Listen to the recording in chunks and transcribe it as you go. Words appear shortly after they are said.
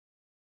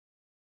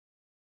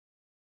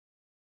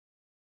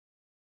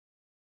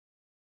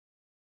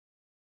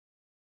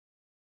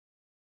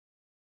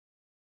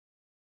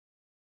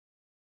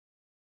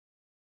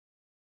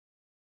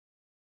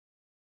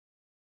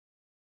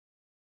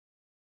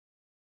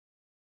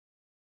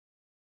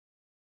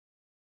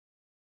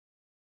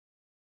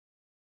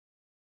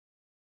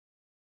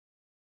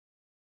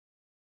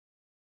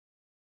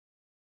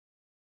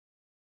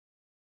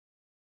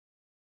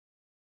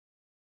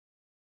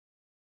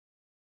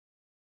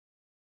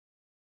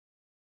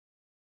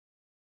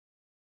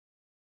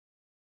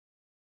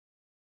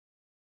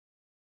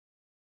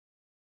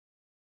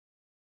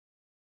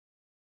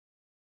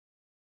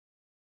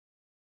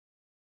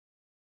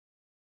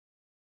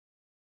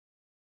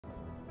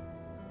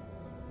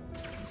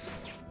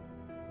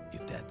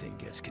thing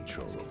gets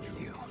control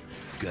over you,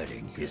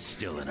 gutting is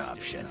still an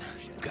option.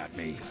 Got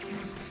me?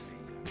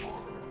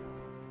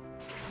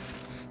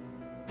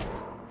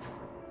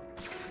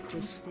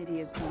 This city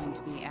is going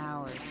to be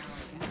ours.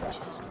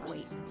 Just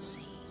wait and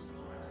see.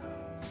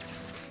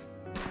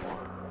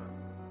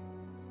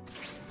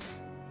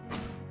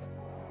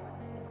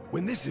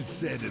 When this is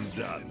said and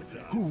done,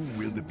 who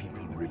will the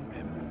people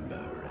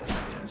remember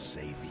as their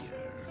savior?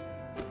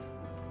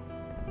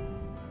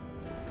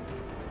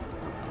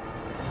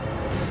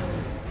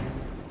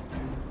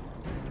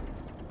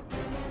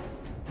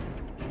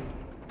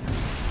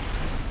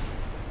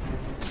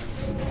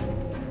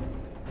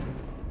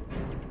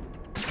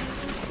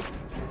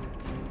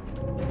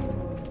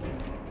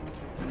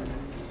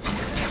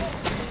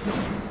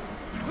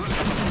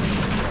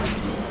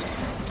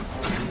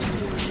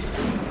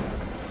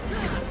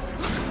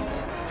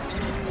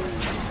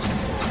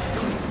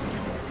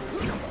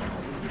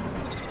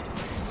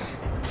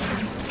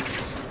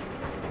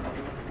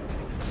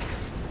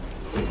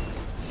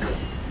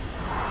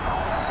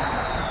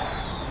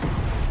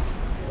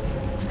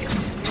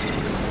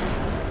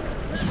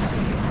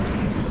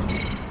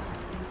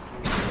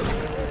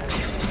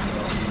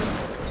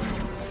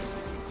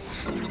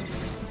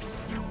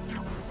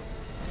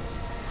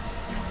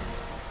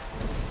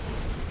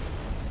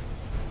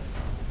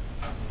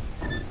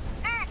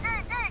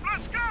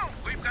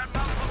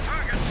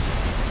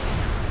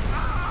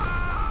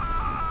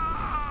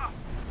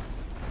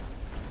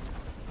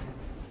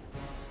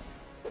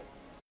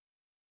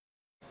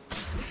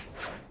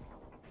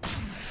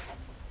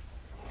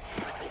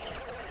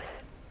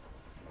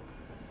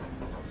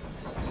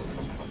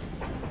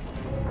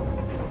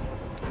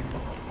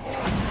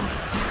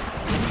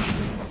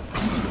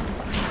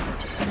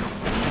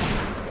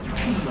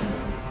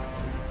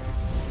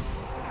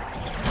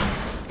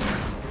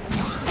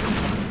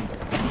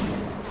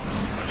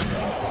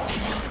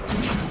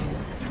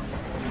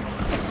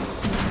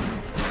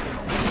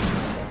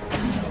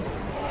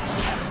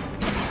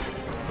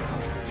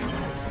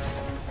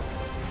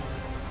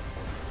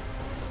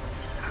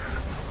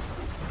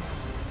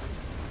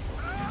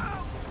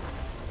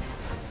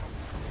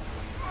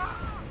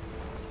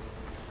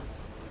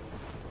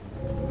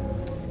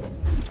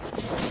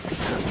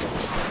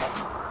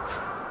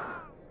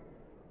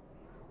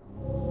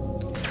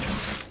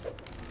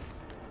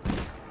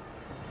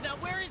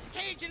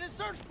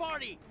 Search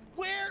party!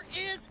 Where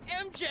is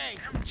MJ?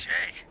 MJ?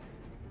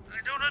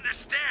 I don't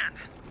understand.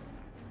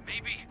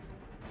 Maybe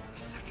the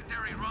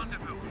secondary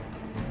rendezvous.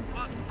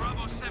 What,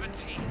 Bravo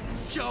 17?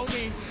 Show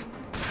me!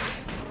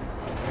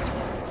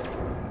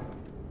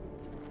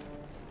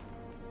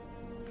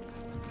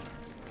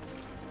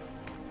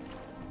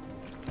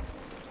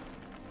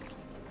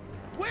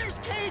 Where's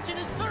Cage and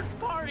his search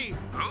party?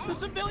 Who? The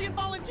civilian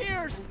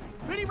volunteers!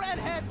 Pretty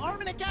redhead,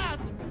 arm in a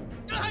cast!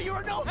 You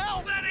are no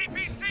help! That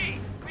APC!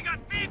 We got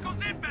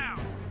vehicles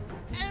inbound!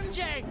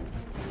 MJ!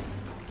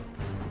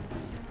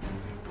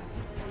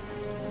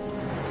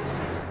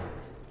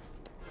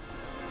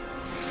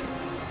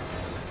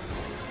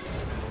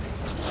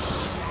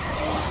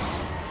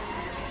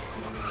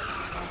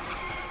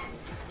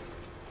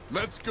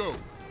 Let's go!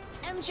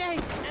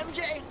 MJ!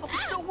 I'm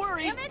so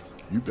worried! Damn it!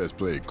 You best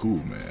play it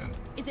cool, man.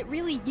 Is it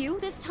really you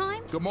this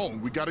time? Come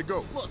on, we gotta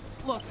go.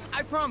 Look,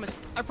 I promise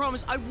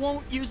I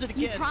won't use it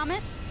again. You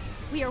promise?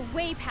 We are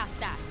way past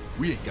that.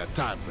 We ain't got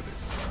time for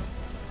this.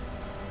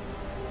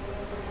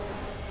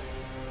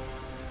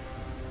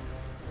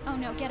 Oh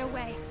no, get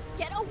away.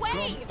 Get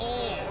away! Come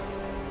on!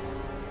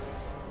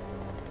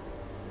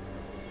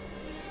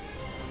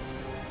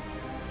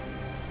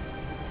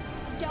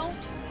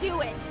 Don't do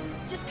it!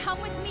 Just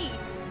come with me!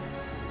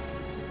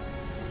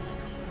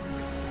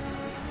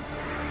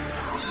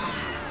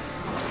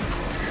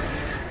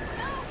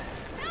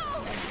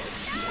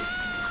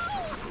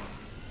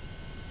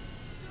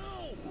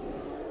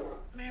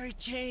 Mary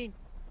Jane!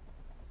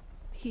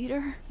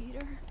 Peter?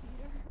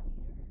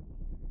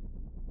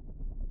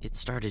 It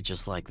started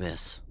just like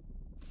this.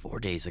 4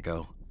 days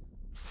ago.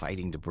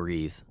 Fighting to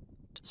breathe.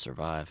 To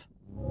survive.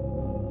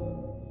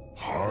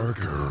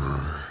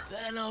 Parker!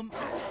 Venom!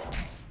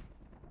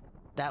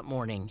 That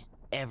morning,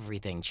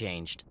 everything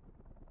changed.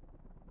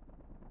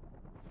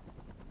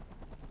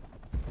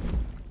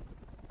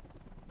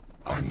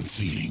 I'm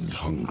feeling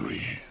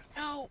hungry.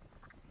 No!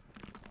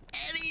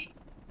 Eddie!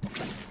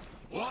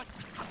 What?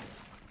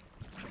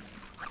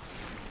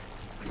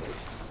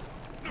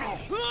 No!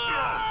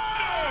 Ah!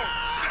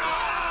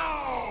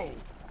 No!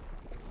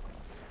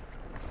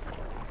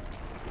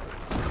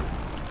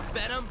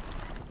 Venom,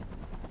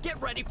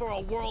 get ready for a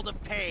world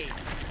of pain.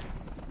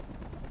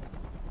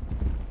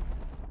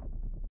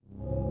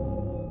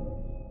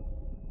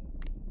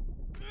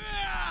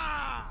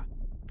 Ah!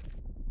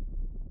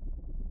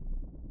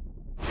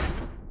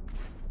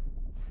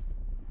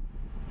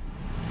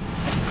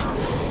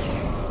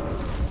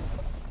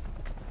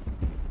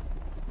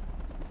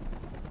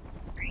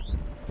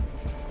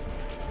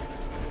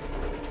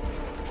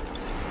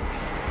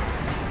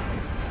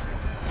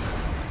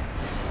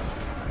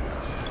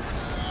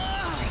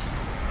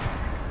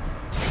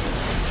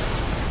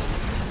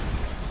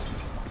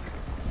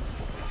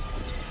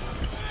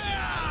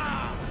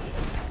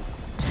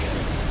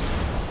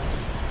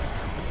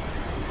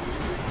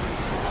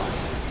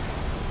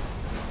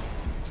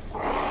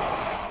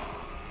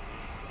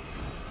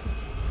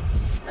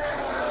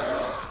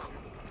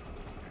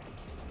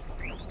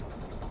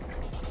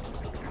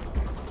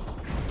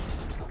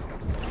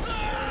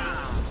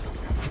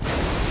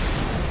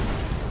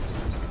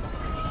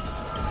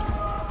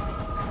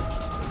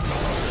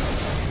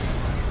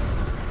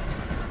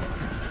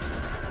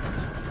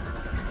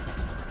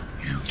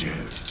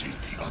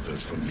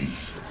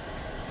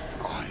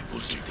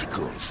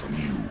 miles from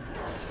you.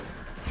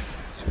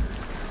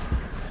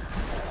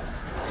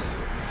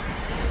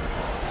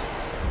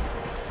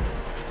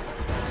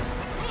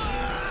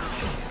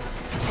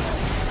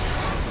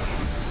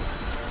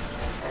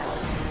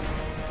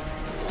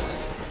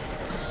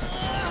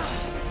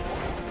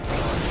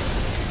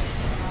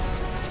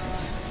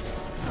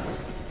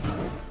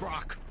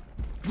 Brock,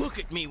 look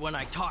at me when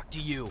I talk to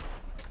you.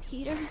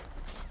 Peter?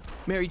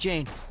 Mary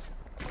Jane.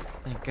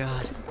 Thank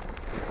God.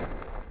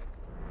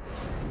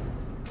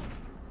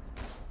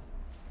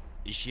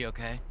 Is she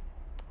okay?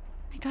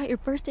 I got your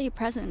birthday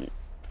present,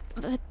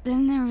 but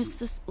then there was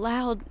this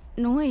loud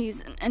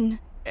noise and...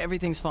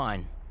 Everything's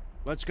fine.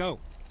 Let's go.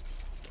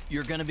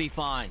 You're gonna be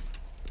fine.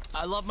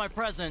 I love my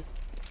present.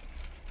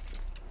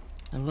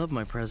 I love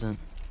my present.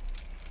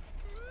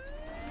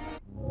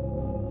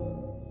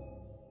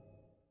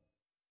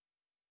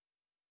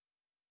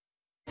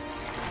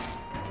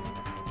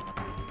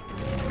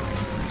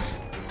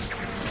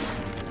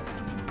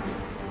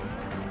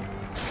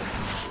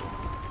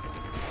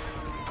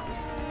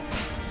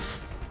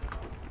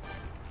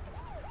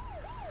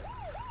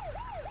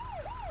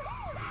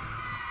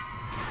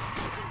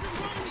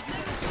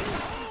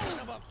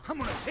 I'm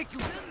gonna take you.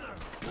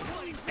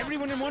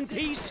 Everyone in one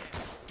piece?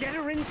 Get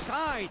her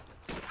inside.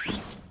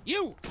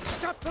 You!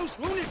 Stop those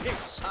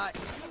lunatics!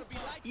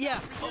 Yeah,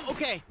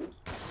 okay.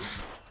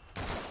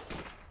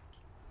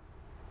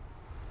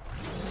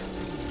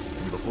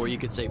 Before you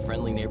could say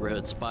friendly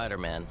neighborhood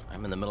Spider-Man,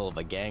 I'm in the middle of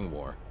a gang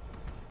war.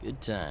 Good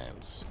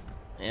times.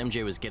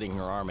 MJ was getting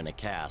her arm in a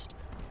cast,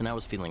 and I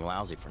was feeling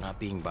lousy for not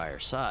being by her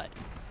side.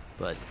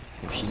 But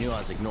if she knew I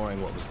was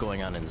ignoring what was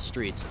going on in the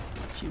streets,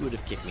 she would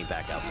have kicked me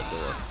back out the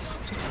door.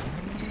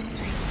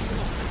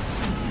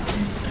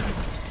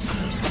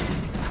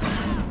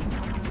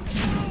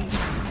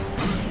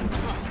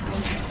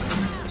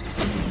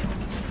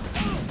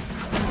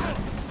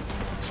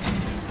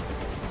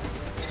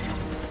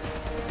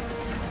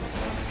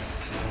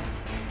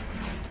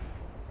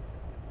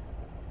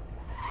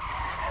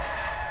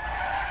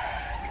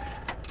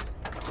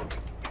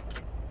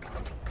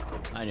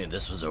 I knew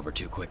this was over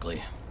too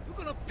quickly. You're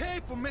gonna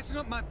pay for messing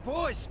up my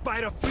boy,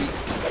 Spider Freak!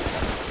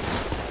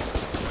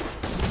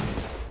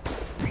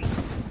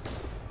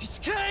 It's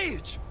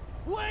Cage!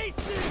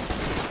 Wasted!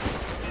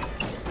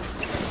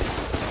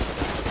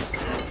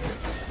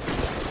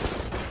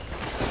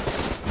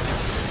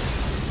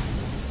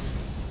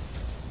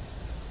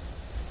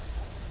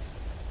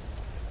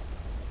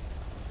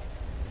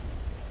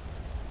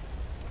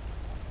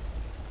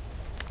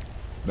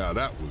 Now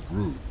that was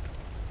rude.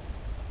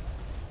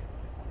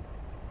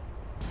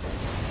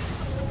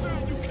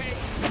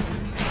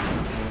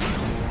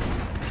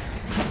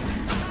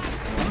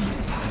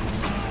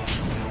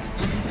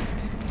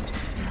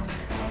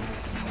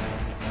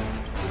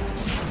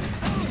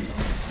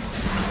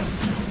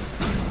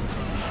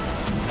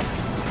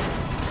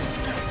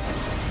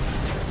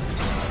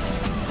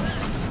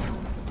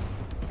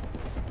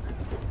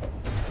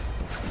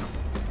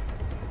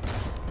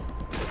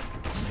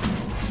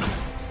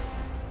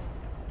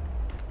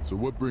 So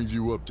what brings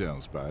you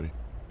uptown, Spidey?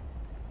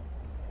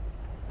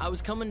 I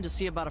was coming to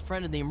see about a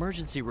friend in the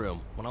emergency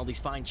room when all these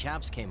fine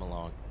chaps came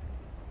along.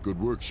 Good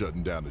work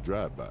shutting down the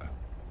drive-by.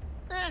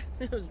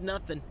 It was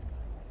nothing.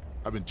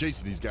 I've been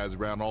chasing these guys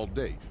around all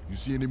day. You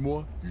see any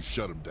more, you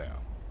shut them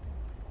down.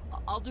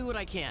 I'll do what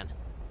I can.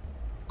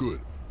 Good.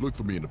 Look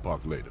for me in the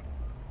park later.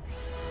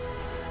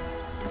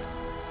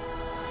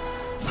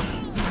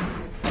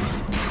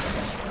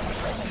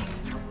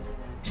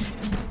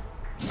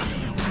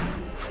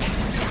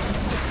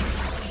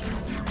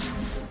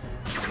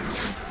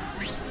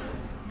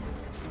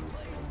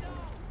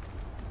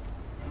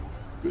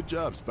 Good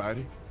job,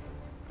 Spidey.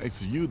 Thanks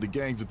to you, the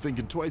gangs are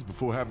thinking twice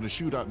before having a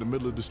shootout in the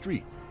middle of the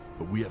street.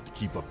 But we have to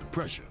keep up the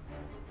pressure.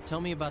 Tell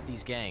me about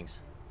these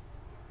gangs.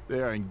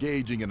 They are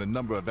engaging in a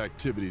number of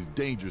activities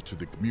dangerous to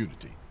the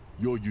community.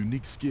 Your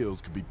unique skills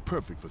could be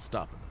perfect for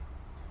stopping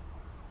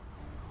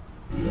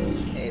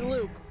them. Hey,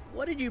 Luke,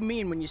 what did you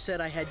mean when you said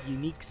I had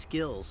unique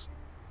skills?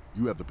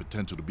 You have the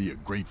potential to be a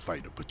great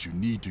fighter, but you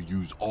need to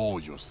use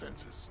all your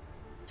senses.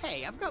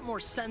 Hey, I've got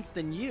more sense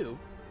than you.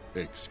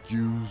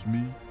 Excuse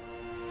me?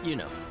 You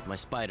know, my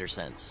spider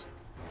sense.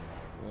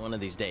 One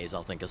of these days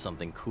I'll think of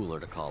something cooler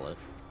to call it.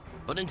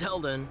 But until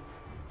then...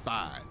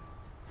 Fine.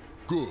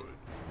 Good.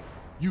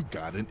 You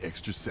got an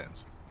extra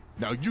sense.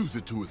 Now use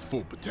it to its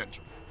full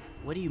potential.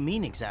 What do you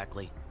mean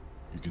exactly?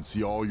 You can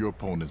see all your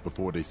opponents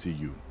before they see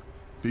you.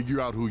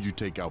 Figure out who you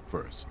take out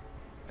first.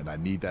 And I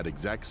need that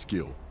exact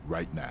skill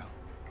right now.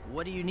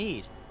 What do you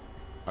need?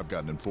 I've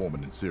got an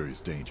informant in serious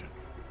danger.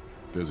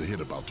 There's a hit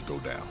about to go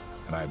down,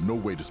 and I have no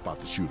way to spot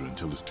the shooter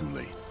until it's too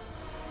late.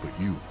 But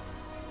you...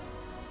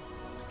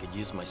 I could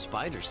use my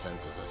spider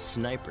sense as a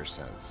sniper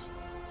sense.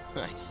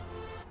 Nice.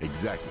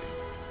 Exactly.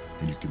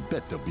 And you can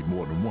bet there'll be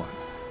more than one.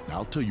 Now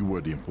I'll tell you where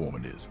the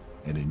informant is,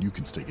 and then you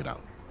can stake it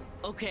out.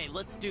 Okay,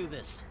 let's do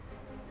this.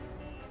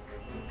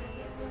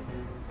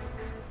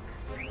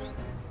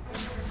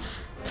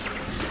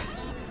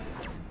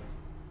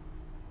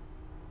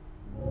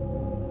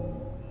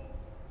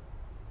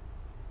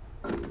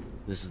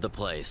 This is the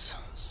place.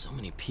 So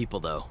many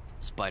people, though.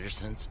 Spider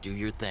sense, do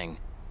your thing.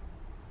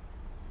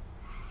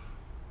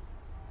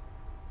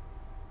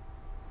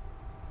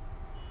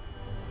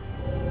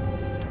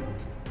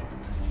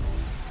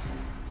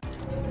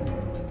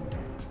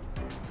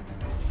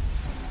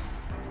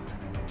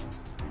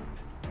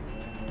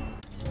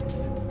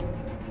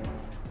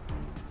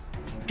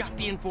 Got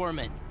the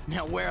informant.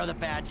 Now where are the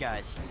bad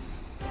guys?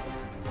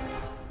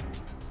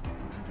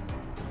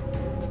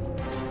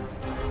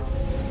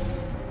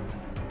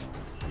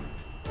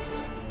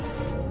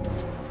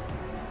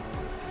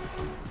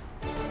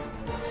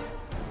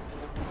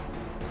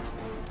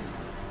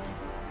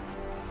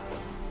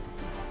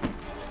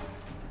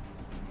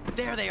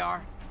 There they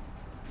are.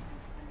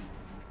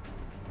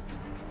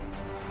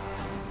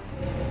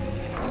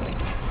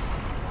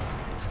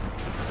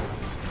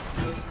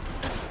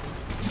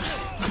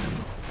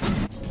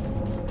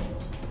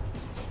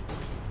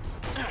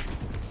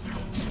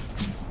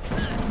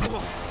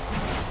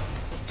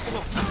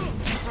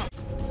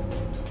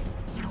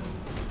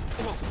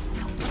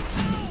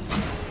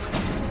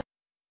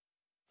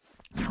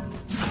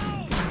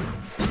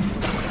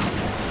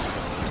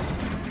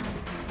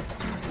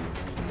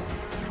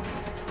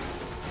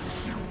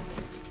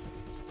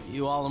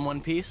 You all in one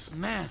piece?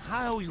 Man,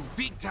 I owe you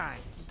big time.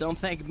 Don't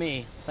thank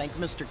me. Thank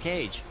Mr.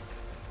 Cage.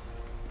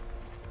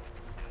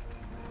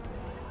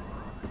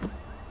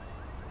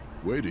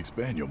 Way to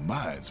expand your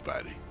mind,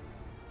 Spidey.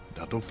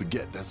 Now don't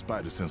forget, that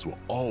spider sense will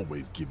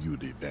always give you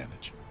the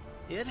advantage.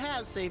 It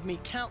has saved me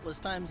countless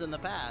times in the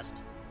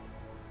past.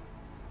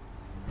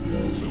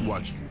 Been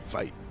watching you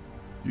fight.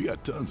 You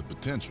got tons of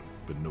potential,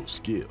 but no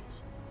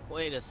skills.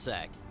 Wait a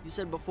sec. You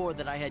said before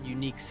that I had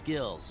unique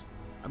skills.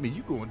 I mean,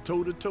 you going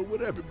toe-to-toe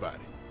with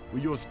everybody.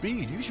 With your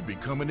speed, you should be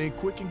coming in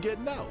quick and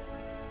getting out.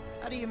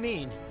 How do you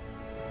mean?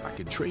 I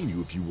can train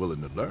you if you're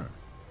willing to learn.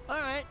 All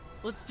right,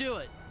 let's do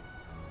it.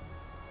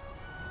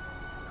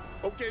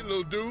 Okay,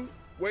 little dude,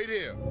 wait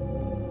here.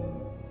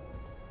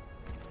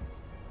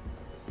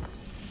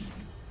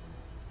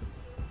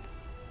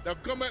 Now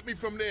come at me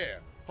from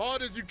there,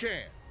 hard as you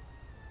can.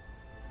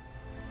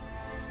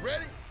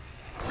 Ready?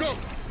 Go!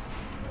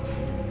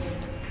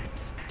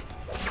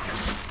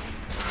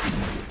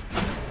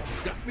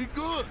 Got me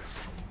good.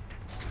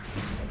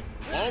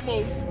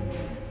 Almost.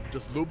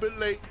 Just a little bit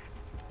late.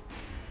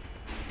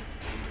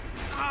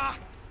 Ah!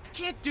 I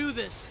can't do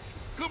this!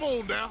 Come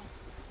on now.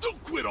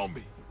 Don't quit on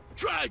me.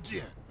 Try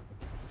again.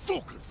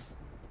 Focus.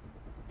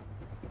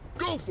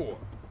 Go for it.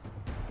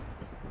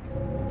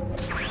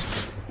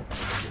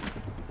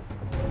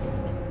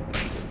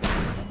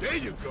 There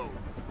you go.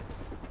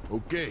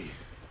 Okay.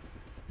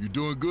 You're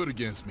doing good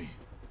against me.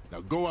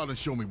 Now go out and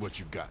show me what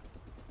you got.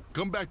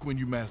 Come back when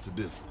you master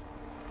this.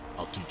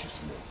 I'll teach you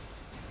some more.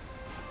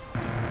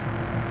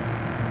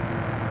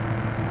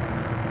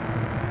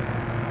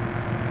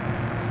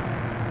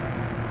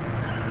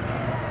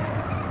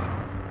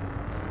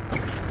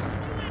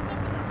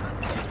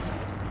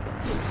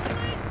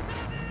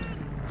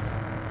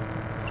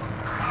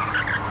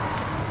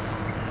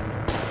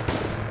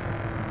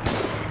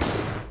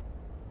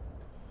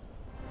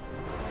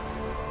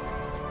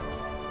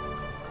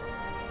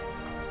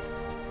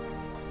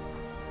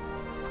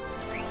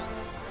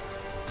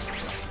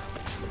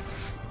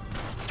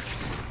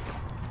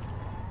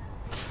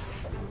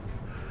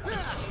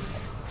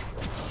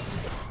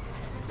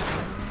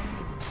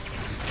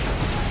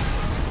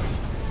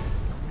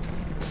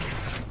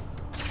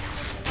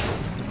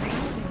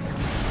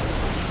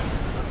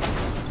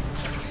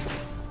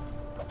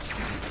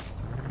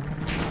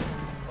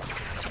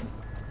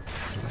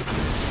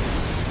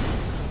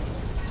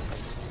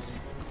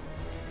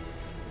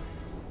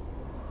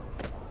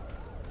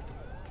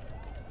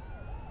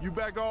 You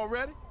back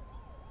already?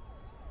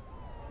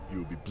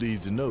 You'll be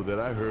pleased to know that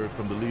I heard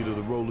from the leader of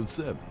the Rolling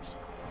Sevens.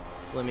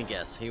 Let me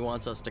guess, he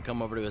wants us to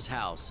come over to his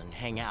house and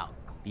hang out,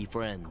 be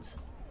friends.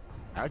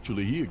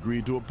 Actually, he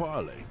agreed to a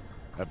parlay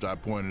after I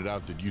pointed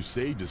out that you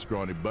saved his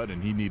scrawny butt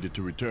and he needed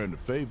to return the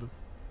favor.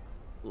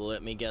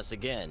 Let me guess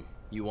again.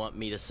 You want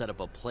me to set up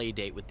a play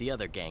date with the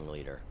other gang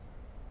leader?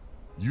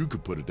 You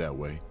could put it that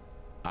way.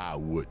 I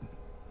wouldn't.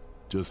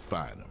 Just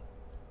find him.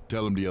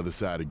 Tell him the other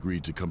side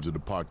agreed to come to the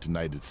park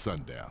tonight at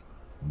sundown.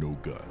 No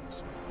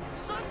guns.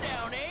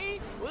 Sundown, eh?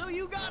 Well,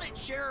 you got it,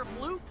 Sheriff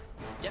Luke.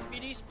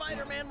 Deputy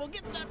Spider-Man will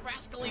get that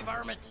rascally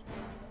varmint.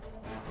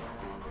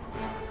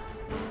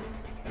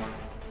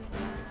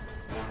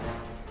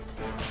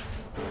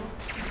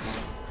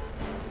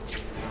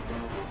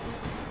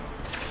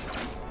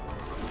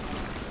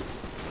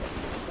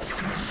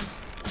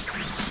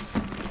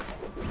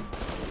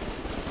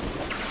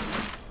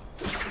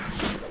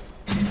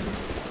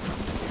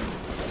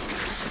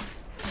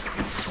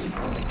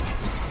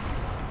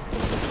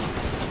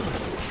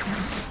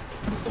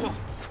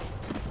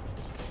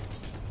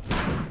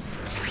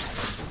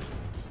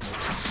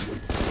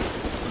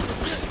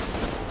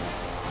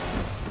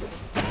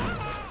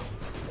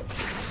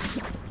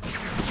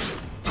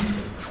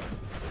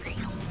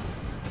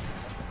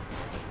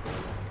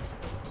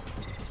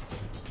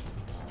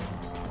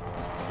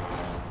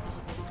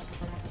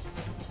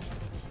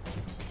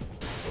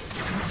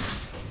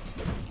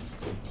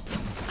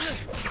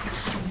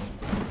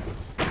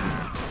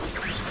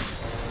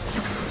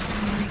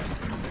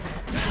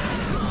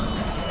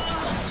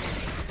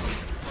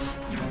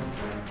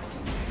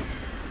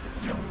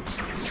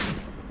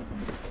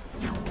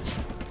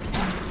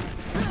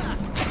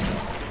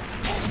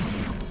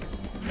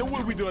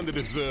 do I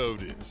deserve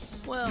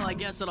this? Well, I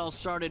guess it all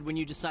started when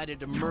you decided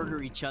to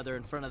murder each other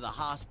in front of the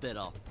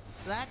hospital.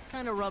 That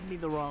kind of rubbed me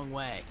the wrong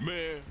way.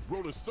 Man,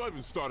 Rhoda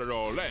 7 started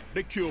all that.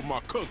 They killed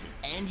my cousin.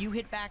 And you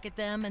hit back at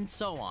them and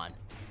so on.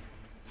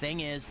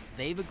 Thing is,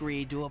 they've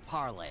agreed to a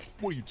parlay.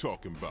 What are you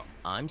talking about?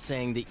 I'm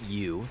saying that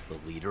you, the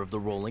leader of the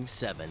Rolling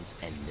Sevens,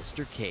 and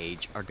Mr.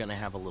 Cage are gonna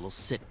have a little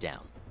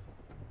sit-down.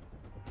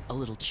 A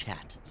little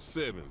chat.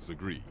 Sevens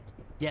agreed.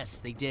 Yes,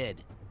 they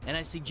did. And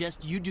I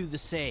suggest you do the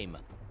same,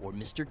 or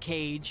Mr.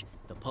 Cage,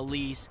 the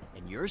police,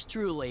 and yours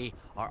truly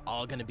are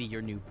all gonna be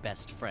your new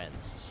best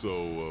friends.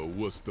 So,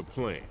 what's the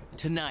plan?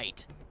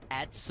 Tonight,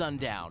 at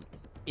sundown,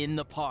 in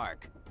the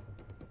park.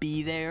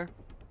 Be there,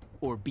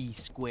 or be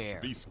square.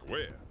 Be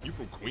square? You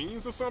from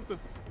Queens or something?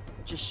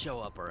 Just show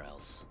up or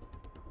else.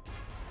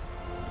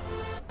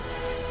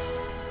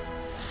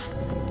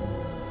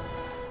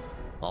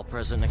 All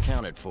present and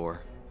accounted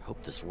for.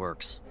 Hope this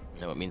works.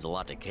 I know it means a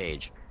lot to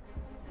Cage.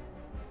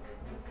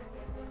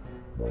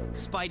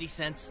 Spidey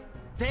sense.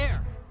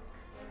 There!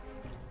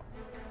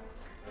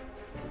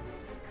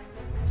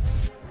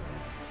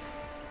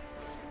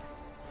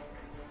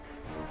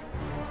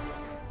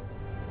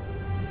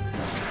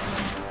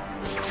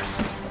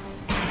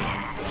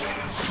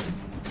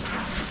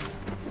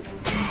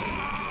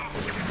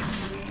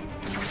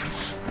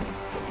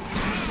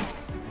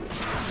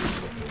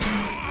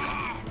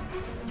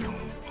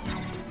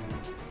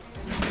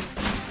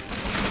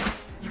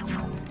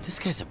 This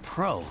guy's a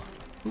pro.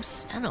 Who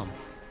sent him?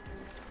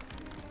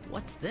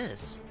 What's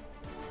this?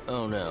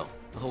 Oh no,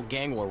 the whole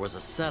gang war was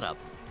a setup.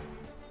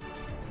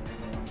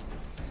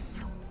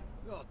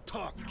 Oh,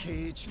 talk,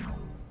 Cage.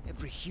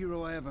 Every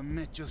hero I ever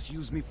met just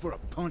used me for a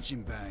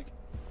punching bag.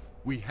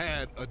 We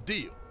had a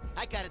deal.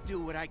 I gotta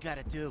do what I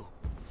gotta do.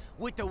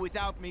 With or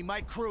without me,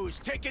 my crew is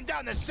taking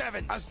down the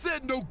Sevens! I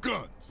said no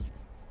guns.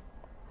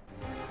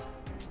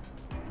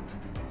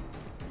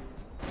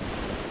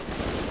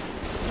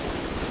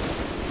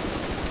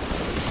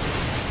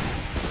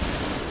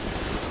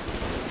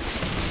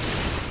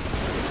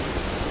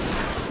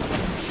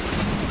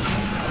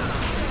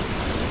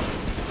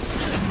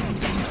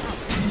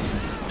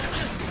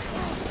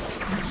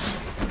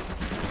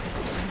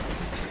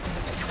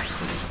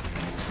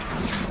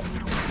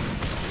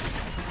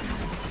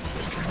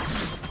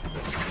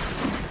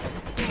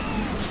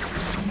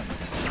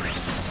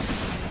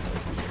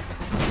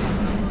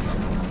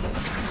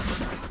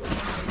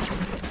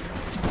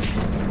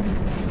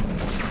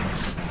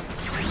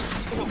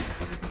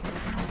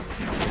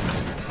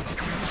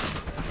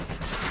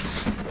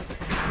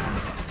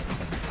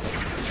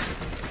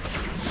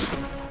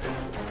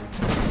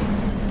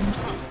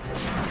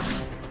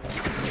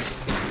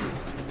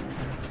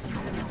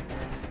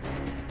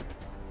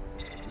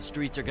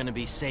 Streets are gonna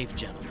be safe,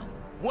 gentlemen.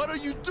 What are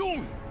you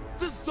doing?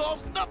 This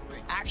solves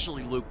nothing.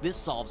 Actually, Luke, this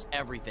solves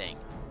everything.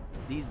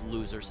 These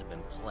losers have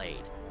been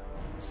played.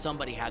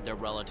 Somebody had their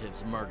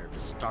relatives murdered to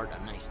start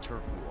a nice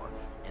turf war,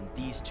 and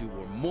these two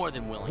were more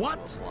than willing to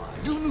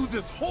oblige. You knew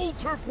this whole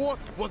turf war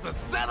was a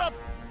setup?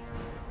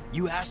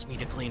 You asked me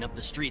to clean up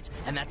the streets,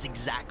 and that's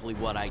exactly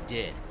what I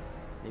did.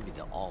 Maybe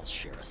they'll all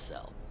share a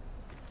cell.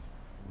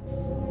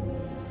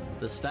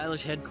 The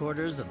stylish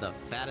headquarters of the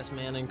fattest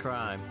man in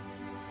crime.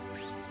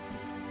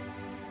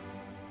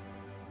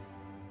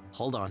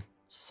 Hold on,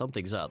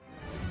 something's up.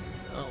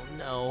 Oh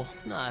no,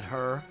 not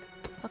her.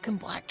 How can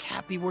Black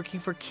Cat be working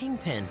for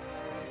Kingpin?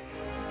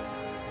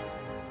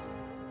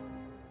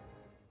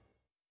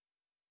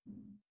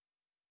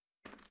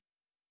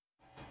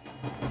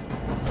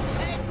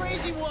 Hey,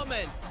 crazy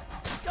woman!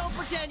 Don't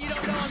pretend you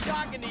don't know I'm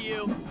talking to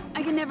you!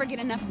 I can never get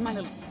enough of my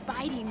little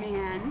Spidey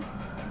man.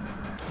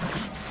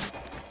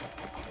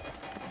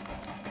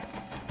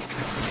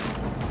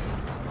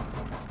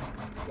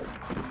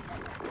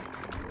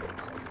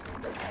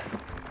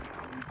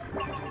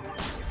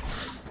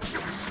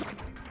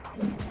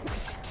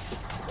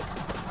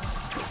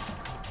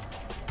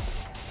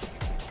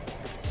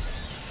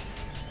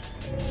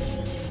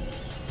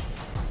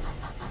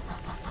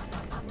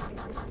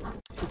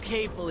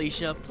 Okay,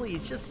 Felicia,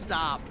 please, just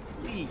stop.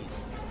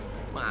 Please.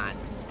 Come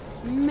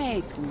on.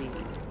 Make me.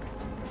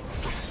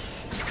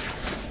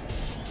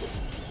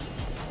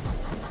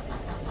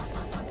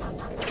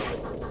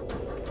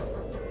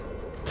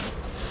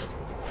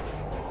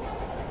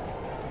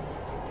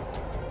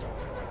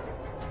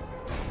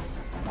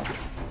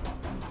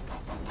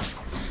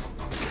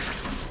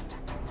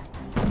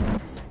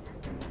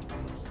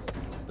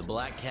 The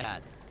Black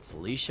Cat,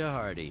 Felicia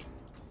Hardy.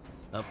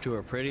 Up to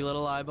her pretty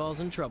little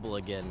eyeballs in trouble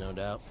again, no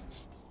doubt.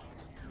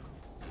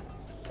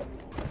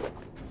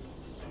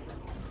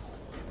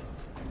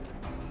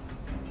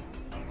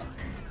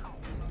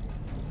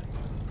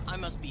 I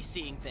must be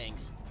seeing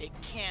things. It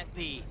can't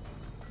be.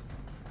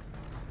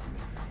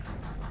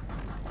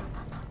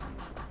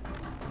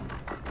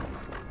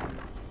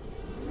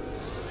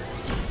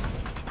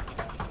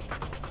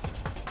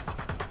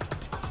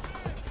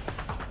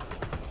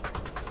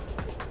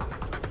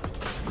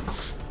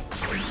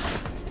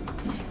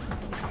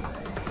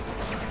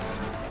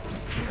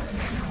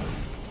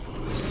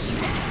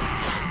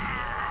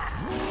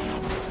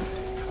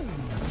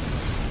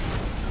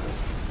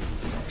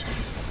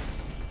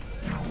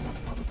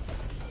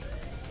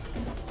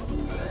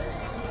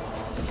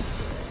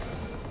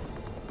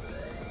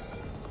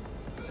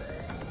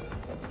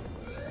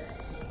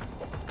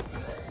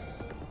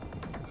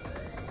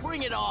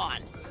 Bring it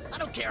on! I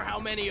don't care how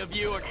many of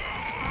you are...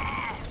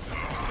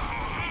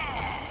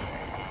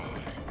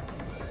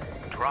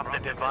 Drop the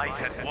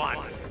device at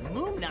once.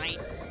 Moon Knight?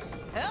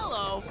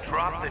 Hello!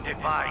 Drop the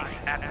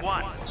device at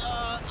once.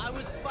 I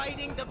was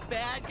fighting the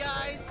bad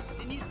guys,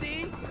 didn't you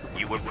see?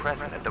 You were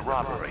present at the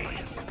robbery.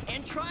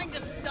 And trying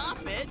to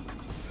stop it.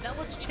 Now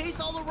let's chase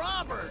all the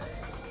robbers.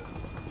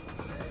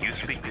 You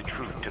speak the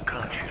truth to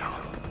Khonshu.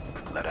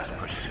 Let us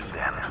pursue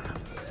them.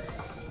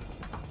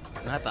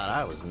 I thought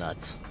I was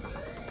nuts.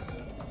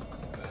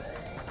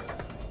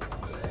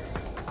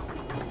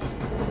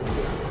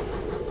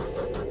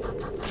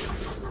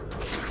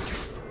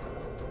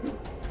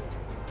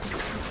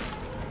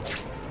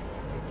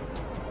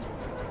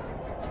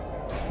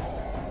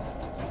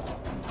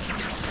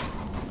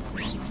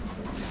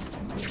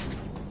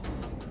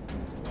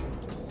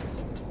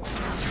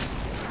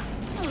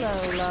 Hello,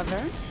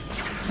 lover.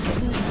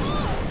 Isn't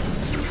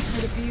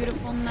it a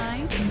beautiful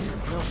night?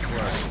 No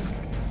flirting.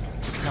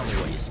 Just tell me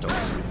what you stole.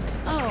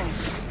 Oh,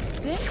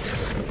 this?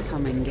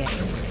 Come and get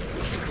it.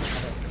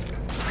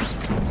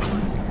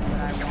 Want to know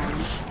what I want?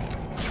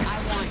 I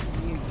want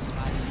you,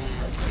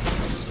 Spider-Man.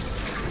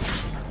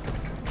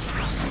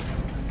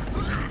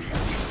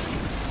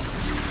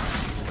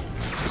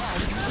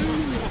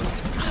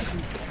 I can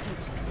take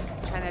it.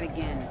 Try that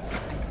again.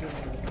 I did.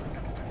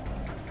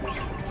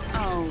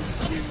 Oh,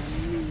 dear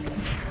me.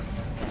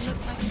 It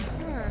looked like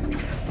her.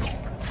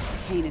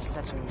 Pain is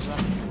such a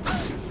rough.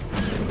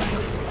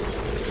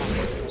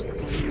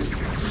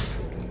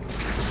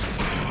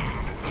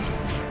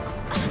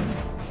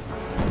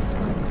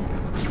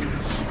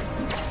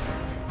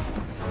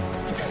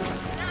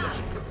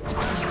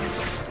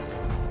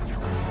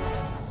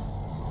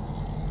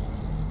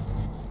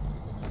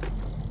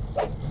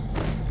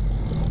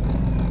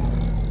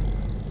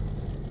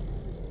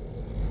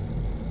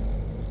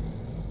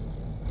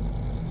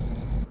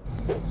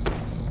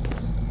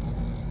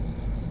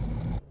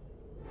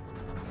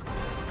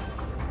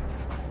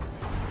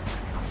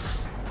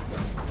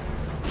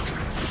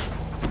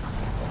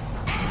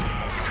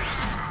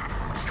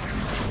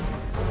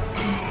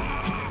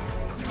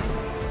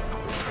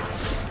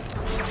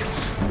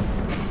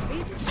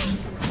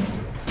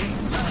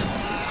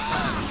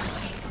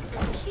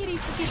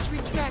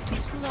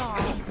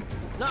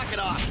 Knock it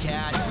off,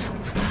 cat.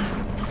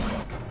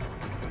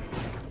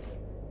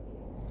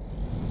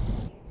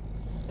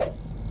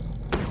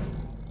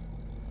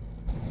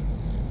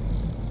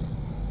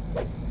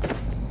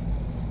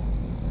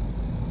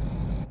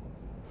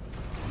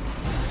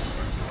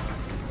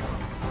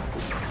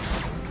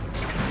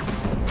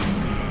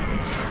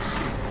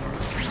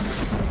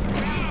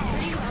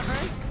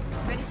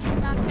 Ready to be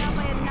knocked down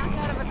by a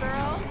knockout of a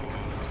girl?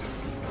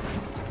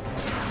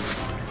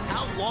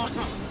 How long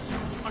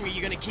are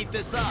you gonna keep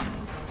this up?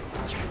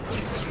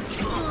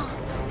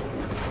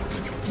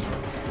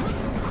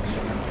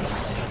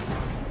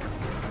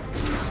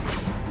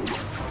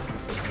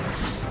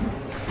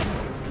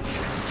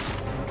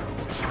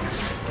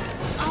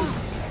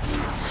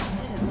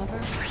 Did it,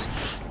 lover?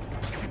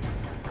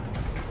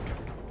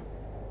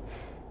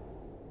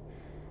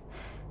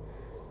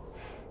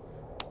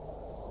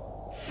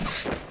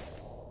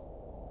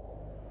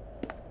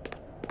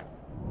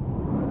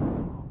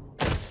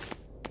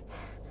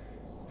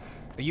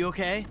 Are you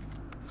okay?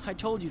 I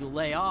told you to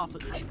lay off.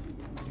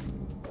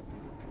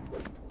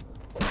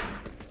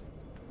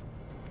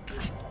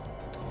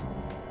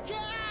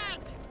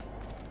 Cat!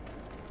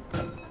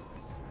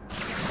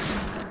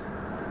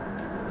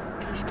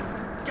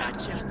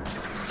 Gotcha!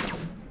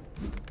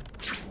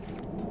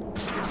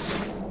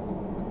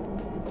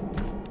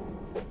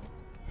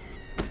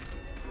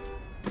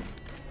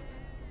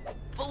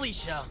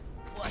 Felicia,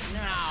 what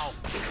now?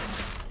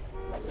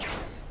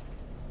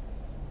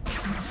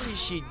 Why is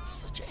she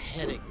such a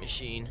headache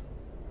machine?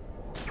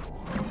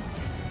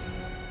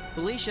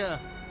 Felicia,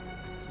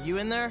 you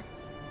in there?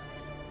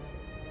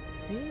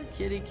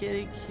 Kitty,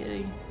 kitty,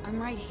 kitty.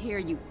 I'm right here,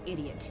 you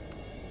idiot.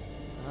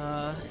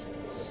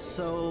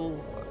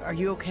 So, are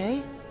you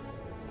okay?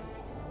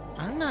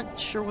 I'm not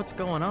sure what's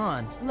going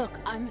on. Look,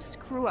 I'm a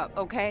screw-up,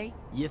 okay?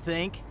 You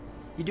think?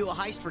 You do a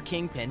heist for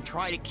Kingpin,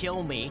 try to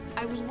kill me.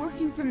 I was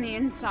working from the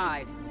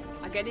inside.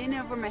 I got in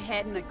over my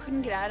head and I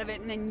couldn't get out of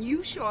it, and then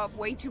you show up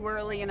way too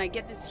early and I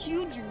get this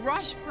huge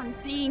rush from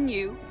seeing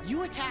you.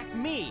 You attacked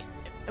me.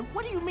 And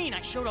what do you mean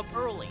I showed up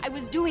early? I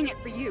was doing it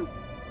for you.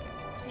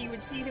 So you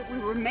would see that we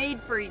were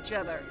made for each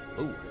other.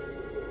 Ooh.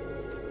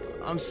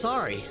 I'm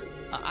sorry.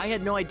 I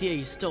had no idea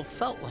you still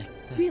felt like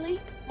that. Really?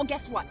 Well,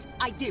 guess what?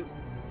 I do.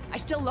 I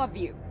still love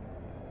you.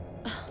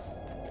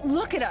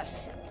 Look at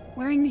us.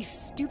 Wearing these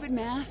stupid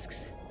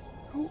masks.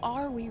 Who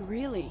are we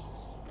really?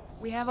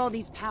 We have all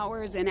these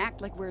powers and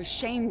act like we're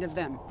ashamed of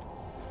them.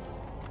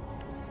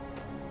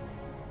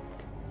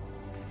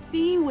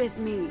 Be with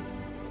me.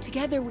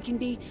 Together we can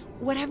be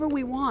whatever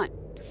we want.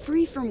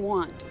 Free from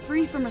want,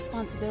 free from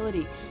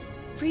responsibility,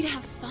 free to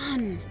have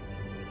fun.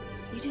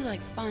 You do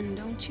like fun,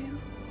 don't you?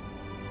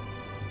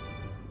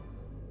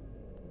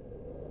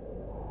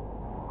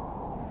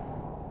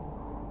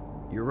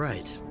 You're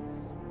right.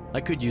 I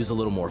could use a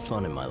little more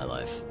fun in my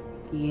life.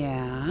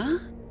 Yeah?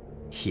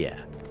 Yeah.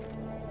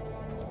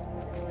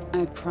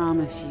 I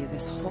promise you,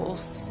 this whole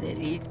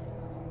city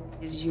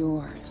is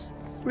yours.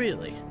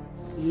 Really?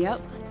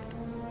 Yep.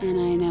 And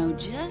I know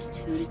just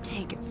who to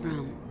take it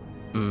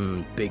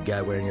from. Big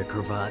guy wearing a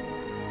cravat?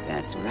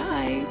 That's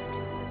right.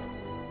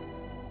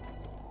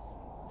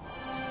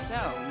 So,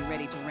 you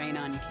ready to rain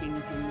on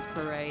Kingpin's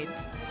parade?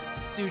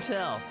 Do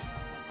tell.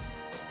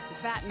 The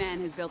Fat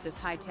Man has built this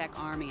high-tech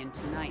army, and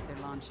tonight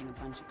they're launching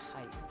a bunch of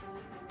heists.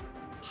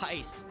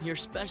 Heist, your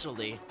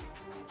specialty.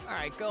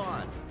 Alright, go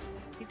on.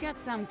 He's got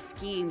some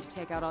scheme to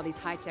take out all these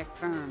high-tech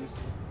firms,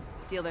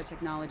 steal their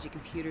technology,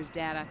 computers,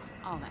 data,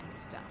 all that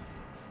stuff.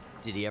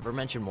 Did he ever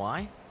mention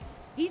why?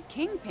 He's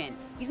Kingpin.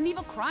 He's an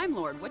evil crime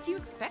lord. What do you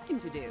expect him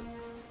to do?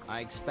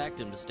 I expect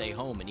him to stay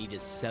home and eat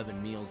his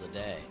 7 meals a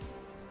day.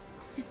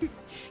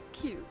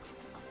 Cute.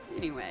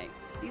 Anyway,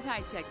 these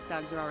high-tech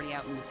thugs are already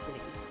out in the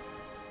city.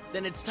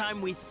 Then it's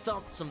time we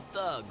thump some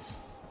thugs.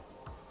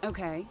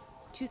 Okay,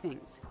 2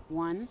 things.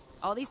 1,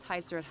 all these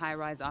heists are at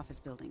high-rise office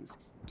buildings.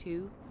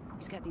 2,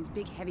 he's got these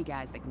big heavy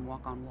guys that can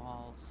walk on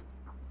walls.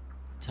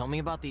 Tell me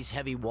about these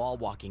heavy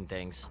wall-walking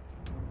things.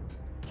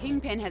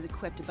 Kingpin has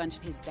equipped a bunch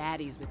of his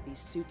baddies with these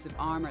suits of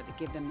armor that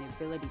give them the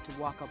ability to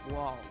walk up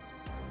walls.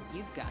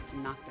 You've got to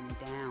knock them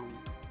down.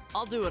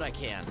 I'll do what I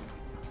can.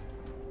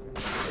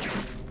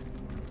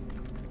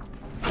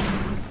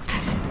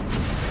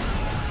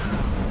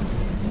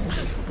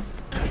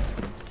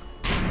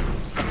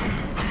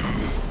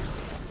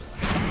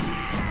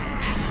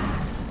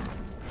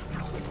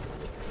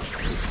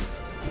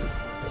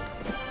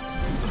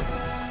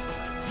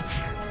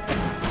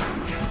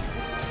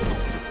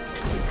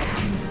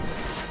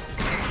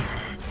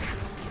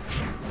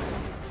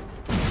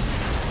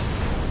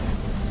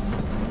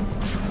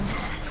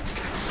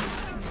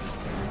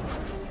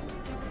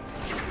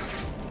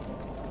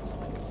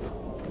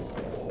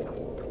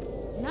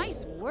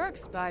 Nice work,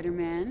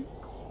 Spider-Man.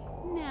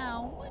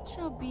 Now, what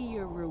shall be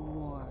your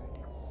reward?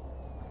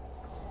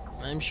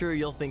 I'm sure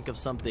you'll think of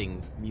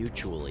something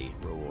mutually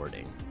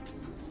rewarding.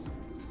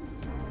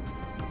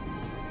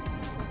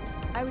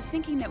 I was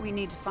thinking that we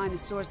need to find the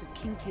source of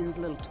Kingpin's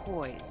little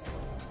toys.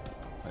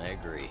 I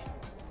agree.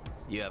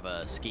 You have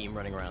a scheme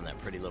running around that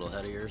pretty little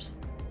head of yours?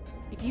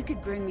 If you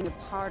could bring me a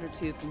part or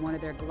two from one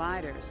of their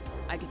gliders,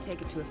 I could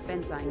take it to a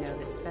fence I know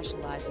that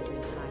specializes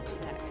in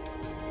high-tech.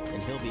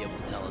 And he'll be able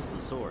to tell us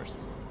the source.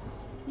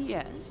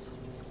 Yes,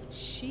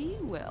 she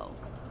will.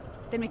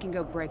 Then we can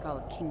go break all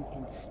of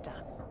Kingpin's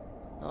stuff.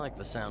 I like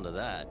the sound of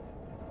that.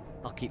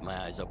 I'll keep my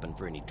eyes open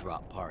for any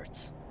drop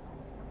parts.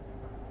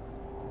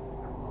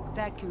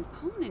 That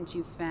component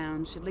you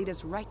found should lead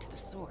us right to the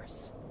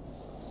source.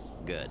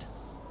 Good.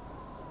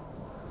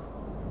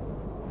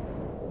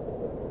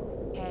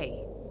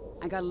 Hey,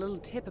 I got a little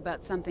tip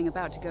about something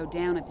about to go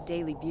down at the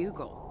Daily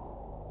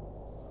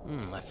Bugle.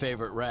 My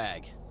favorite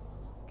rag.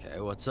 Okay,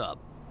 what's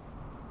up?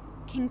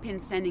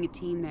 Kingpin's sending a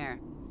team there.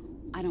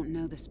 I don't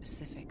know the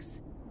specifics.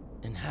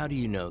 And how do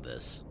you know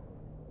this?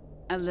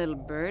 A little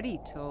birdie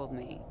told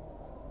me.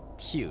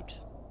 Cute.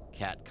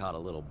 Cat caught a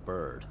little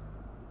bird.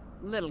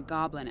 Little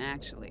goblin,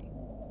 actually.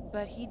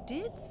 But he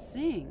did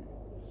sing.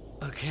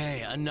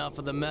 Okay, enough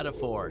of the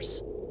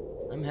metaphors.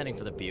 I'm heading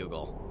for the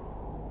Bugle.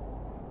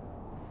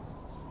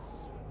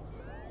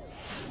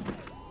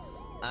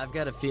 I've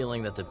got a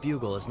feeling that the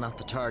Bugle is not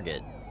the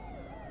target.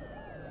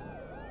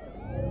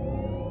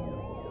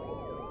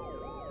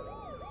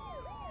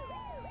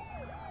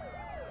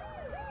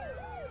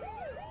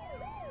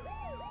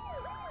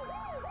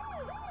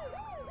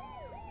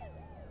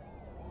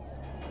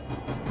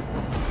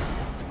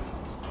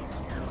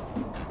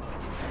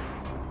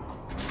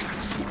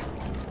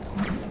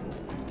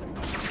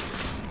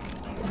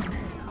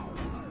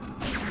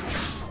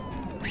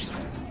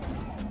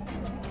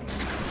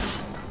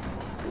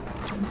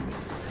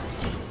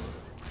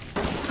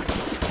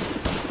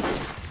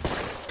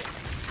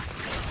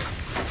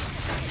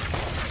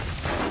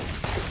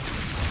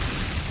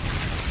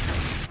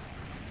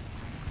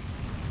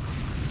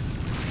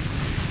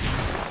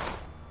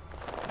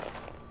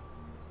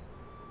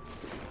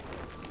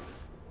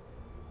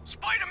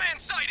 Spider-Man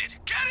sighted!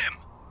 Get him!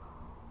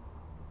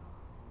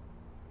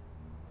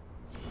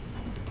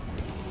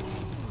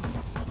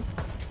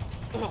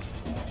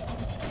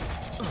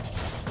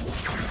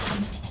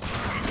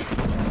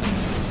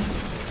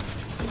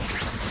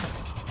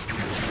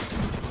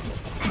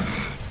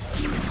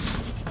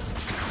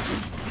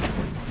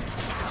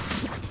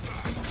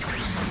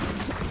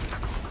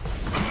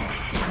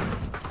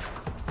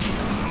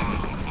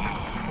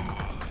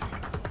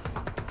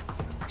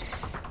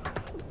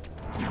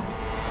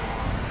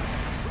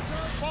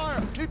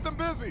 Keep them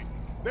busy!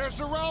 They're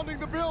surrounding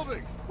the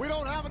building! We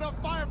don't have enough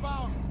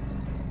firepower!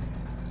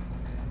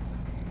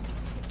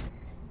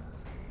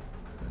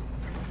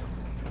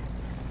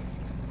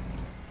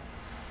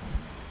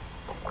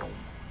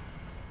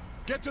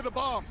 Get to the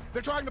bombs!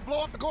 They're trying to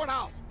blow up the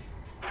courthouse!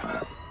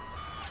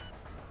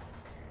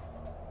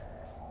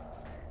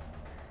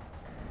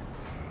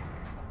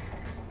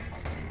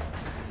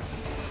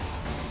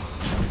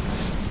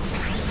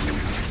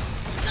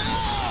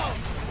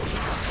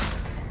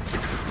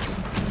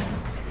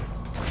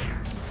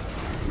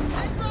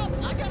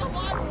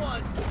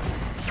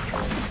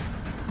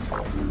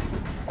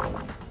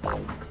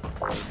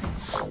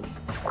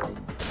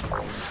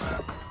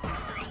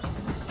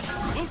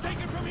 We'll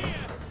take it from here!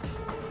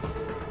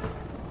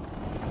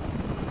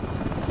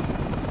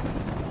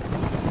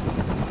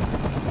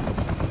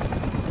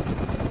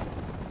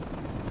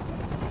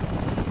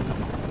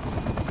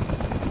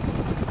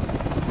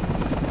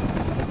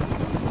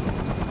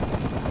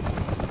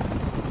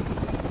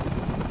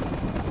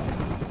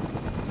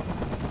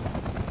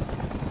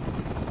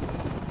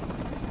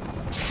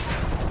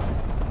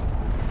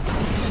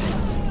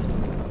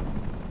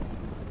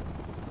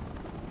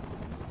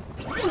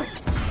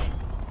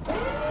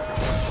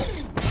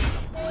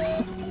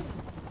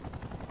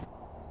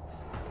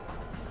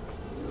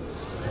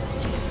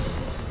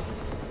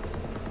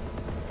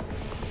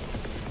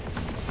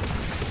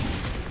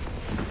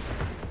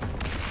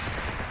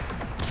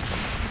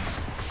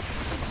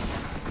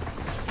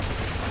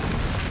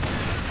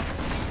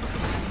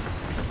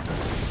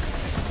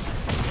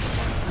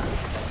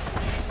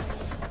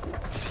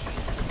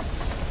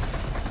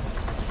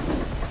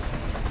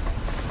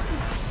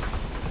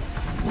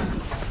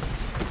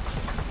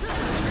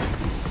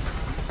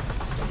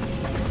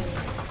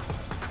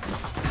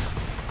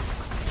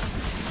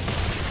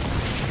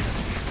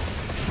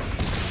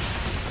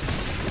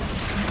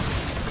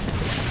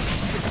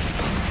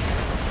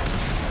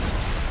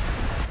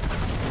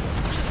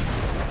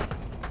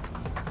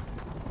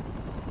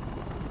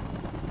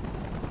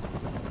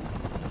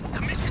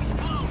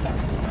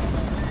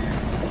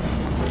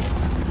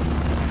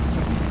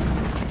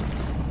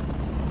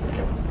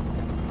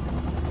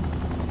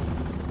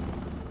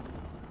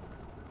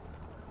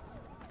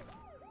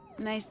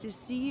 Nice to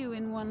see you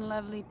in one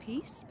lovely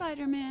piece,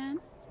 Spider-Man.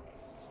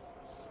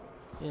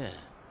 Yeah,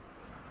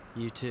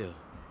 you too.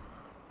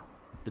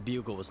 The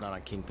bugle was not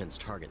on Kingpin's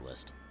target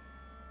list.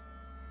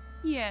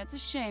 Yeah, it's a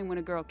shame when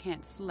a girl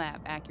can't slap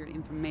accurate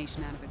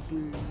information out of a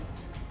goon.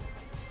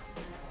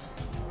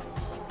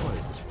 What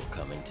is this world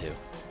coming to?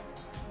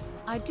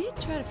 I did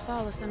try to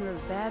follow some of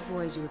those bad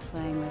boys you were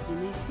playing with,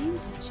 and they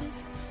seemed to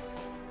just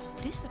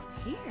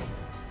disappear.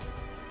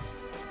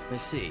 I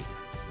see,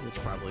 which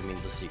probably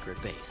means a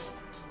secret base.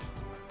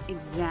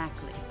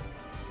 Exactly.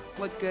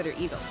 What good are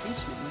evil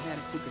henchmen without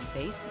a secret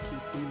base to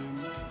keep them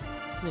in?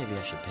 Maybe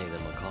I should pay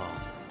them a call.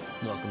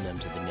 Welcome them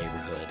to the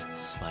neighborhood,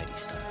 Spidey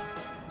style.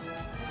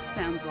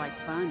 Sounds like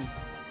fun.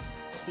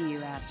 See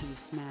you after you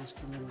smash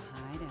the little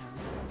hideout.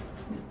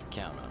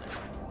 Count on it.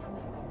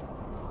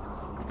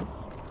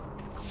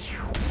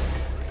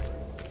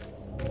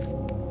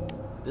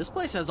 This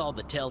place has all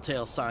the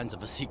telltale signs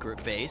of a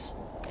secret base.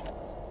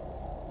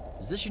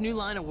 Is this your new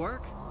line of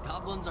work?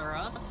 Goblins are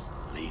us?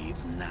 Leave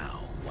now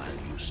while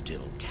you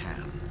still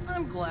can.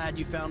 I'm glad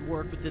you found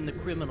work within the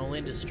criminal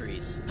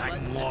industries.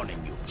 I'm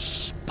warning you,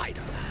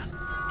 Spider-Man.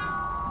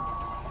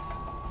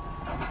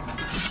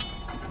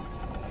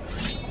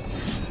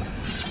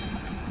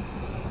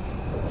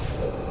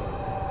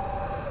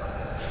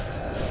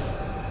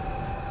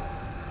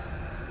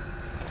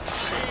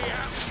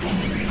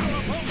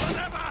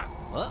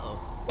 Uh-oh.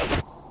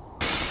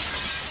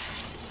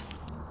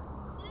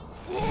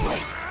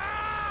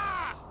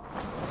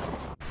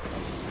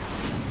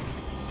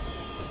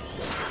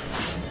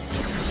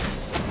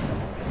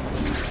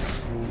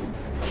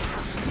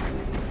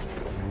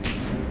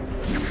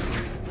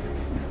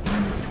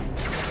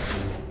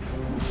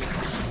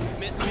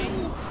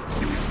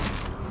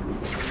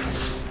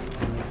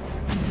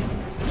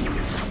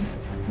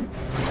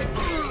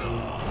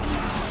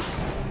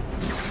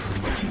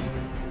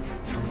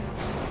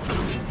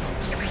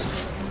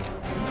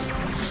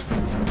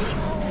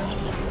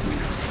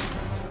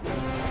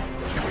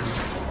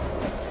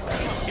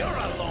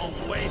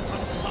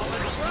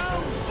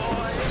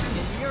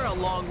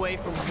 Away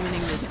from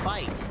winning this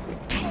fight.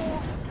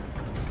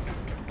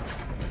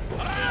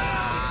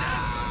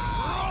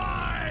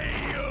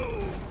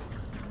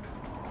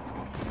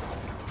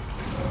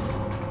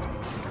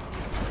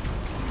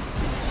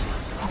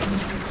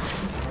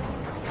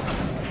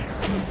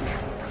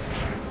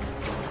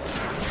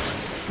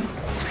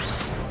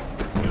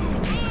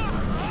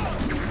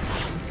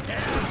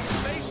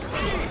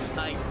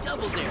 I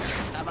double dare.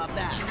 How about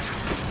that?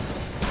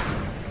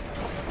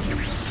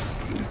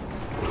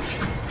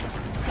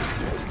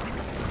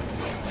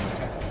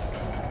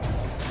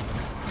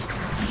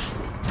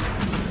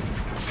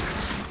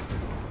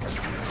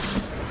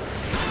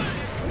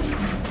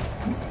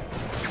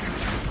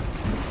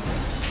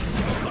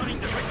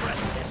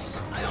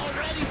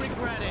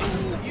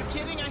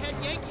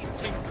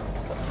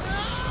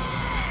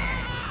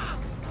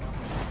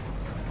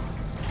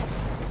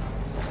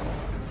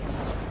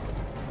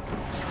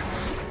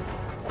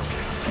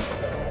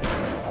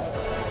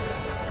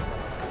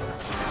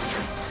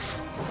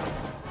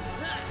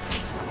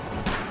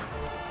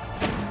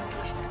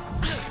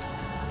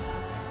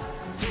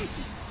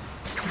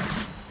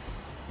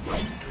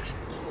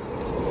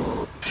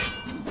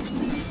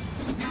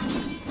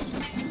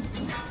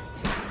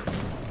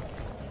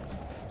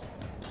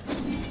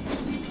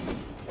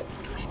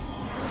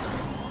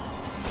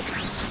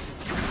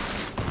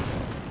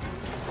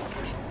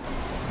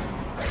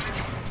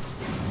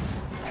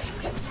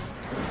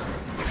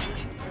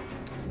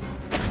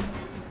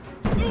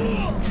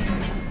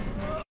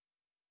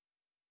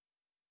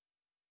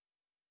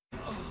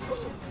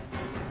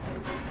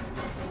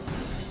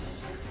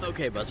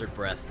 Okay, Buzzard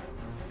Breath.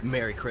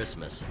 Merry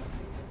Christmas.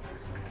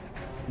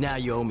 Now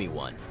you owe me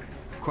one.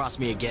 Cross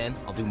me again,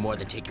 I'll do more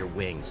than take your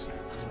wings.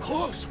 Of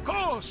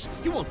course!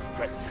 You won't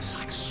regret this,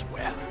 I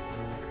swear.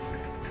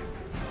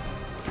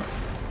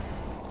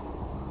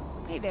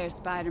 Hey there,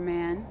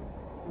 Spider-Man.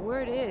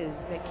 Word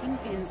is that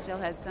Kingpin still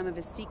has some of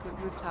his secret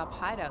rooftop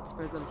hideouts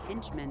for little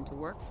henchmen to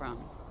work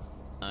from.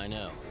 I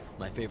know.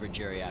 My favorite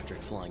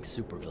geriatric flying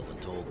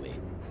supervillain told me.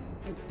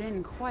 It's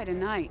been quite a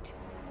night.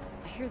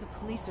 I hear the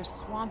police are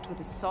swamped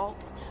with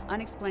assaults,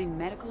 unexplained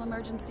medical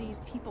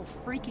emergencies, people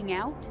freaking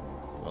out.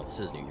 Well, this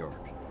is New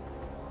York.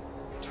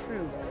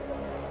 True,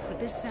 but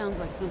this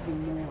sounds like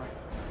something more.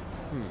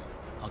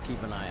 I'll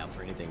keep an eye out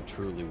for anything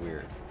truly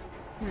weird.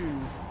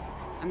 I'm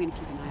gonna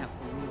keep an eye out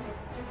for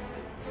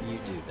you. You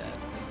do that.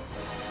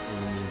 In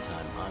the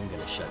meantime, I'm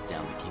gonna shut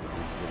down the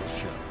Kingpin's little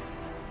show.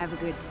 Have a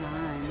good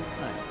time.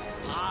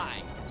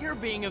 Hi! You're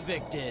being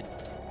evicted!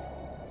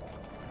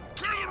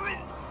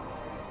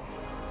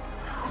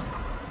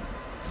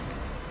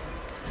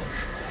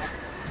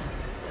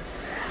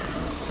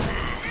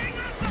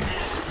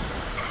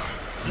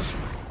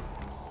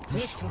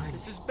 This one.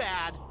 This is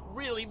bad.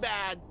 Really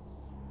bad.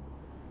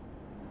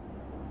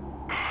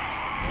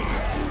 Hey!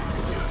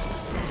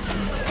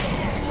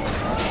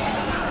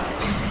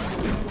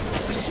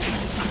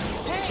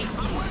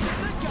 I'm one of the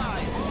good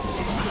guys!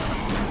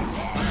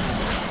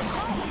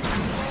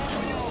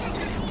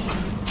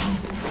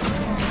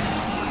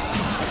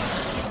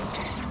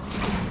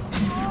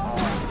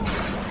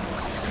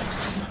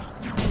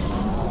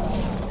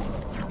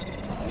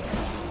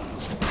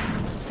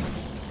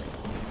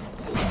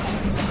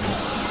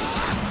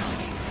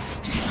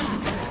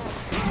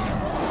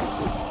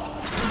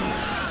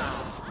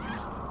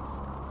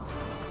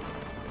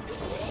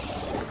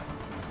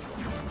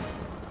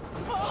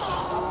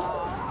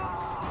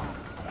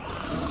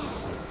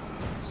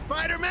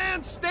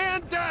 Spider-Man,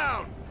 stand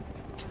down!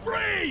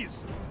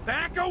 Freeze!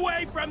 Back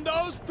away from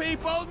those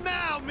people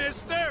now,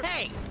 mister!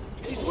 Hey!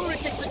 These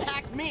lunatics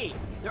attacked me!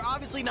 They're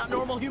obviously not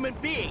normal human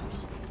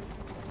beings!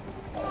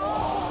 The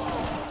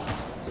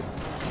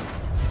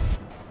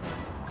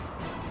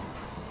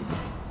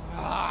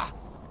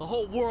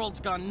whole world's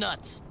gone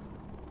nuts!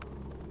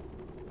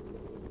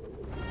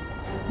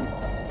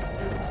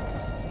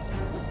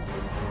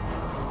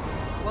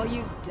 Well,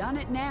 you've done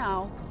it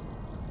now.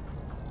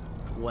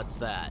 What's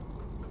that?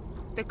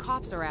 The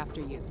cops are after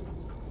you.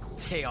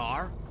 They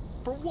are?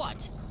 For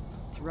what?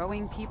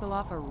 Throwing people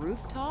off a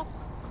rooftop?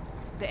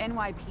 The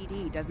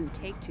NYPD doesn't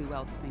take too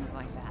well to things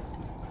like that.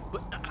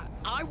 But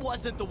I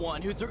wasn't the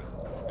one who threw...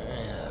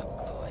 Oh,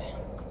 boy.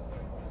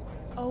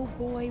 Oh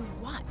boy,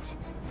 what?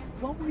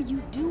 What were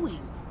you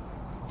doing?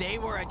 They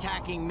were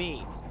attacking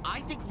me.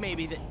 I think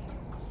maybe that...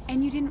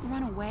 And you didn't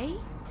run away?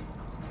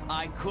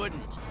 I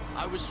couldn't.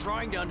 I was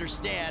trying to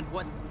understand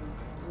what...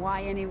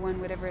 Why anyone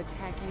would ever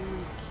attack anyone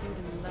as cute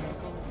and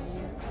lovable as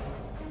you?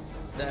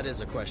 That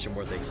is a question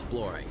worth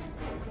exploring.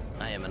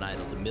 I am an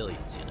idol to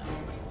millions, you know.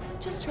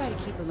 Just try to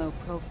keep a low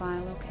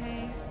profile,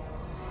 okay?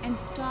 And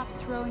stop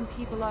throwing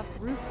people off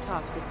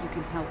rooftops if you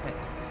can help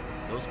it.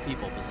 Those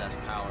people possess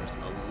powers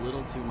a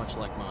little too much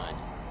like mine.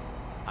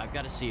 I've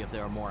got to see if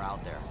there are more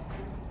out there.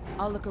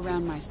 I'll look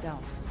around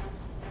myself.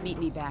 Meet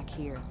me back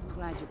here. I'm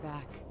glad you're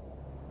back.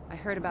 I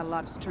heard about a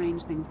lot of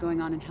strange things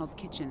going on in Hell's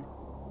Kitchen.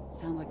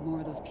 Sounds like more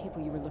of those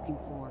people you were looking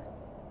for.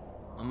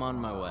 I'm on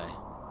my way.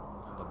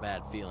 I have a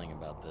bad feeling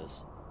about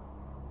this.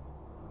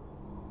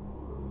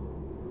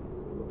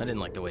 I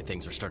didn't like the way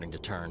things were starting to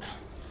turn.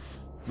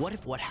 What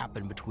if what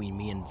happened between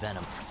me and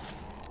Venom?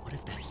 What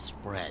if that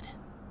spread?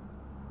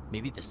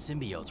 Maybe the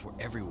symbiotes were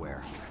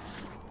everywhere.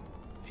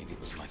 Maybe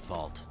it was my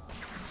fault.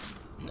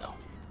 No,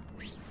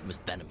 it was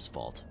Venom's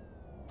fault.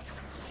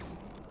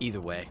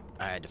 Either way,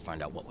 I had to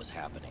find out what was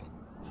happening.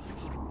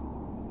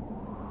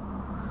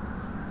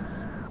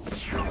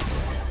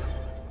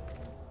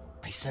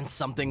 I sensed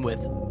something with...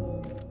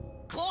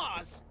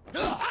 claws!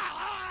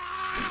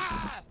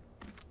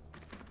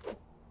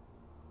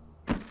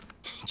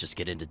 Just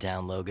get into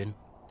town, Logan.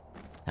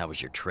 How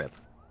was your trip?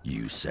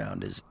 You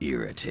sound as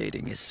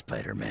irritating as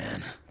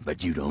Spider-Man,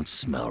 but you don't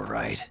smell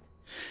right.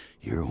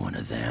 You're one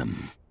of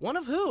them. One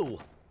of who?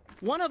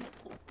 One of...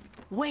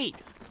 Wait,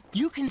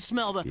 you can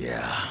smell the...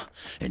 Yeah,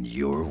 and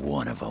you're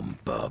one of them,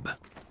 bub.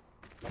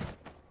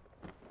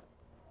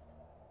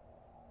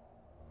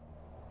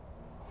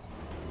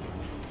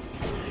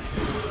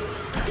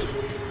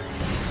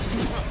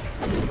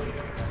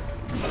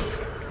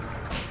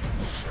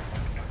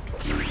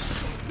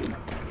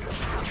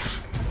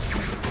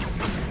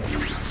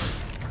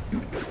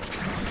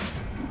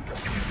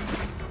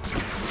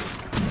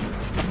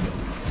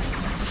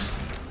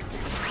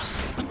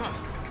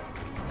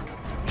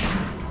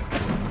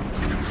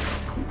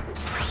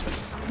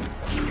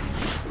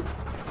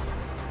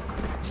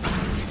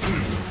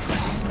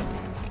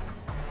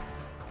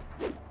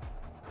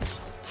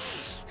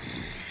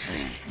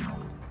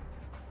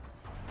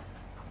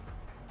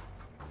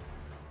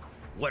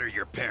 What are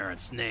your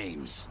parents'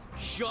 names?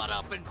 Shut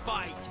up and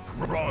fight!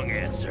 Wrong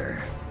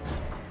answer.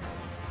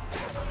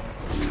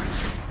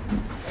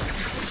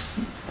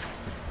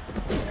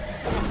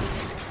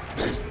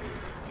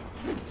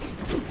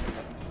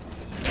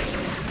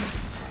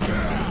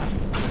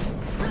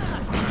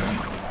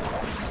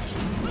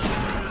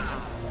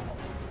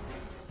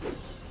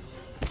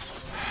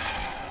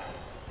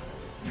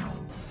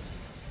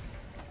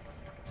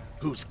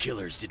 Whose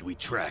killers did we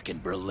track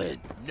in Berlin?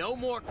 No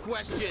more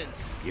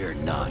questions! You're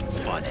not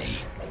funny.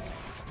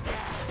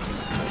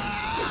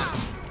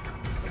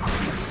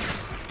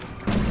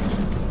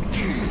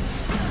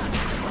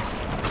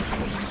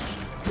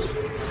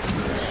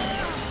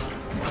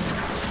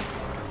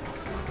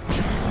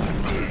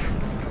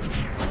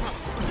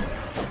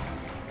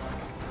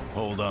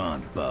 Hold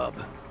on, bub.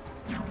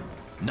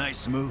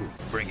 Nice move,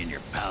 bringing your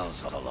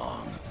pals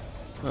along.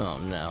 Oh,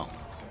 no.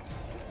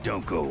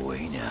 Don't go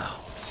away now.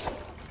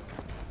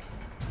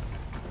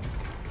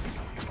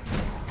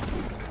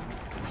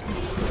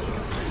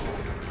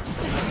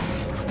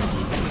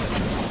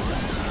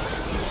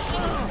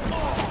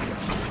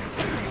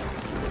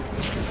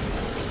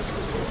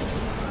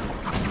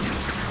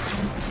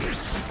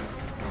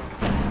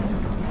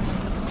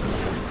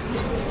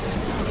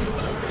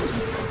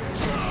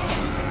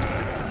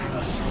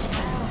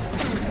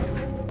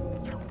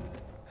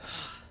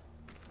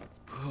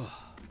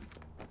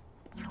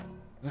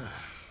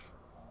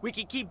 We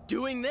can keep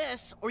doing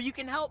this, or you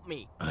can help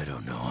me. I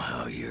don't know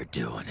how you're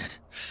doing it,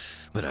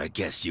 but I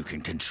guess you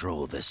can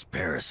control this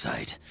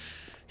parasite.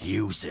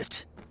 Use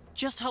it.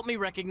 Just help me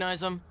recognize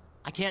them.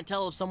 I can't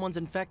tell if someone's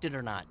infected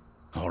or not.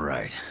 All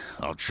right,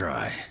 I'll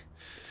try.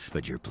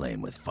 But you're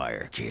playing with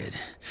fire, kid.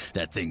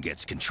 That thing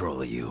gets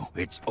control of you,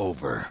 it's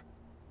over.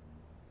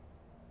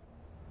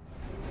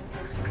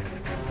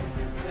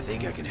 I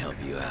think I can help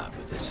you out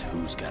with this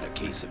who's got a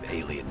case of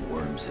alien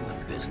worms in the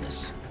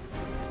business.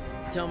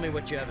 Tell me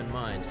what you have in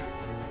mind.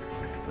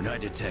 When I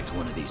detect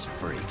one of these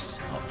freaks,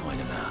 I'll point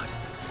him out.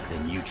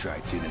 Then you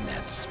try tuning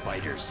that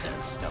spider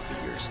sense stuff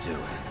of yours to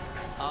it.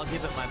 I'll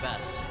give it my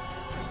best.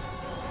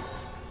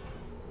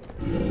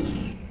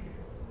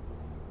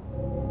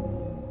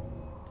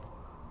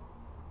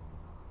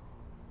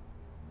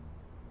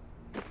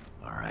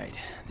 All right,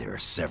 there are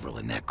several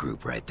in that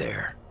group right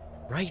there.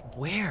 Right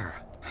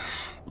where?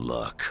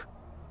 Look.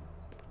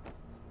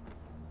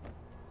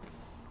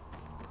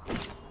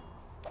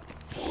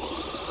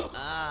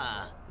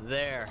 Ah,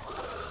 there.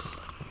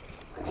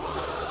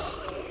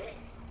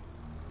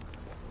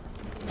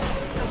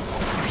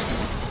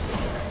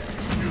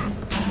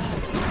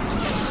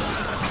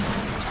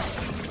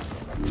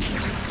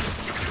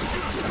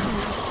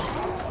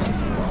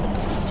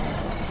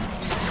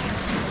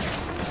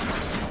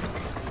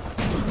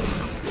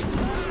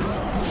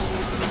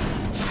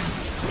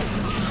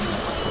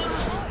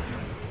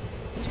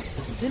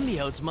 The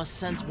symbiotes must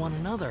sense one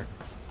another.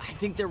 I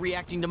think they're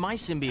reacting to my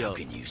symbiote. How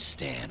can you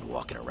stand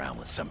walking around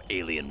with some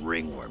alien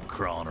ringworm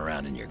crawling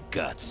around in your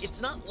guts?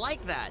 It's not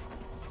like that.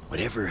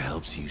 Whatever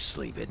helps you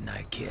sleep at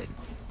night, kid.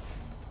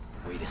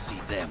 Way to see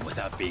them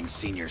without being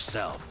seen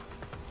yourself.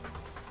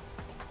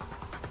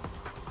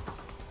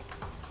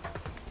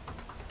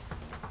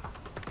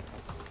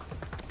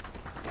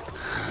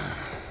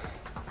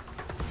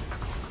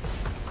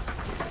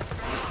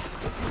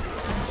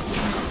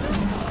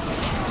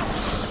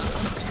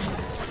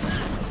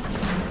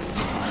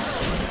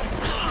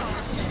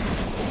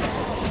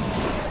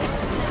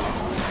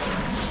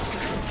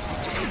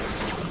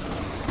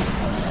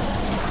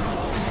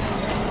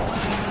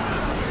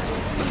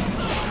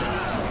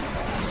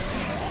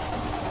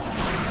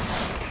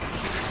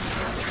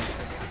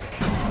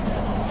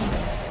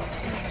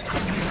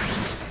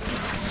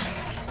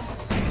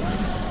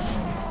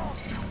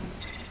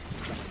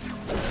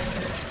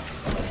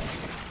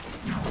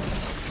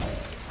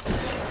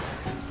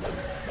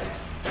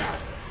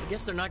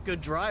 Guess they're not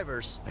good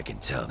drivers. I can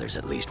tell there's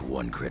at least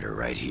one critter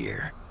right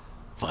here.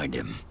 Find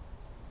him.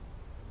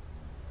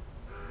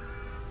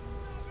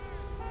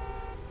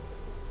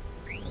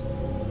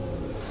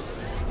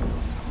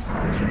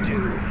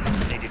 Dude,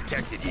 they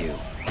detected you.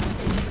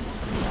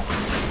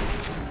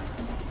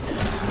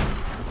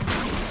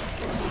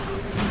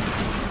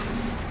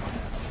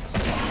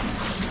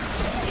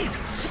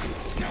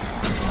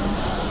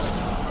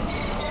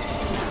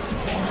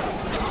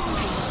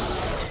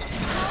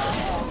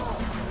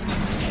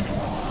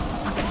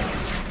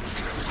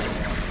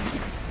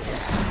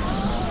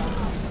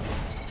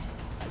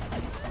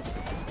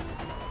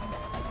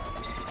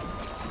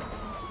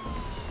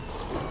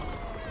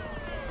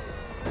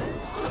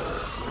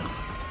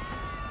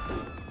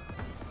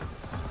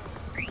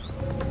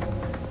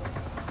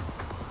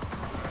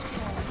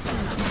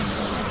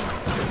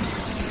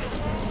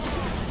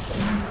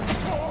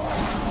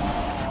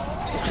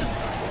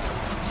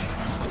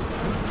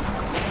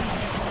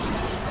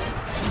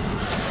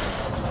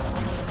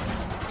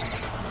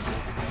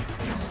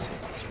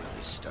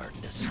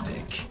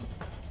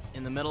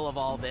 In the middle of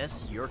all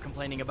this, you're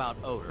complaining about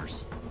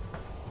odors.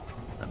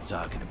 I'm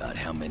talking about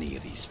how many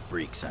of these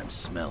freaks I'm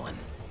smelling.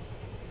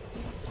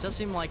 It does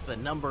seem like the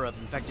number of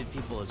infected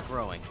people is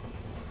growing.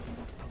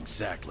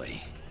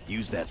 Exactly.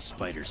 Use that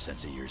spider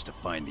sense of yours to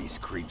find these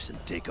creeps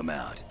and take them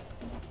out.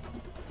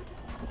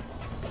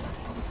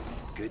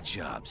 Good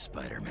job,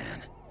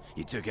 Spider-Man.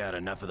 You took out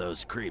enough of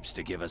those creeps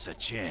to give us a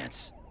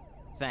chance.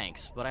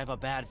 Thanks, but I have a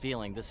bad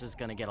feeling this is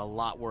gonna get a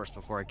lot worse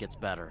before it gets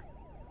better.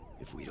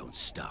 If we don't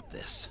stop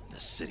this, the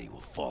city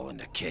will fall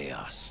into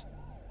chaos.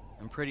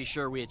 I'm pretty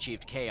sure we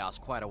achieved chaos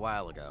quite a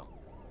while ago.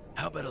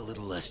 How about a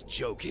little less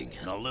joking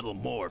and a little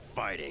more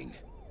fighting?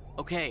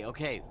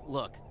 Okay,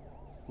 look.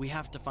 We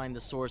have to find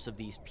the source of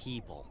these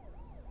people.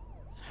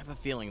 I have a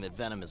feeling that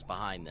Venom is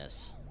behind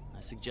this.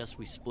 I suggest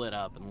we split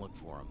up and look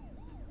for him.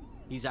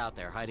 He's out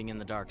there, hiding in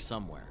the dark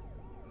somewhere.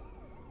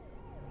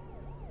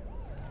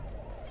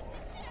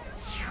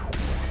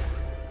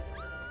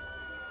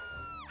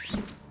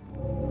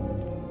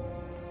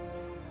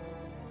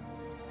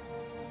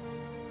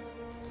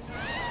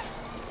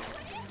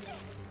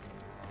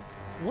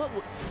 What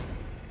w-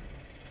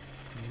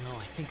 No,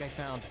 I think I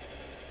found...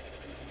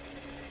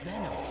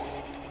 Venom.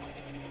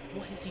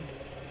 What is he...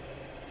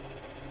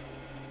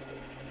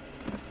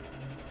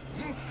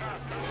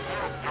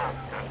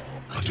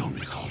 I don't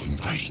recall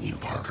inviting you,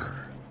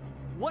 Parker.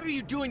 What are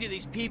you doing to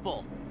these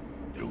people?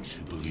 Don't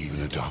you believe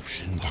in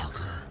adoption,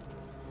 Parker?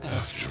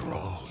 After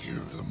all,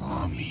 you're the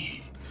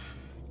mommy.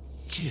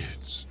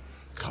 Kids,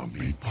 come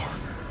meet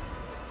Parker.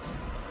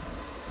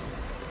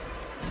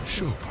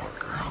 Show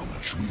Parker how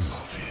much we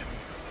love him.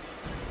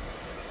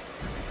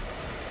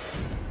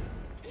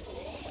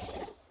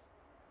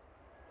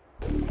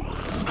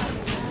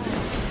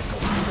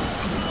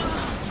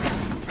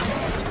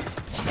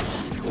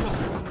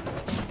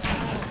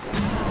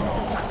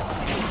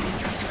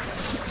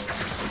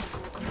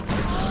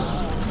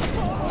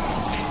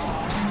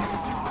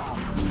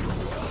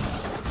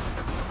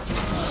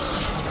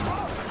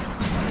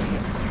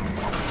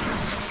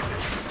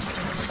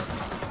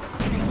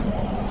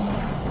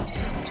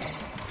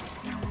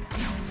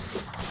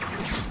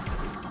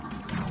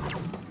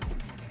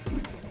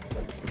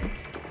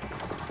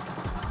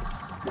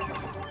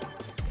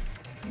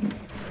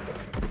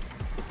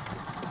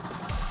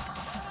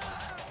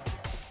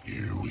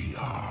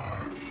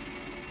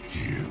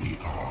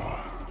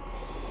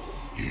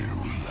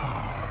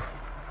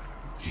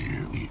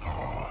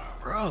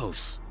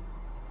 Gross.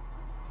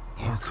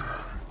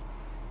 Parker,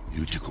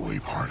 you took away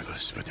part of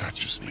us, but that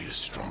just made us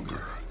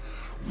stronger.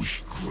 We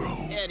grow.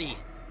 Eddie,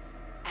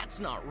 that's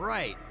not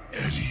right.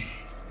 Eddie,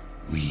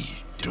 we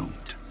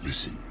don't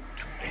listen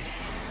to Eddie.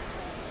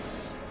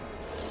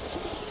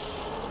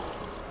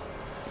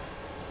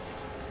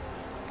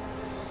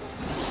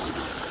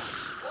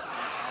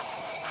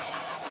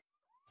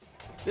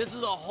 This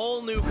is a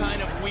whole new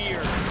kind of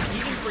weird,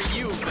 even for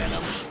you,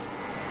 Venom.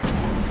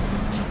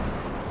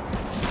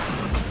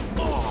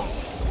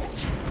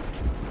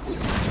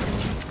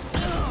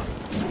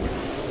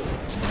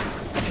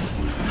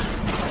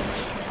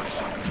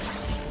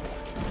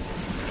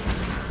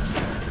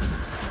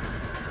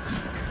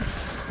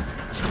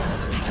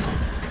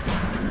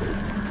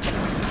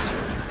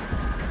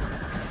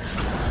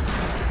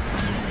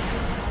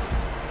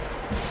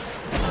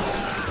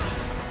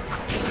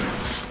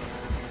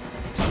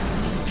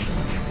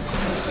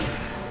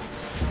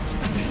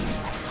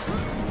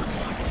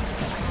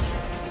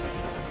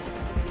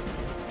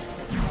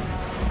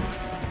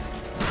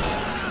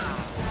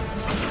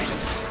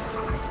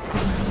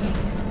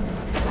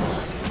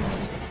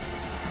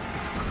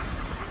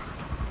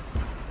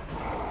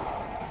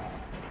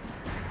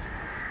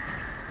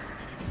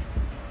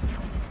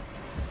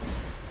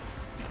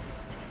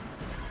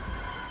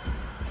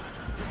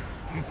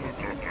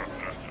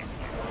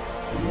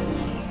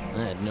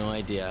 I had no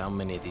idea how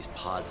many of these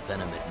pods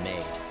Venom had made,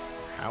 or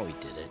how he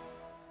did it,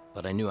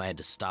 but I knew I had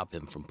to stop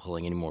him from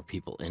pulling any more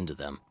people into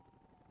them.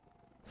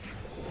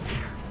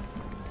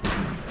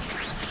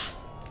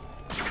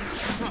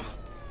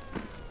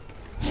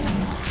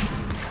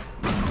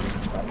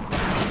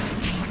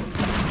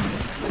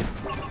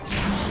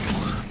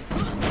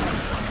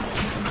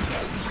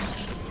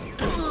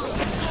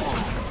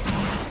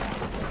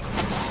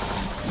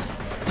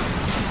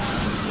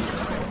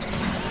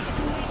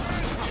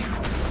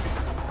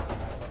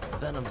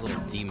 Venom's little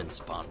demon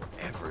spawn were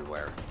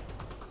everywhere.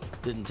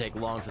 Didn't take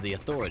long for the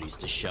authorities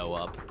to show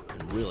up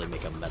and really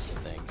make a mess of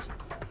things.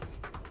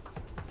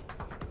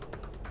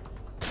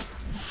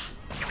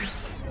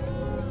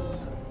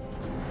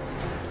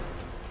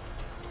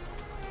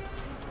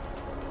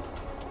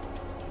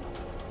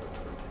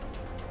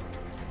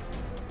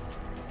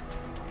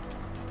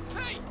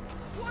 Hey!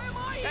 Why am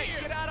I here?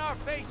 Hey, get out our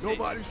faces!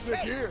 Nobody's sick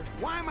here.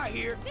 Why am I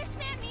here? This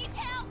man needs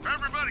help!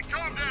 Everybody,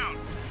 calm down!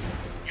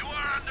 You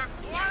are under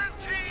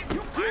quarantine!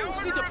 You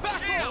goons need to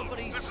back off!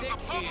 This is a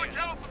public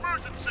health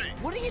emergency!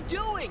 What are you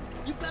doing?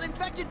 You've got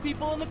infected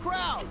people in the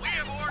crowd! We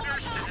have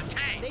orders to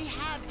detain! They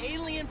have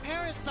alien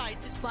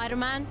parasites!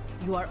 Spider-Man,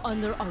 you are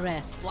under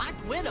arrest. Black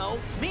Widow?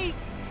 Me?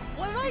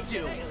 What did I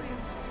do?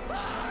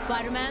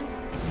 Spider-Man,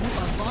 you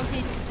are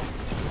wanted.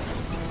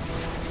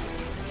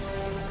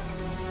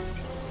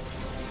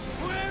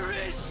 Where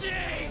is she?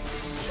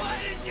 Why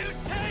did you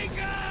take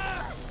her?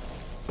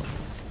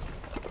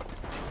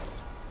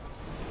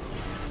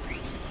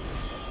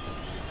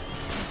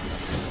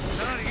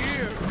 Not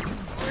here.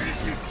 Where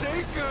did you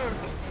take her?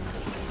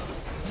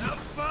 Not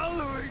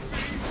following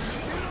me.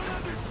 You don't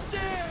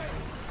understand.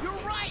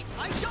 You're right.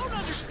 I don't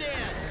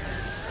understand.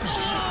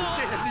 She never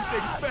did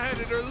anything bad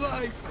in her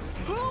life.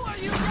 Who are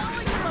you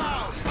yelling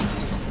about?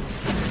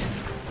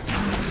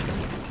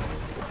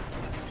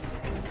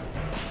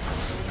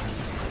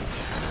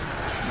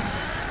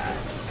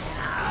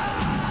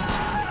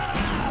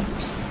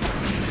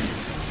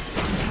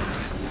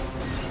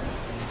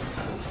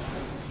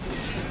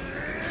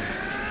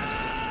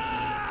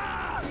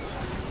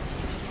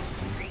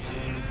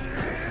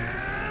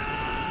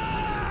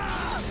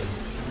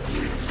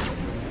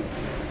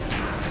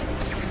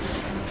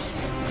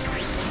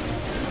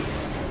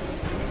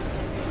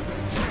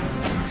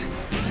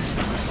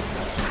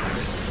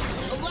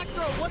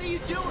 you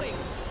doing?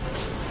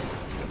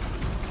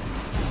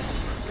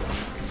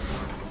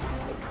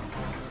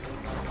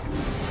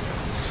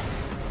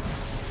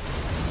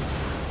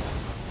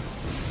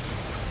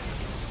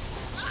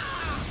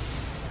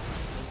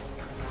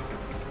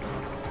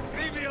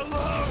 Leave me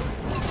alone!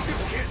 You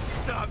can't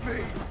stop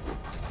me!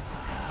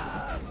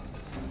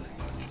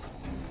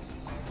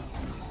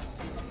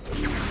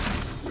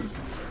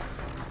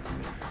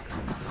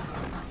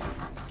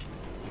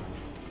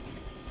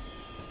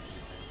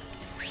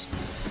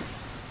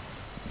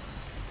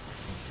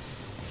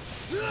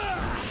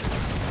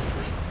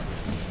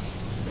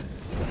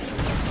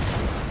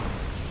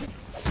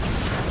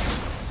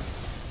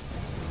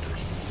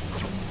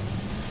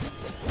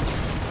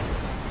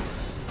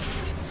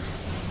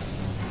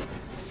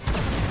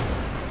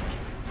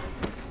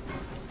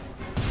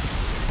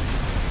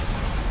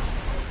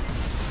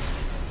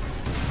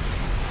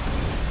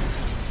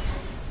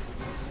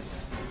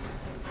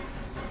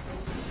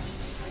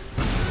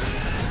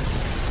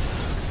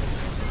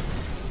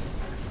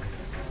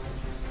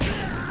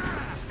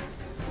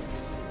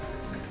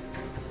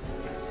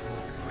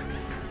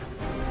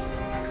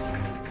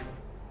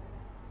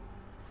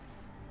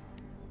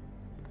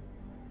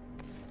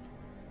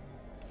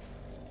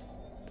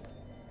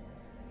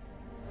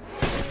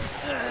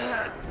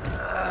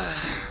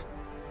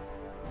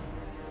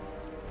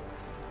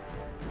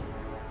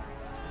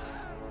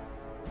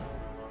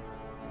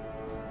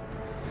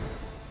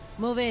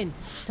 Move in.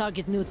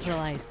 Target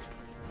neutralized.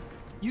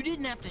 You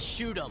didn't have to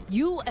shoot him.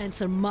 You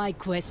answer my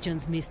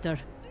questions, mister.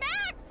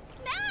 Max!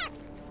 Max!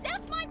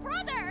 That's my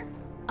brother!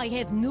 I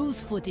have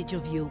news footage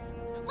of you.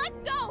 Let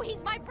go!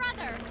 He's my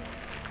brother!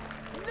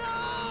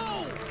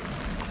 No!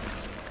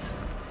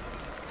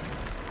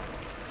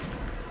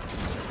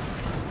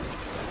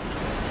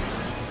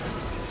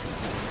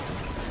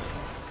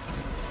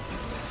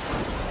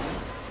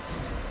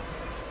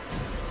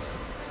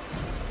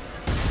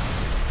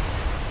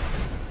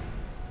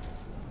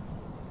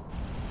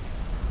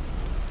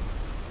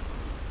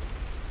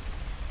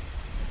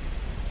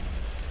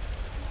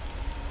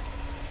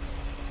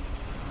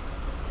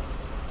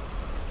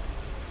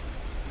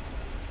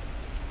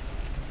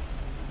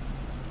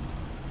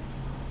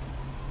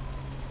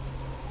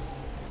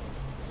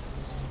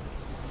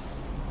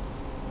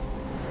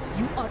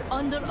 You are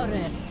under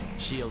arrest.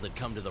 S.H.I.E.L.D. had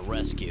come to the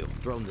rescue,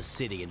 thrown the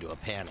city into a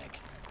panic.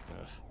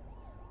 Ugh.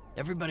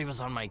 Everybody was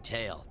on my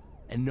tail,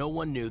 and no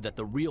one knew that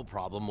the real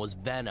problem was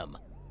Venom.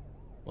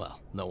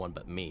 Well, no one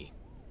but me.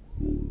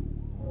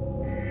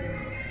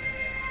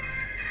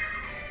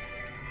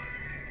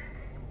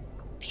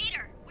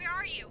 Peter, where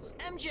are you?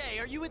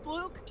 MJ, are you with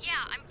Luke? Yeah,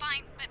 I'm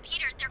fine, but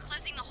Peter, they're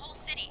closing the whole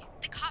city.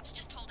 The cops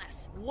just told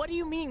us. What do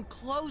you mean,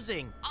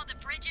 closing? All the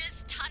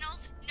bridges,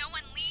 tunnels, no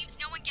one leaves,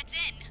 no one gets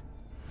in.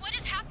 What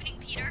is happening,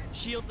 Peter?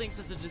 S.H.I.E.L.D. thinks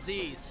it's a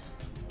disease.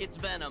 It's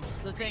Venom,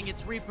 the thing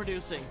it's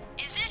reproducing.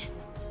 Is it?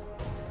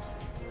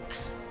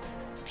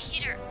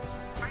 Peter,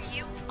 are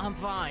you? I'm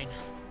fine.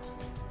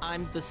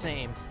 I'm the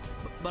same.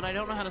 But I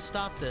don't know how to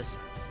stop this.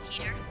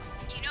 Peter,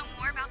 you know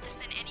more about this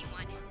than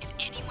anyone. If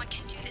anyone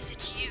can do this,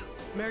 it's you.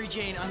 Mary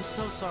Jane, I'm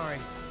so sorry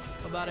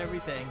about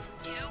everything.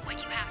 Do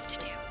what you have to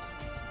do.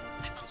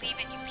 I believe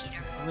in you, Peter.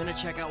 I'm gonna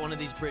check out one of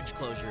these bridge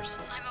closures.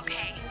 I'm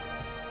okay.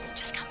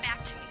 Just come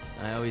back to me.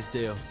 I always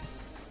do.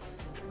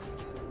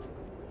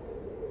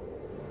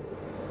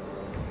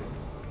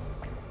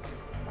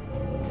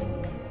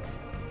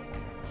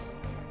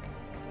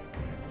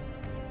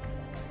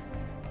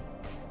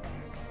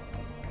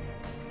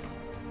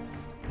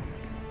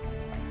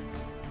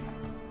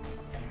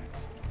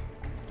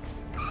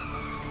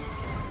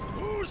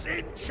 Who's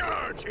in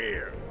charge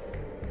here?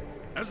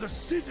 As a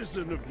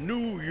citizen of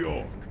New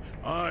York,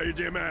 I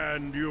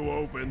demand you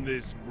open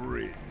this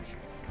bridge.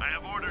 I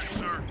have orders,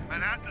 sir.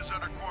 Manhattan is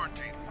under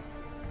quarantine.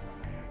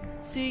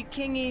 See,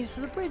 Kingy,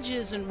 the bridge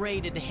isn't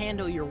rated to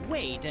handle your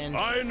weight, and...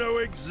 I know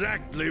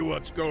exactly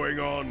what's going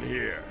on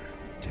here.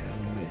 Tell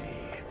me,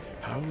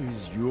 how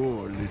is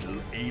your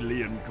little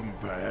alien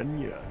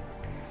companion?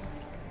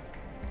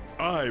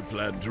 I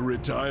plan to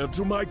retire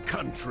to my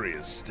country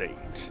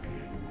estate.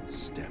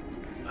 Step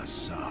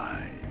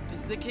aside.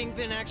 Is the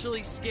Kingpin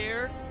actually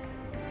scared?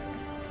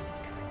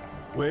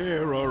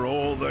 Where are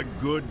all the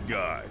good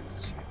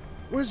guys?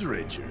 Where's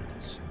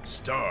Richards?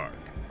 Stark?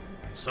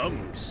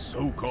 Some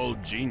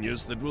so-called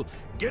genius that will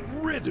get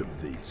rid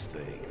of these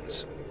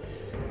things.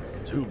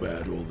 Too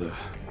bad all the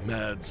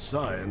mad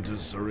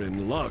scientists are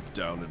in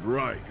lockdown at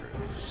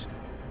Rikers.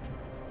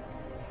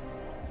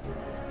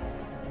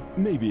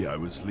 Maybe I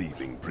was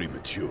leaving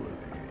prematurely.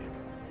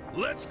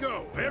 Let's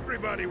go,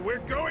 everybody, we're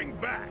going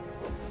back!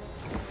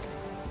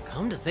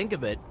 Come to think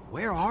of it,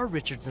 where are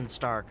Richards and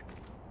Stark?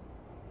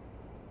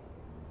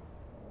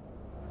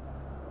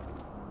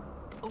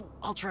 Oh,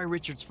 I'll try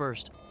Richards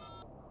first.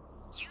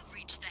 You've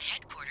reached the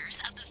headquarters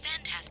of the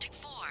Fantastic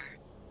Four.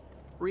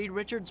 Read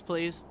Richards,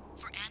 please.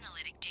 For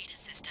analytic data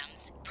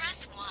systems,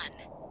 press 1.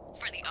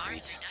 For the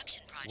arms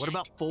reduction project, What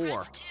about 4?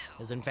 press 2.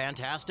 As in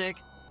fantastic?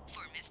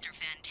 For Mr.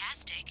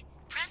 Fantastic,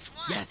 press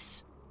 1.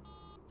 Yes!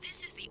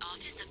 This is the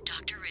office of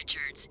Dr.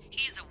 Richards.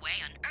 He is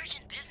away on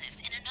urgent business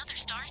service in another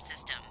star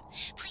system.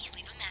 Please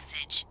leave a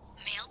message.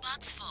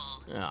 Mailbox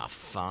full. Ah,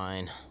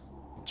 fine.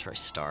 I'll try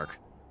Stark.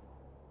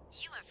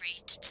 You have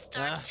reached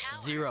Stark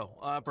Tower. 0,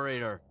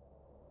 operator.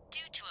 Due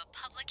to a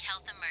public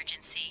health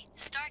emergency,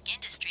 Stark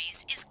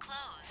Industries is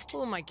closed.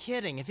 Who am I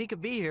kidding? If he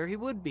could be here, he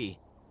would be.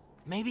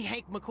 Maybe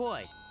Hank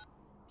McCoy.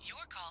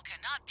 Your call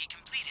cannot be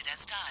completed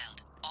as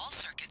dialed. All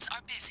circuits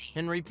are busy.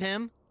 Henry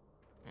Pym?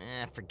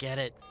 Forget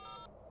it.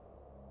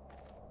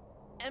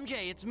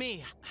 MJ, it's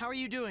me. How are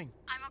you doing?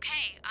 I'm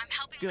okay. I'm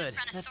helping Good. Luke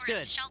run a That's sort of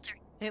good. shelter.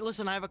 Hey,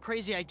 listen, I have a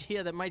crazy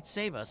idea that might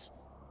save us.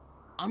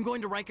 I'm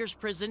going to Rikers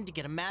prison to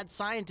get a mad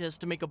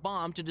scientist to make a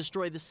bomb to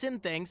destroy the Sin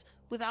things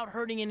without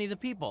hurting any of the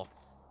people.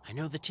 I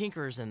know the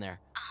Tinkerer's in there.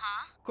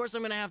 Uh-huh. Of course,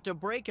 I'm gonna have to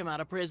break him out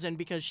of prison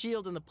because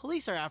S.H.I.E.L.D. and the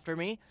police are after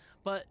me,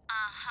 but...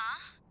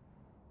 Uh-huh.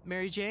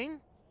 Mary Jane?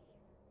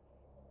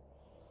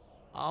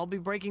 I'll be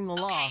breaking the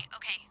law.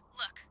 Okay.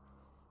 Look.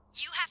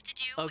 You have to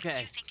do what you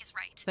think is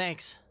right.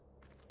 Thanks.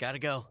 Gotta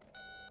go.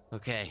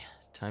 Okay,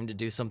 time to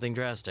do something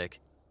drastic.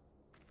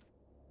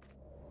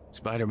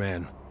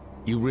 Spider-Man,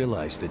 you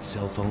realize that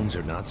cell phones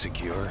are not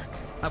secure?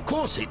 Of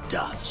course it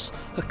does.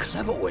 A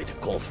clever way to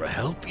call for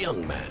help,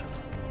 young man.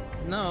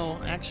 No,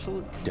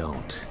 actually...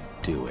 Don't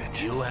do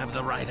it. You have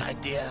the right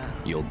idea.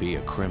 You'll be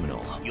a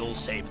criminal. You'll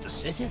save the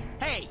city.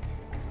 Hey!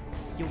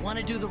 You want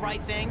to do the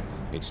right thing?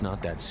 It's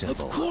not that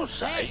simple. Of course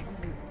Hey!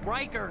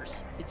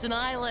 Rikers! It's an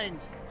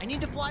island! I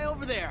need to fly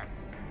over there!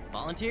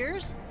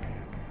 Volunteers?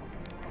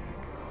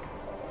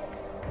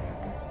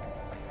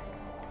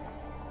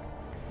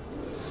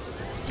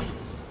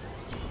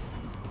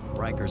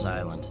 Rikers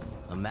Island,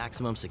 a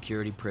maximum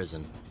security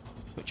prison,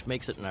 which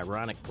makes it an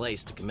ironic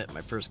place to commit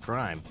my first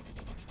crime.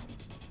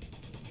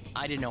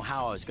 I didn't know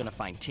how I was gonna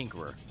find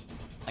Tinkerer.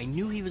 I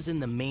knew he was in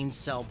the main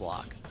cell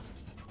block.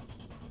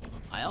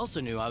 I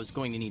also knew I was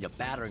going to need a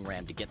battering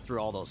ram to get through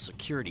all those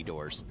security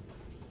doors.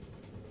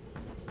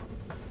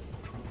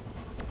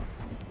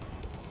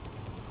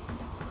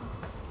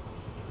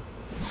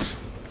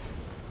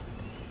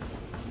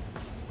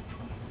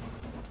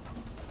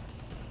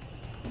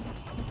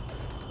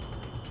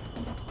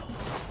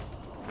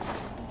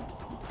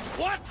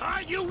 What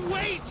are you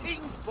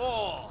waiting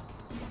for?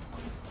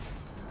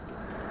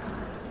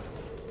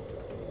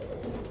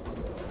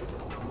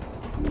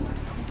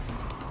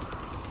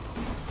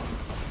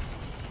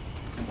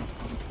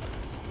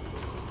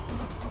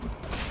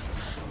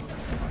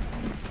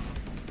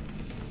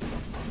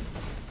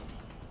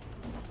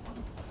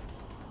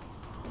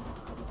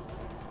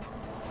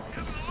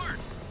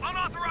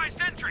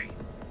 Unauthorized entry!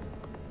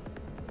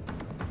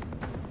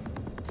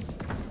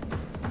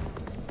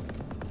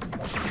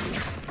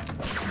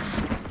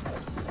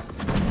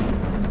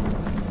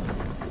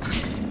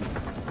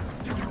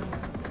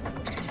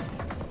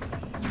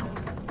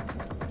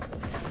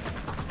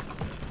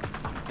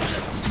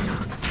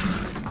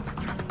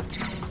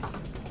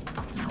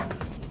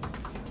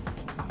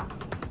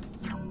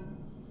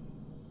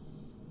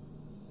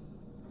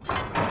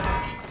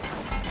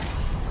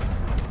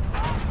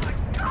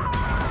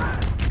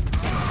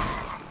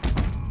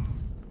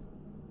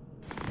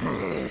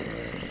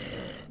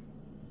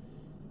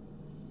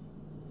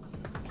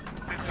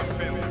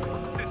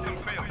 System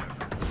failure.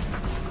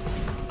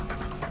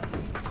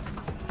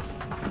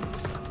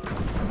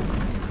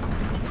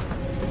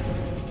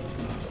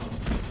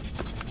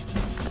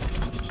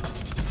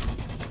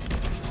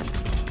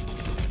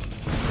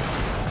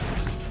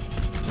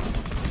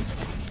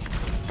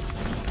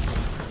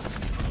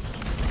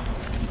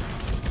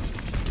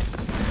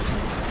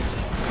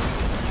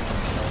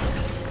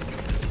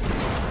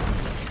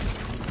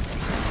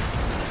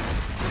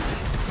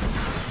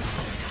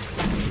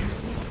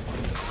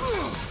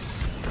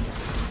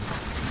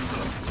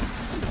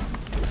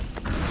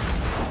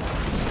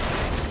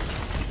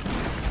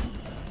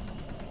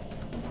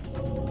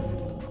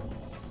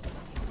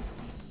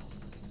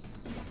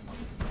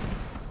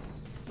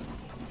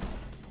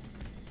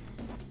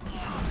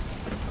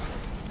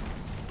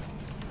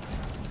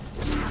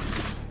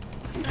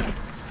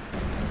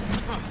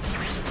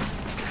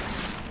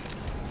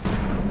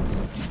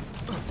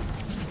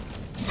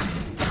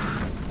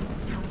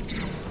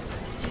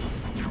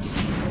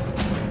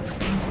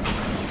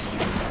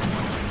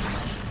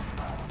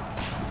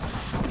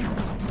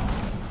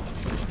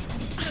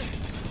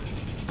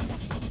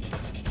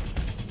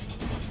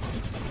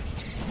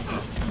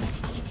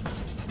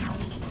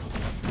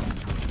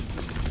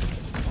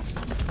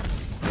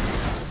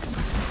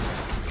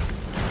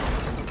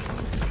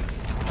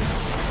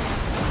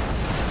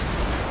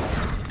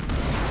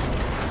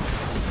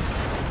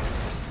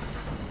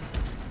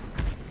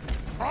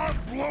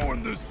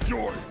 Blowing this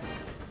joint!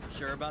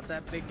 Sure about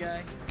that, big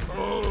guy?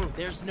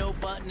 There's no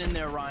button in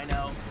there,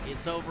 Rhino.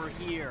 It's over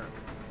here.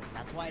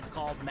 That's why it's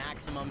called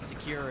maximum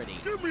security.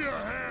 Give me a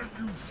hand,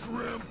 you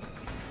shrimp!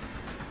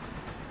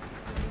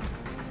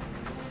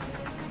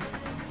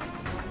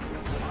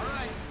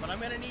 Alright, but I'm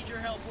gonna need your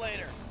help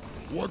later.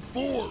 What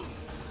for?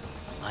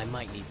 I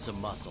might need some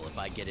muscle if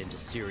I get into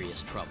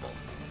serious trouble.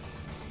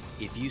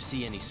 If you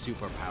see any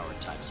superpower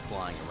types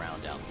flying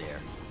around out there,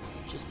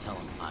 Just tell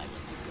him I let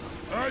you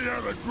go. I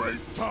had a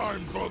great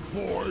time, bug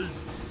boy.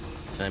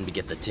 Time to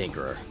get the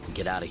Tinkerer and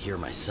get out of here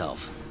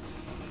myself.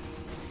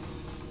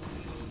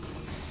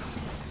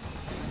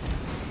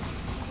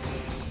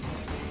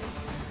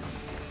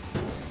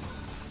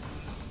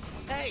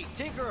 Hey,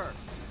 Tinkerer!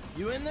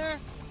 You in there?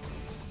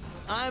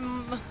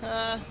 I'm,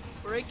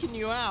 breaking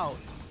you out.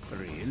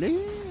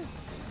 Really?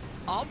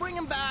 I'll bring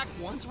him back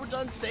once we're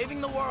done saving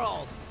the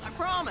world. I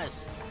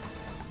promise.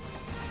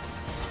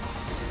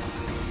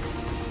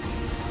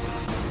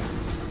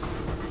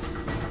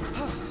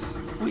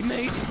 We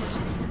made it.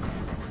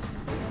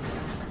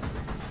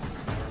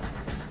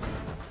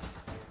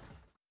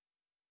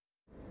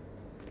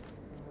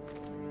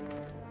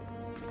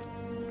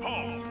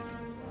 Halt!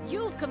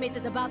 You've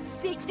committed about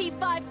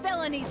 65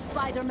 felonies,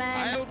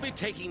 Spider-Man. I'll be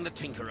taking the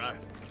Tinkerer.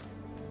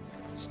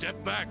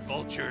 Step back,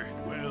 Vulture.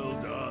 Well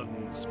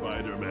done,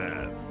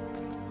 Spider-Man.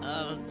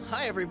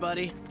 Hi,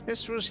 everybody.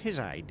 This was his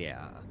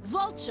idea.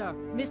 Vulture,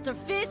 Mr.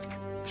 Fisk,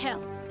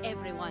 hell,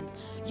 everyone.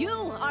 You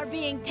are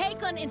being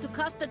taken into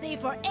custody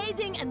for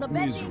aiding and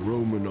abetting— Ms.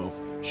 Romanoff,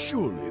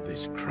 surely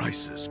this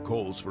crisis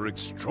calls for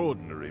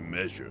extraordinary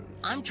measures.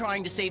 I'm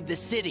trying to save the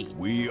city.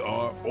 We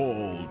are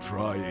all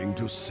trying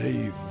to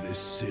save this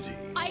city.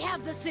 I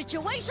have the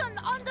situation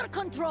under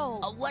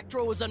control.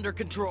 Electro is under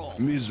control.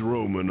 Ms.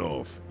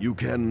 Romanoff, you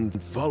can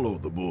follow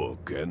the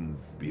book and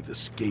be the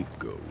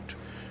scapegoat.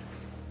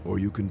 Or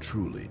you can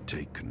truly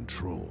take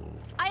control.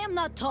 I am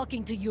not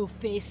talking to you,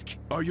 Fisk.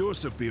 Are your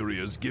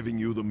superiors giving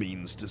you the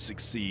means to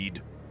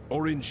succeed,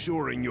 or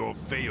ensuring your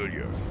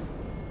failure?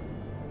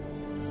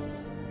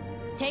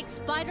 Take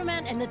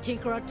Spider-Man and the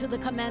Tinkerer to the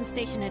command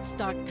station at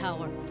Stark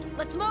Tower.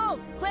 Let's move!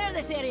 Clear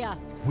this area!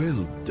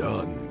 Well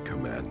done,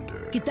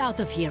 Commander. Get out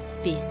of here,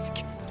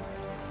 Fisk.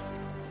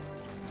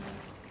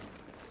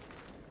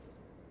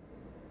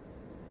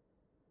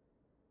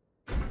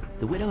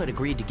 The Widow had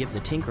agreed to give the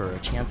Tinkerer a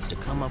chance to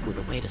come up with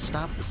a way to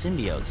stop the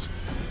symbiotes.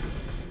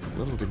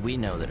 Little did we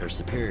know that her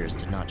superiors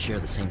did not share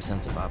the same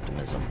sense of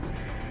optimism.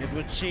 It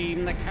would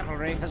seem the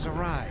cavalry has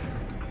arrived.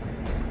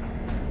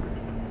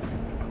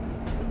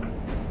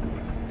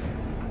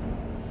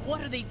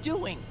 What are they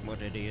doing?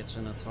 What idiots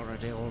in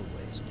authority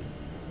always do.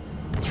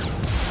 What are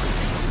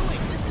they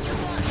doing? This is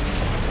nuts!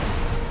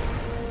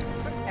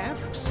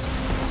 Perhaps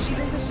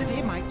sealing the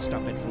city might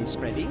stop it from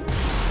spreading.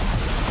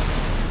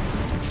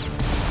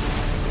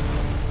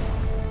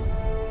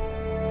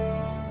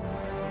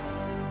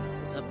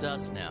 It's up to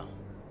us now.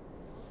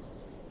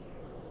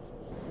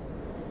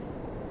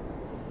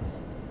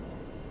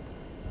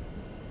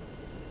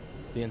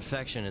 The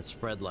infection had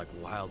spread like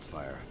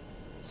wildfire.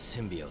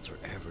 Symbiotes were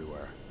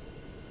everywhere.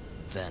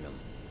 Venom.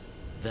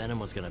 Venom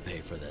was gonna pay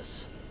for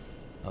this.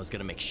 I was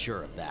gonna make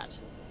sure of that.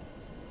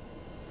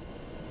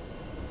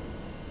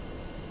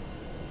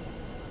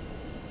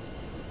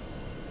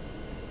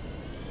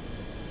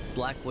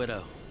 Black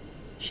Widow.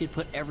 She'd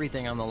put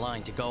everything on the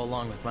line to go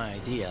along with my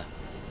idea.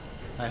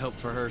 I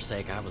hoped for her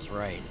sake I was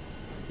right.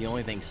 The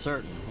only thing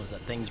certain was that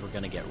things were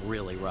gonna get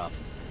really rough.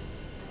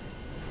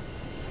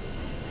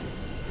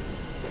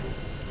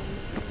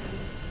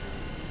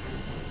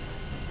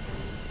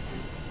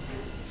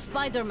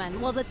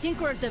 Spider-Man, while the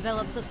Tinkerer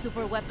develops a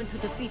super weapon to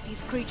defeat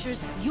these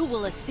creatures, you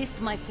will assist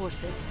my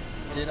forces.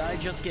 Did I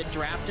just get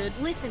drafted?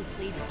 Listen,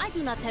 please. I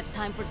do not have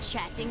time for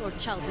chatting or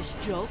childish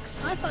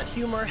jokes. I thought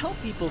humor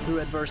helped people through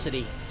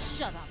adversity.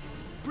 Shut up.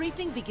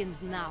 Briefing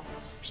begins now.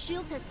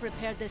 S.H.I.E.L.D. has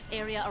prepared this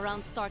area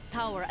around Stark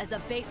Tower as a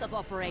base of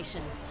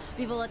operations.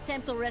 We will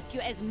attempt to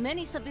rescue as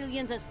many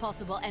civilians as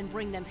possible and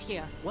bring them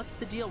here. What's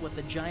the deal with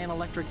the giant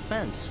electric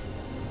fence?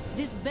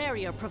 This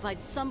barrier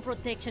provides some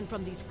protection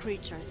from these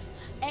creatures.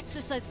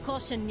 Exercise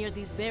caution near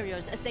these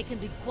barriers as they can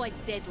be quite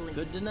deadly.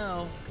 Good to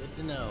know. Good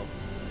to know.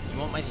 You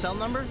want my cell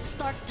number?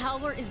 Stark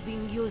Tower is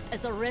being used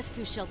as a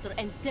rescue shelter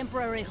and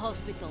temporary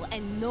hospital,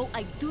 and no,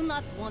 I do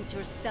not want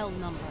your cell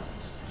number.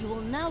 You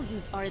will now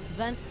use our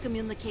advanced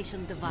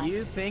communication device.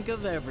 You think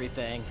of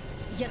everything.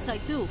 Yes, I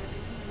do.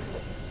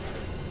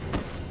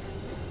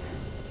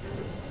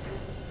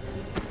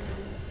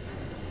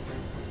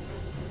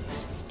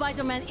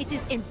 Spider-Man, it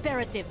is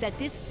imperative that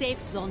this safe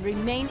zone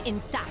remain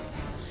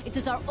intact. It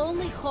is our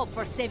only hope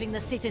for saving the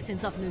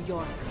citizens of New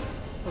York.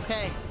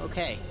 Okay,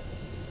 okay.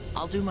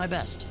 I'll do my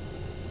best.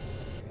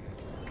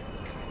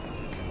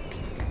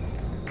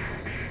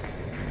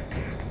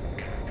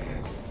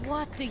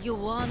 What do you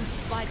want,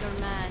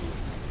 Spider-Man?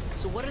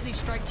 So what are these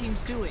strike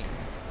teams doing?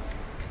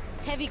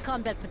 Heavy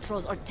combat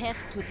patrols are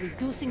tasked with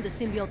reducing the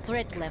symbiote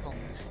threat level.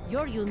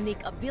 Your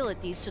unique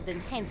abilities should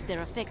enhance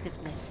their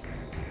effectiveness.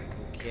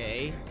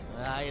 Okay.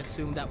 I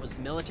assume that was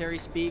military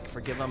speak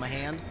for give them a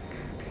hand.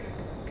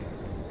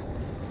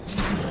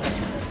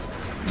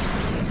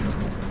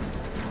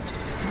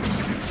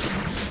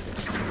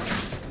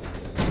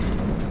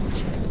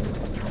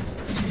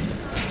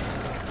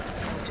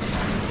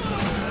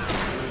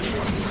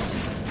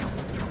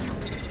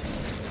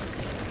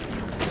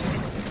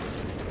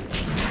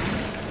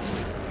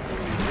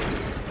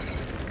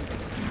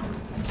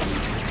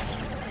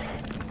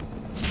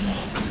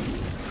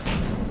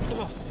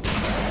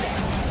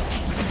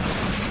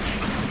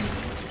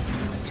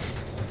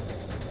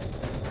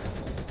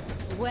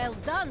 Well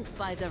done,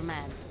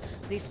 Spider-Man.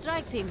 The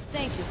strike teams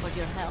thank you for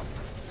your help.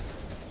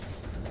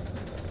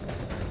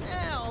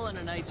 All in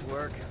a night's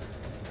work.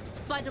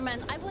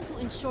 Spider-Man, I want to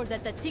ensure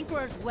that the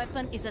Tinkerer's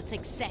weapon is a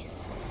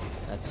success.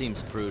 That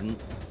seems prudent.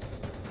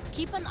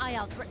 Keep an eye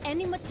out for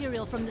any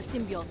material from the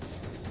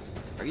symbiotes.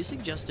 Are you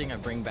suggesting I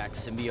bring back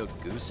symbiote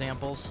goo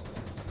samples?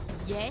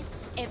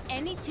 Yes, if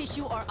any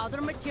tissue or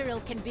other material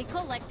can be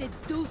collected,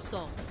 do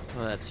so.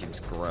 Well, that seems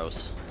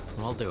gross.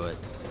 I'll do it.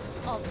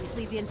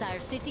 Obviously, the entire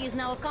city is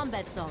now a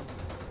combat zone.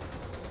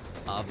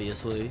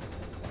 Obviously.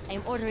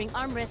 I'm ordering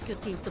armed rescue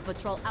teams to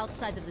patrol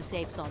outside of the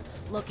safe zone,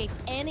 locate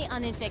any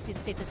uninfected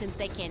citizens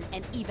they can,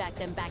 and evac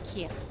them back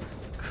here.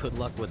 Good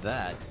luck with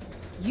that.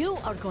 You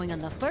are going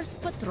on the first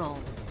patrol.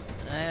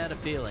 I had a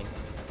feeling.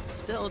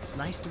 Still, it's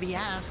nice to be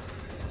asked.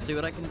 I'll see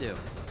what I can do.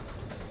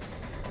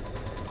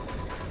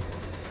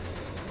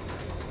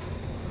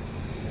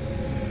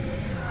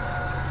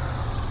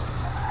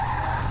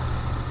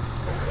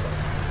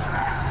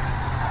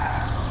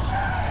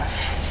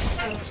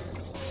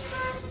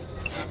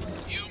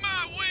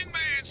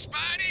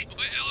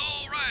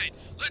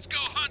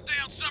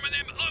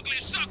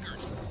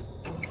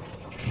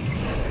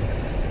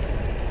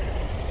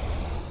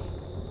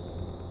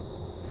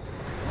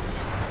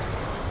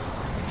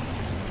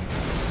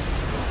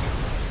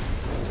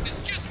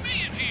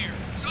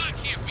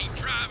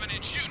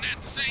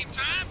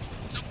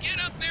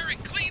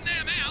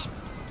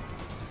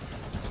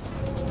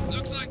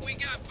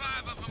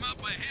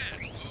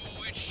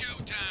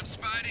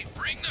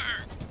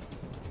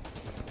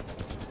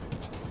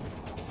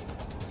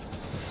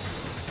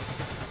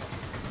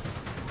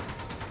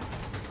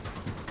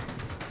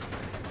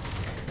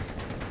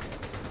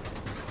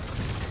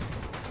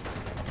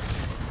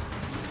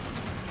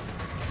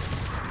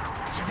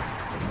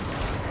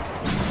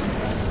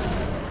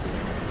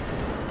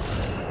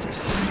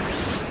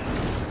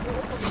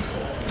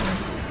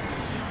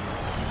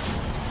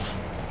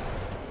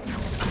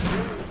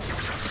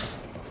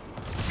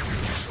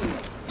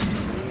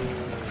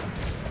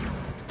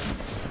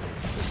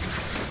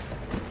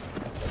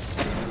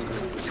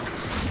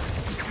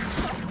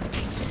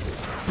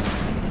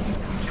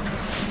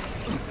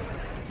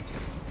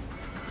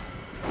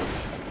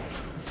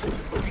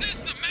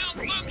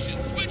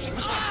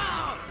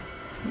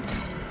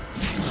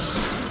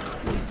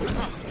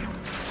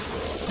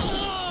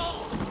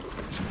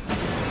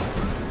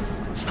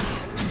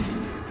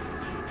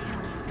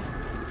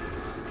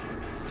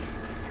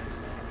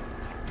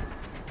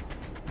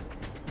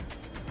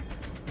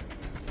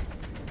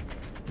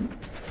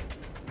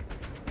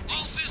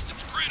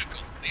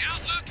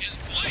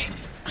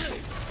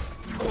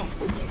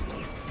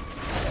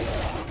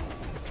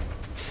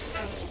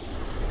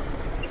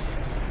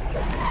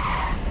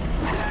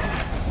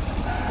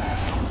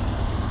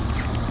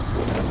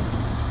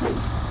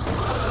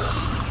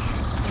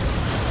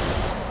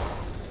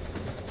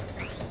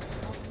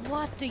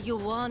 What do you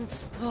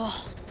want?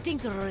 Oh,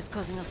 Tinkerer is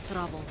causing us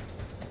trouble.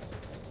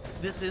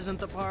 This isn't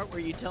the part where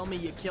you tell me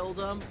you killed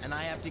him and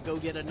I have to go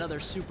get another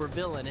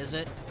supervillain, is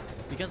it?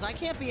 Because I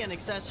can't be an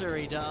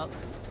accessory to...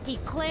 He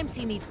claims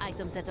he needs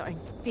items that are in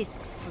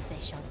Fisk's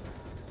possession.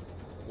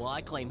 Well,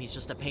 I claim he's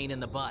just a pain in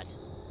the butt.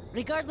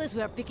 Regardless,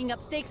 we are picking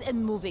up stakes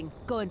and moving.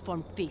 Go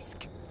inform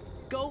Fisk.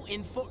 Go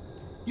inform...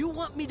 You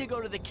want me to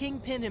go to the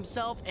Kingpin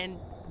himself and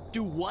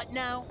do what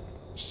now?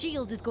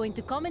 S.H.I.E.L.D. is going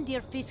to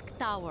commandeer Fisk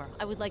Tower.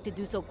 I would like to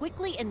do so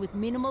quickly and with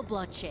minimal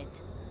bloodshed.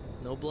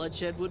 No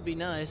bloodshed would be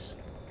nice.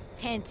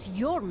 Hence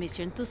your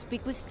mission to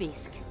speak with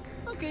Fisk.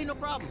 Okay, no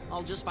problem.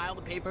 I'll just file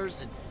the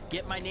papers and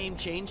get my name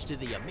changed to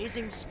the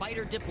Amazing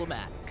Spider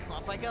Diplomat.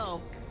 Off I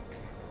go.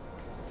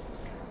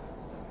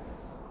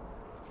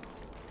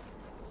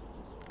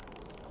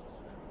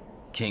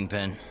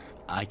 Kingpin,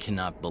 I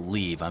cannot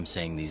believe I'm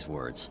saying these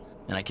words.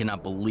 And I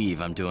cannot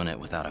believe I'm doing it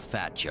without a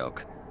fat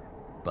joke.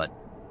 But,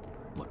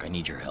 look, I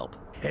need your help.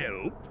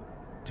 Help?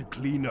 To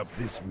clean up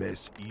this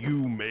mess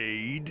you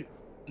made?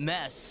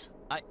 Mess?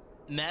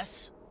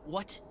 Mess?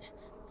 What?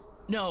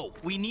 No,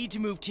 we need to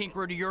move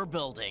Tinkerer to your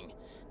building.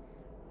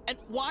 And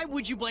why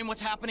would you blame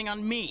what's happening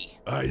on me?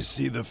 I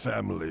see the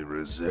family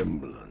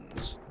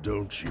resemblance,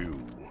 don't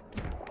you?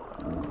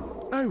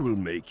 I will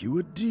make you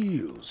a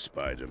deal,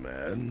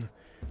 Spider-Man.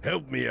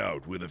 Help me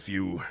out with a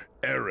few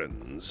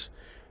errands,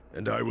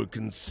 and I will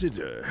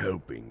consider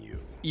helping you.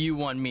 You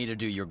want me to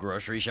do your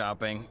grocery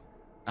shopping?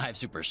 I have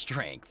super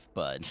strength,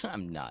 but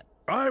I'm not.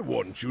 I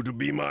want you to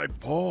be my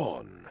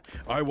pawn.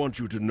 I want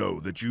you to know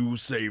that you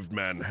saved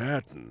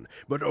Manhattan,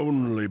 but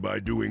only by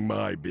doing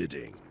my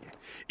bidding.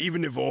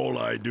 Even if all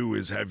I do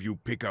is have you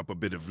pick up a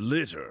bit of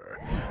litter,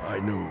 I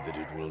know that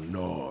it will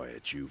gnaw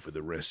at you for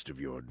the rest of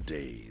your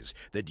days,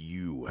 that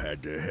you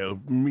had to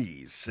help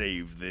me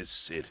save this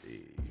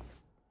city.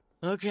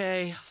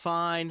 Okay,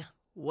 fine.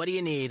 What do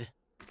you need?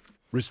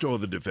 Restore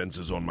the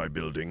defenses on my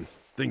building.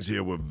 Things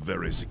here were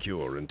very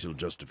secure until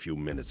just a few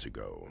minutes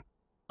ago.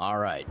 All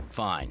right,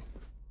 fine.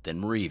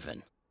 Then we're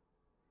even.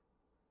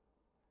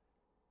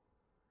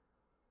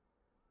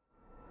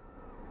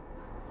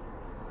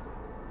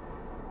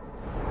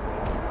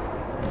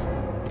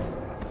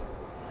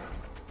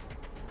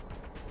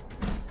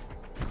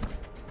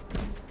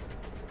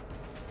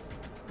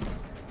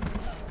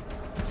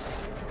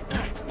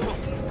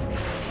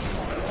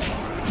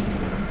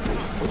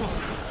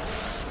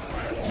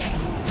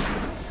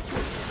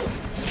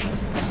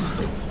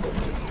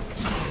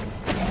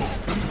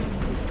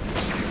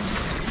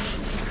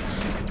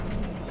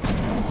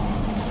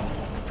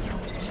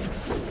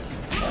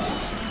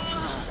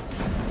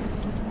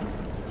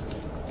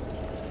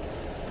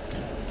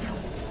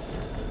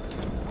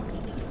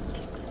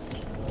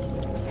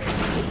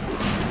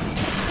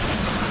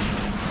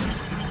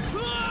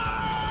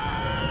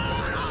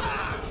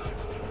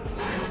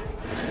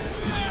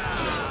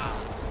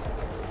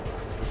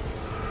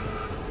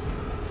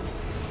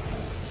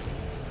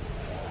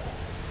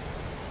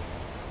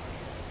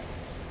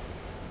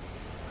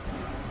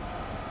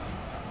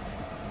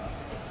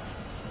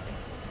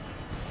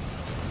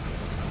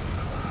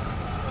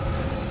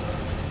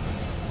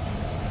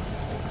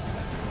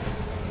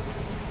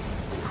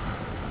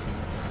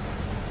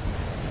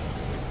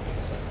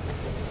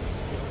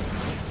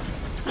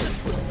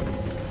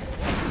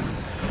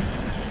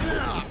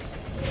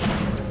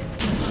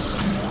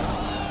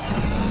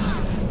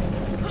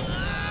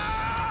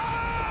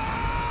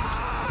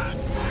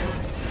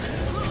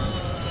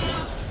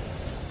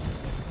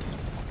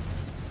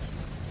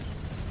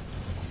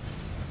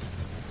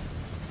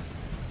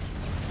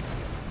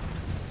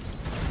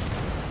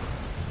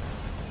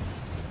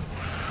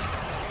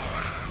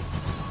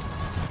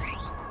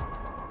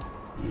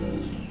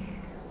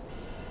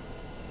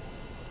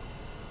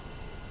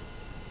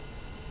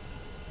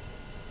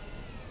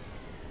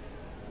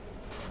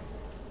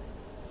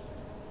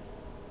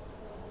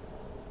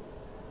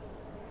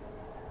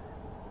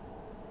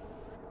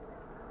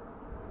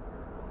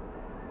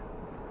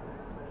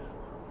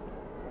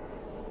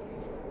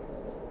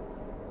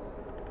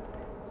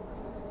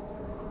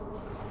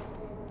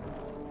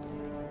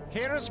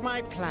 Here's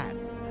my plan.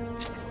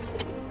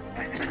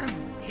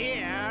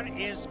 Here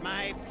is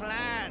my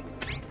plan.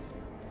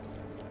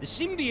 The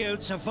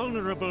symbiotes are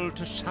vulnerable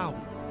to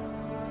sound.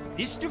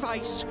 This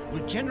device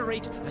will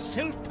generate a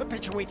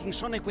self-perpetuating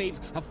sonic wave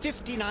of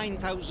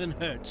 59,000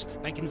 hertz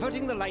by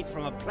converting the light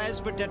from a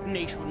plasma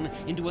detonation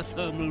into a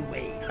thermal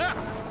wave.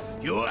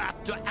 You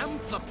have to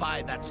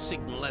amplify that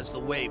signal as the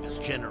wave is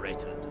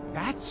generated.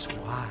 That's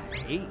why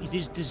it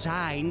is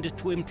designed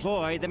to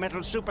employ the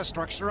metal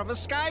superstructure of a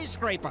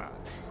skyscraper,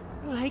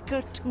 like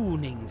a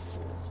tuning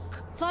fork.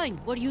 Fine,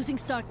 we're using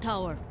Stark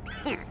Tower.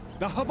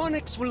 The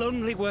harmonics will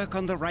only work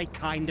on the right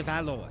kind of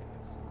alloy.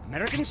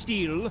 American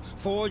steel,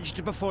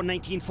 forged before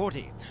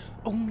 1940.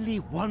 Only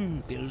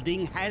one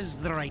building has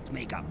the right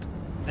makeup.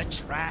 The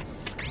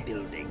Trask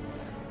building.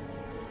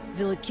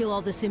 Will it kill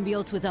all the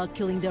symbiotes without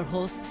killing their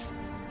hosts?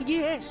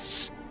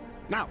 Yes!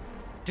 Now,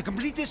 to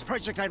complete this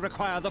project I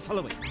require the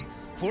following.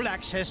 Full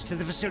access to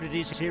the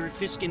facilities here at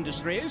Fisk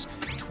Industries,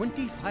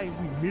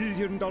 $25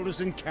 million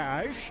in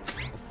cash,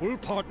 a full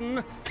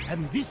pardon,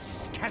 and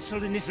this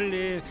castle in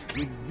Italy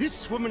with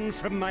this woman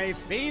from my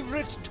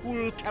favorite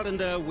tool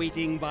calendar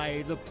waiting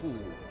by the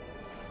pool.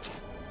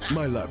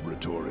 My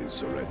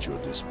laboratories are at your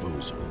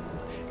disposal,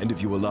 and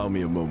if you allow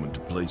me a moment to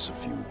place a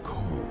few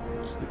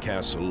codes, the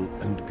castle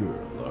and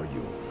girl are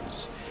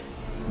yours.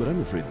 But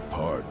I'm afraid the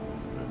pardon,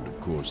 and of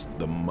course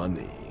the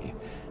money,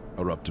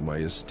 are up to my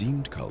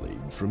esteemed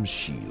colleague from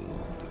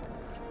S.H.I.E.L.D.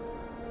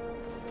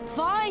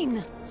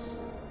 Fine!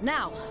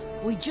 Now,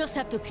 we just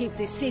have to keep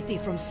this city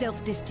from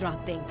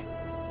self-destructing.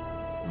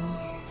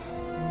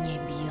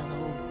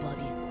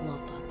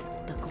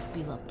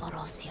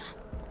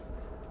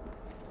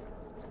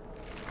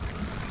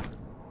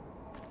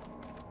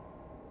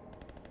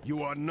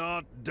 You are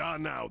not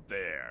done out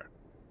there.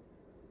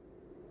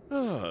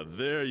 Ah,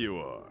 there you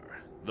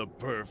are. The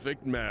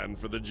perfect man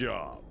for the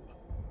job.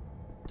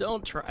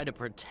 Don't try to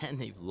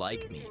pretend you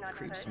like me. It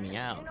creeps me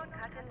out.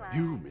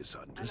 You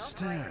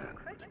misunderstand.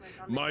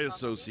 My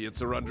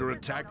associates are under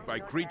attack by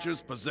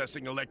creatures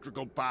possessing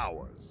electrical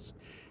powers.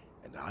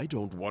 And I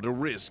don't want to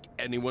risk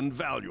anyone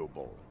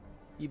valuable.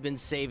 You've been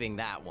saving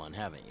that one,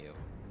 haven't you?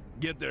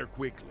 Get there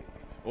quickly,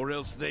 or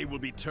else they will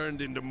be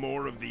turned into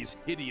more of these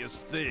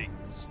hideous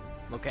things.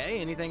 Okay,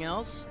 anything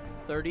else?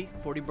 30,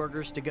 40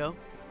 burgers to go?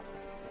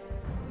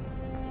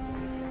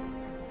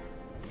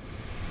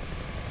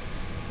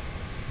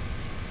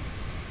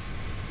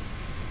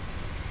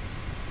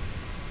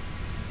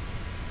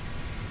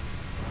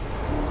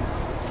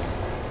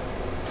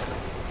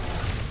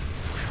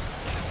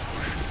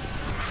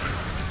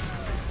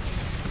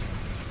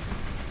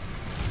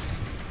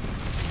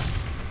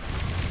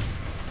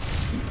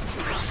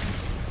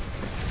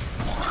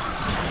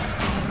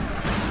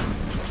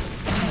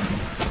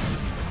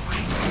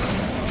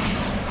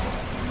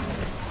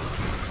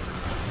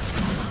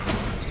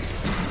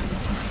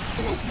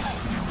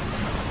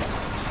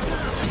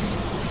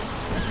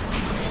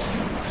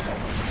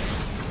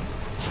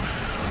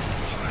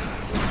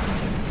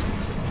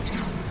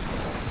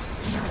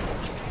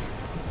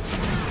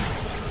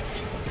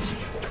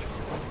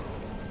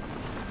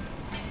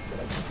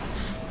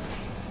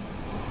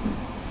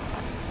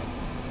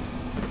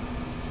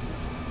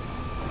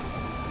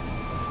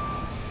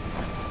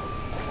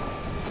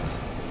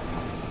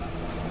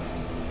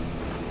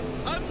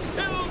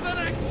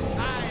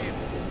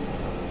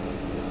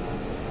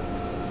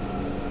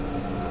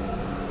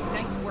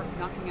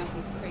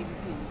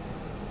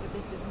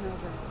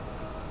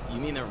 You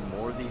mean there are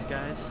more of these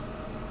guys?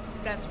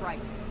 That's right.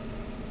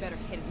 You better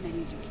hit as many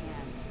as you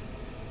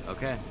can.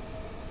 Okay.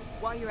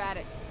 While you're at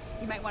it,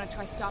 you might want to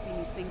try stopping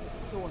these things at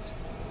the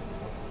source.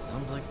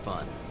 Sounds like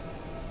fun.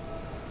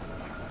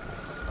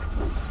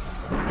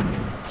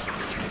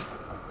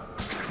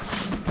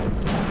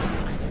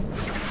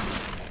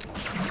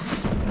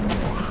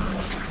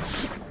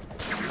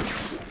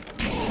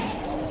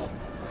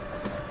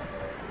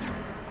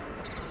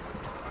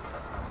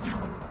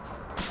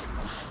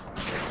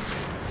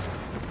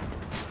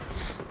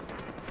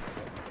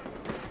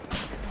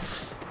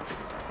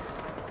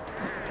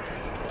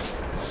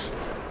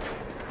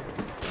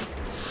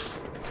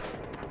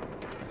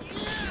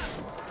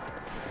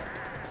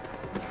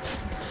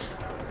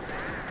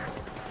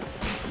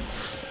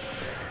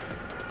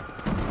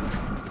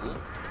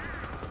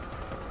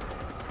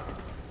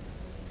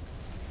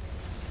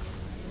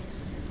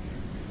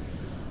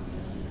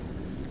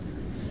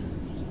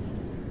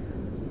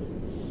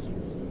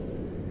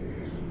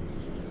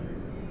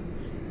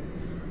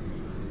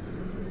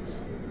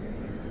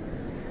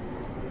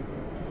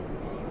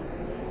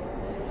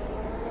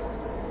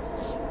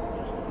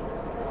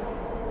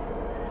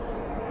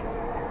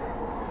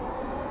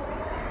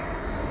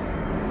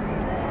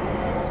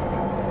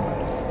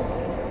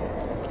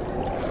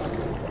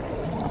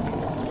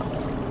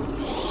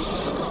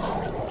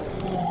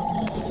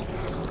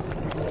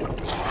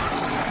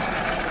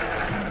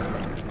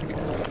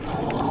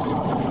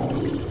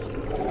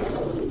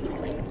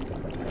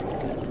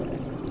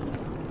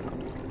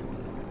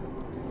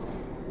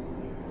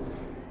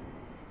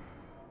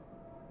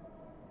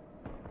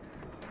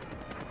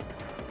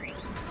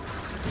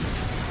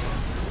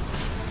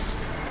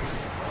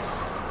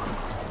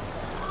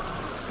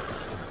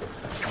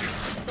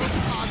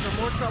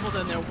 trouble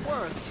than they're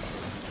worth.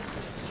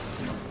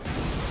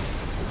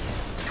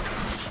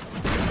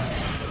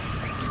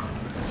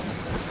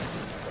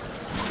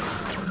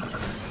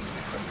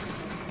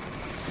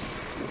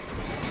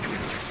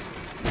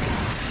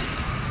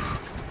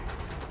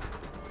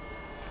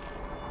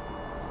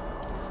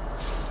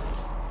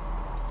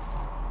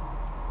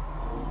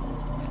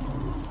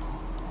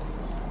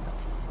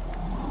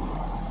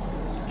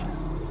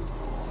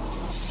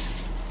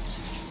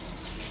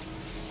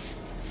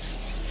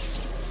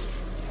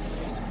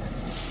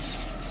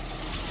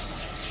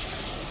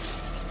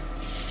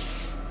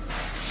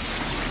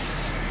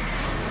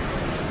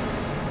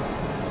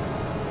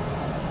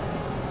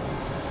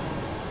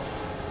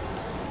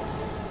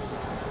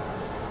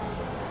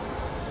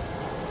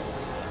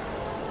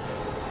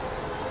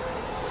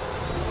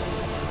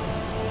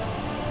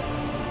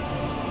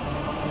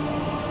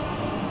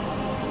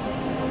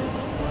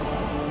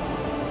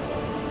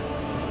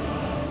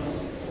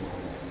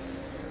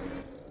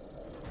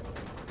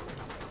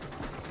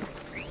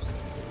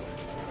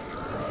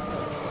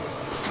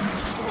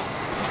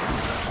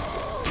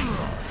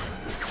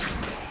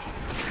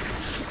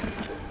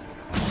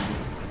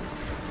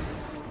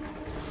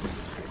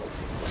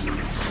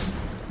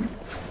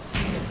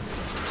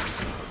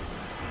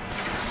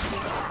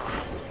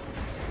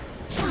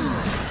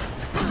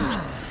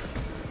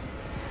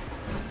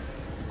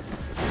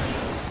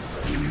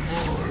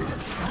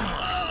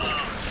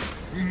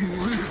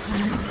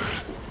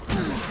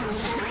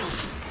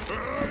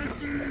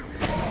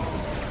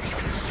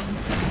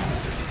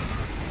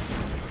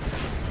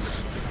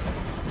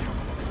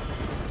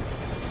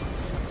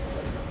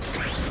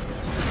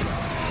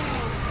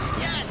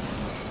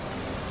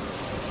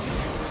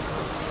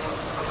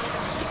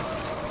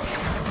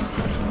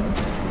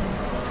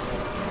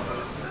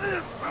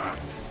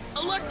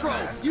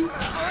 You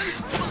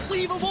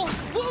unbelievable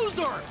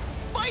loser!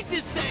 Fight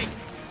this thing!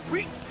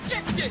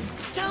 Reject it!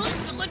 Tell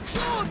him to let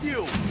go of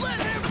you! Let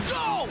him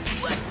go!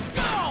 Let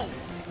go!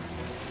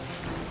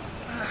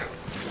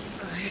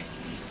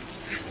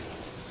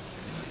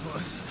 What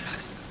was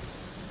that?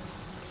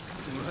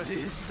 What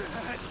is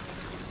that?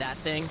 That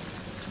thing?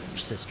 Your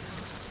sister.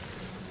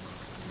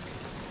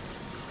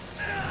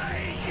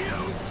 You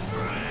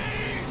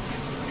train!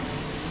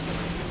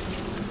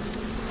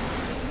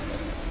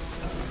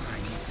 I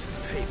need some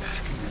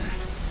payback, man.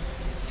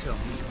 Tell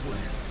me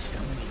when,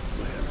 tell me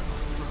where.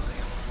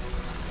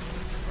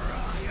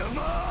 Fry 'em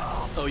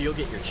all! Oh, you'll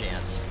get your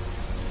chance.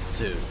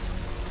 Soon.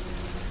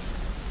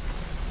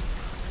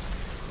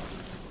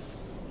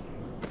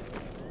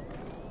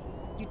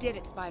 You did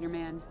it,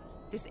 Spider-Man.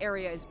 This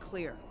area is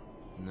clear.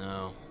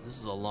 No, this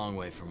is a long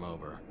way from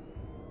over.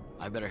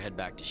 I better head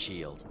back to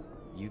S.H.I.E.L.D.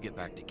 You get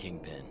back to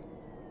Kingpin.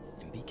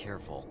 And be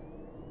careful.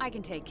 I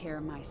can take care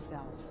of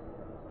myself.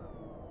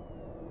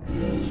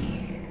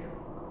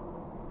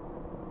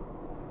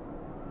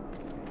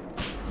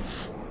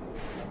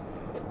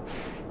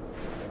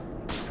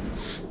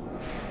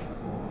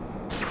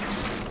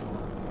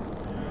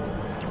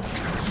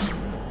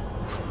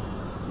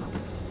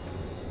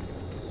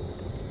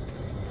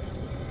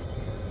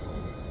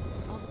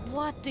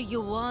 What do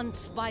you want,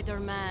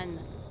 Spider-Man?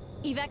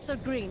 Evacs are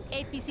green,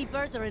 APC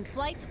birds are in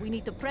flight, we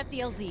need to prep the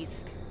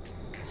LZs.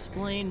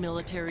 Explain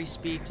military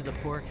speak to the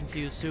poor,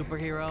 confused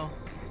superhero.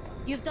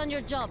 You've done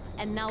your job,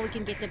 and now we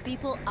can get the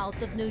people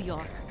out of New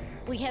York.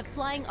 We have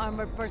flying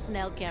armored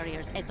personnel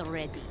carriers at the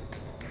ready.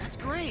 That's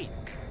great!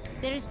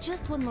 There is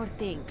just one more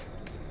thing.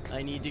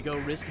 I need to go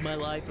risk my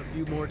life a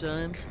few more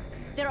times?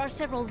 There are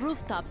several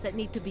rooftops that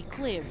need to be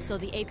cleared so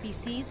the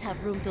APCs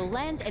have room to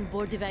land and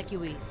board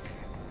evacuees.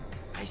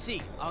 I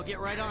see. I'll get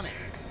right on it.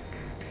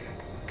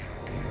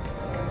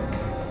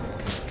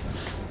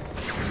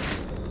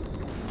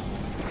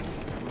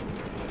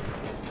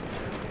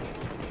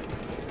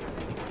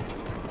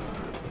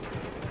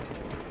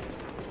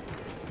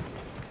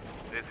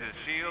 This is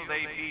S.H.I.E.L.D.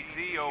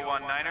 APC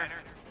 019er.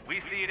 We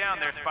see you down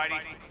there,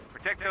 Spidey.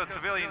 Protect those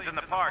civilians in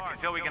the park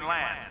until we can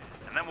land,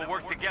 and then we'll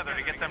work together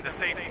to get them to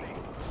safety.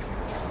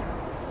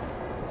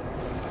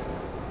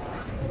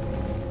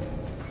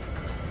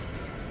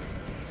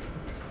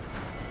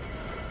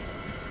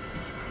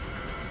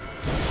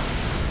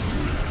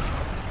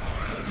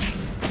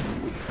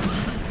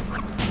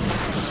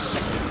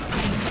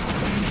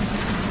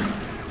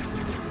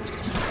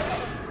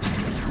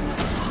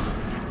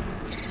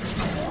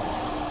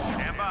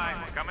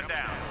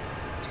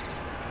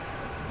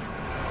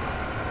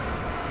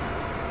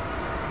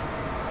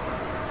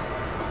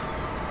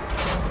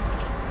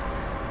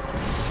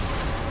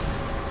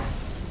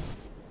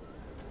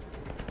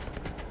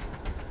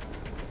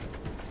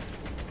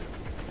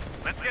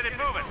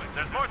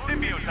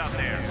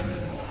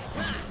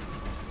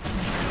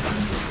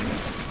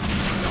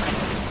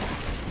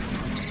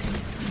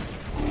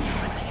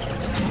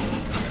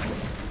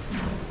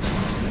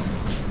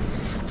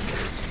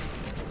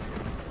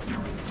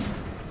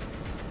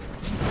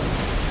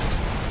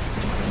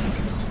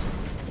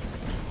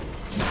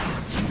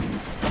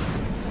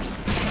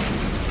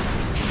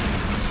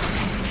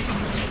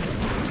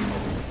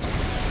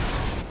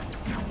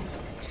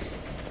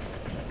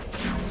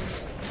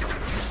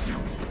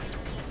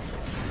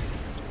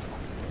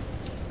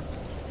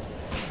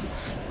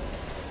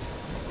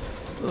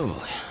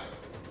 Oh.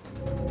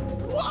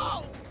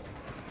 Whoa!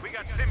 We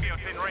got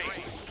symbiotes in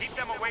range. Keep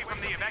them away from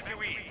the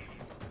evacuees.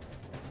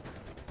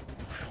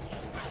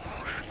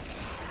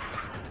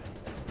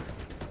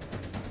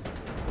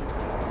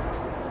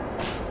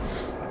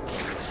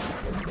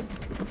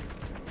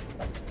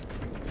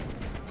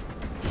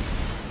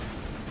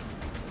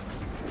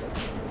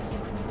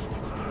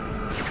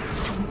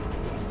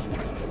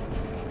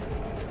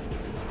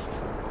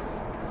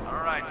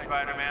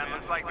 Spider-Man,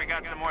 looks like we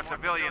got some more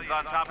civilians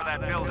on top of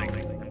that building.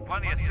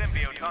 Plenty of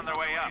symbiotes on their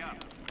way up.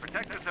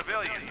 Protect the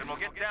civilians, and we'll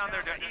get down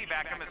there to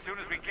evac them as soon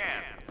as we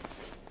can.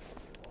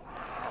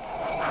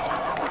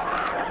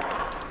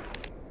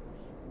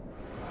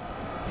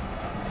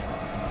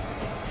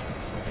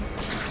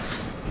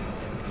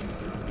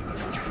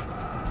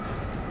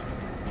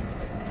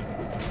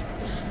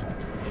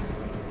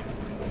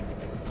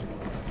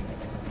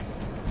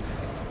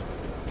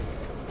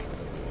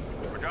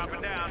 We're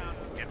dropping down.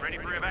 Get ready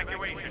for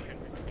evacuation.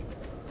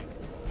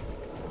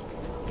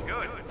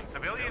 Good.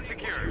 Civilian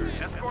secured.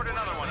 Escort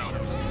another one over.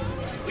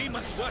 We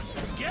must work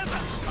together,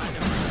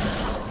 Spider-Man.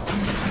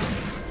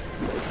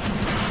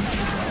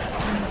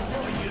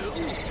 For you.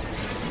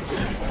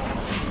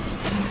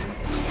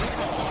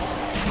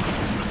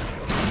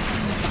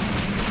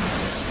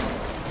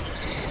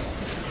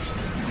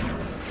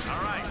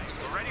 All right.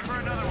 We're ready for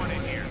another one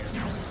in here.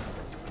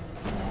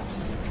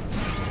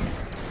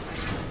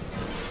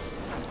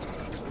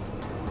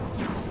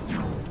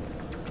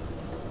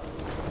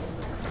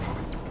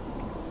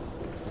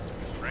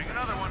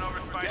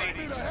 Get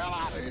me the hell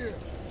out of here!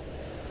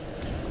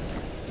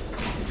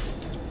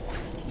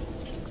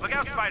 Look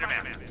out,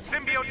 Spider-Man.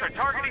 Symbiotes are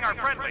targeting our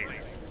friendlies.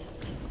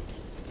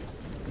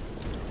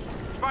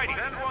 Spidey,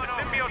 the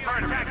symbiotes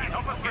are attacking.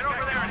 Help us get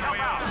over there and help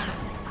out.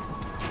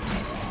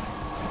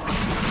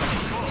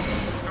 Cool.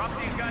 Drop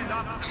these guys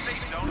off at the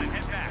safe zone and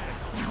head back.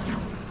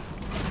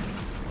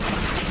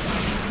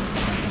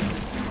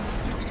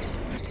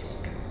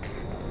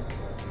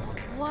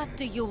 What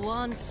do you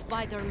want,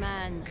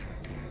 Spider-Man?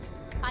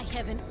 I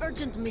have an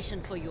urgent mission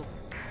for you.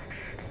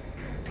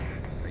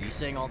 Are you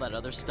saying all that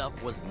other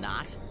stuff was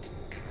not?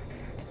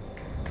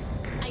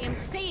 I am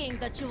saying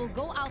that you will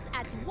go out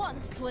at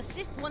once to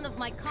assist one of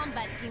my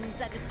combat teams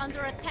that is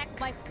under attack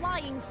by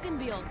flying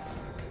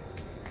symbiotes.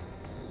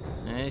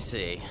 I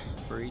see.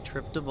 Free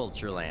trip to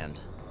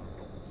Vultureland.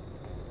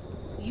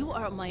 You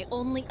are my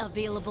only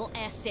available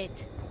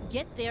asset.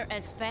 Get there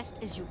as fast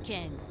as you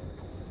can.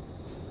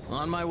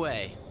 On my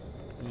way,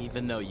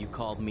 even though you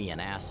called me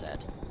an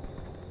asset.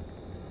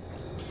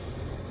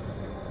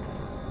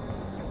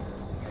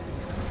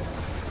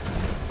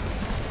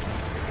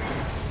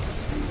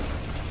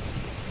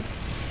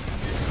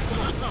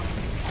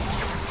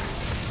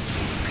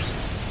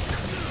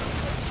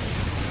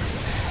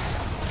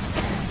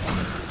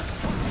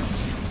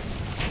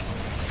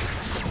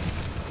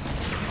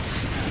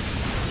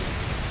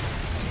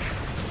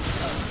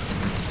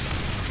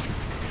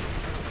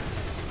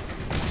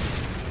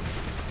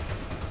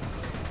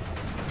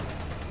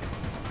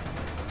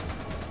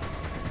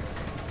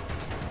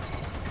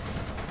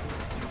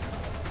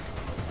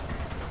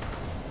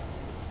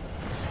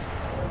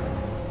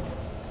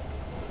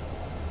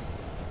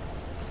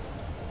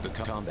 The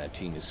combat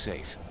team is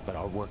safe, but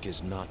our work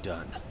is not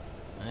done.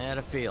 I had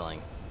a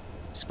feeling.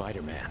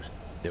 Spider-Man,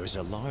 there is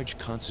a large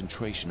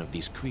concentration of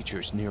these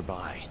creatures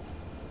nearby.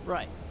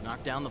 Right.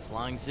 Knock down the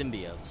flying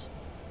symbiotes.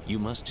 You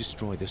must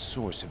destroy the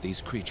source of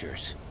these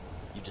creatures.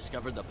 You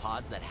discovered the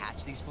pods that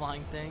hatch these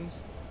flying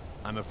things?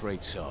 I'm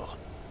afraid so.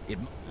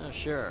 Oh,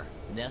 sure.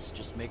 Nests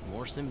just make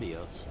more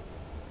symbiotes.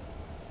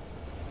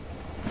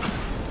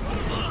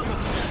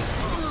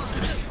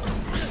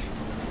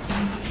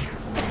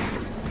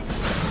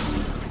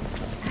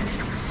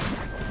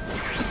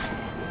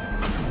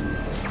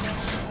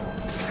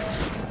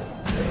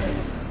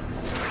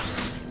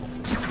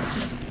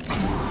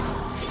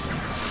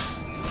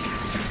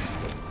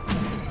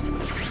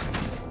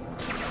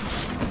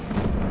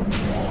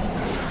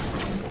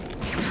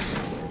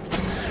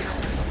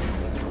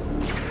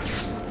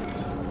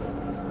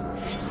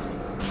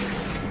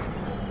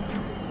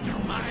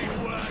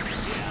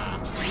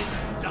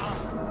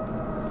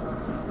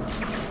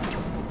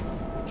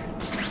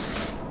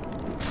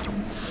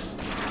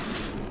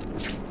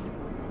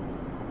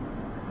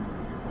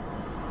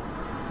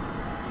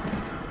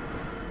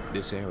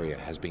 This area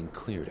has been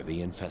cleared of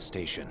the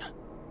infestation.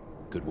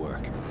 Good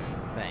work.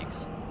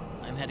 Thanks.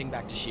 I'm heading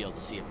back to S.H.I.E.L.D.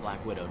 to see if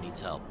Black Widow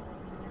needs help.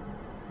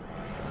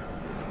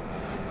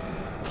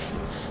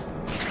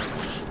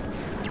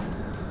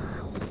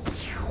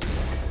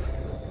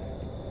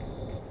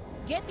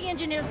 Get the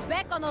engineers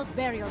back on those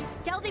barriers.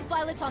 Tell the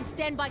pilots on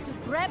standby to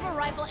grab a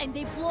rifle and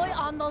deploy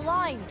on the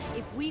line.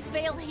 If we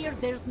fail here,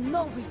 there's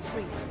no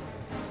retreat.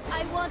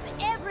 I want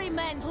every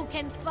man who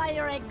can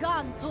fire a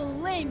gun to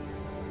limp,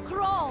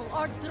 crawl,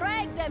 or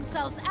drag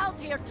themselves out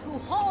here to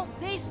hold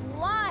this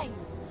line.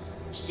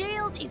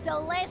 S.H.I.E.L.D. is the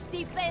last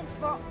defense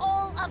for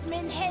all of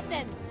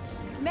Manhattan.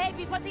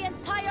 Maybe for the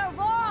entire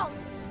world.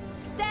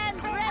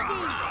 Stand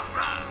ready!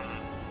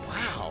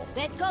 Wow.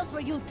 That goes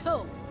for you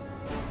too.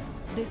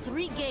 The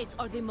 3 gates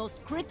are the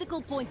most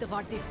critical point of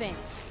our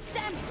defense.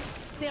 Damn it!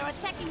 They're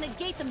attacking the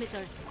gate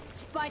emitters.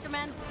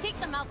 Spider-Man, take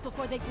them out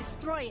before they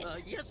destroy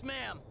it. Yes,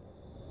 ma'am.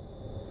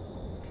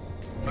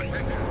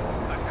 Attention,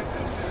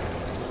 attention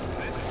citizens.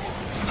 This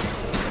is...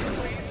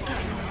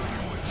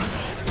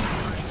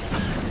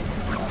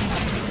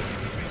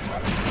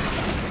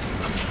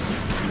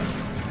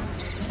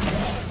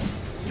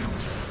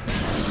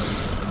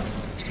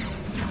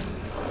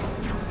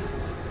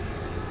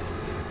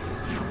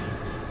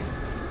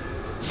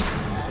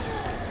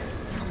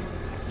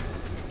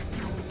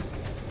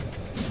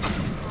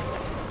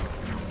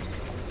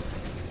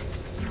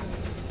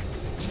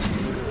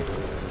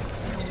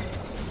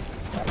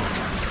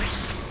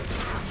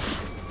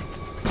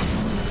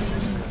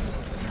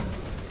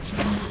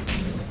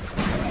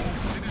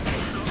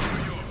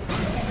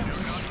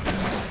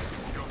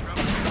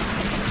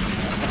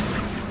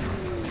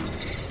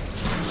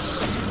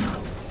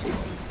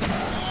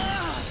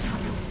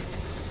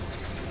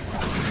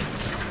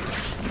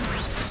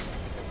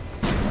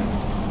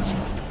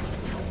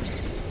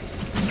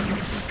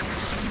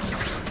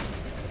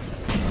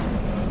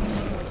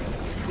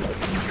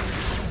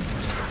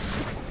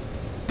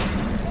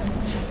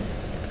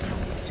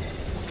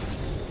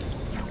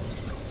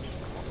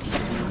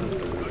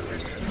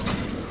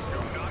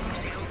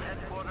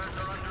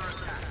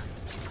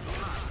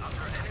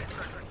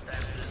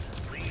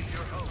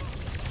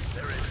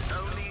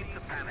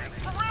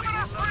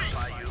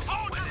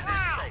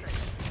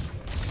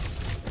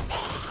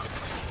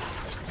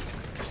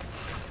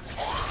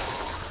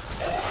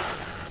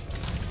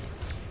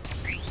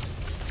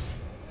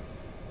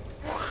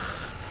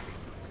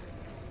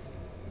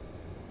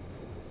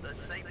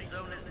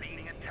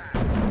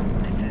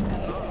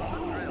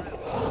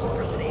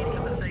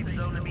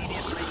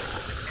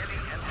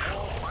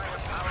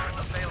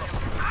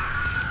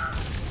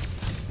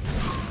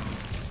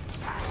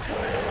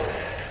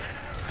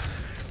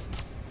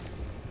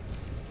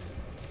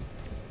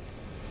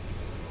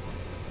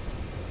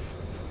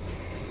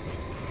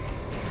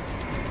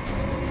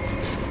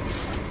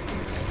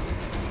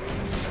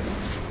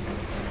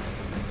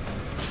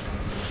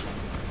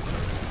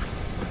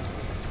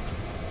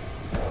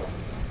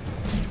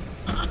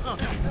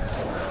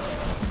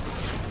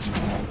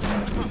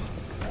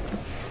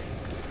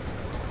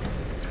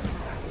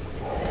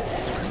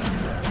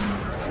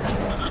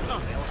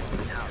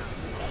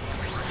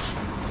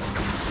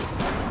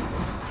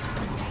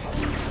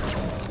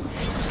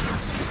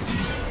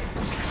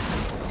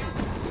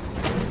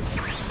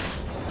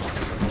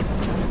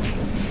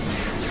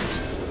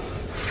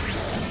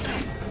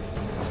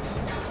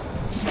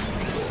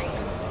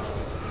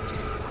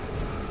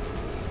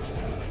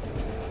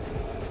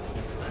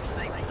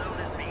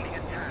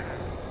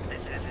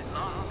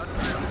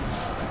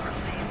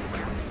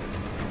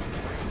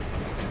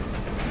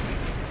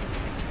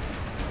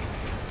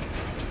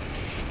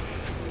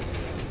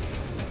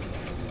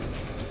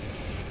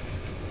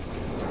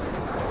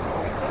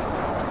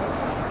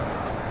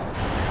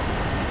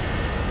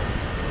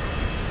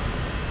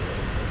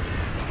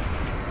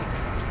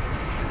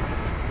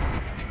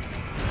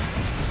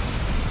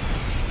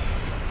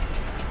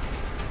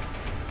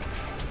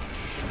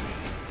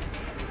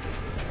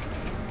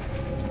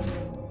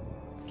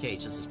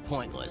 Cage, this is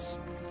pointless.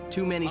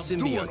 Too many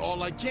symbiotes. I'm doing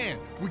all I can.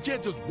 We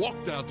can't just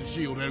walk down to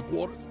S.H.I.E.L.D.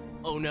 headquarters.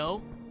 Oh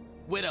no?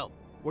 Widow,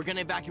 we're gonna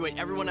evacuate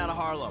everyone out of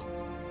Harlem.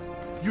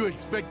 You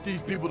expect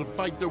these people to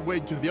fight their way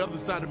to the other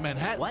side of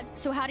Manhattan? What?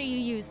 So how do you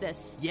use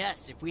this?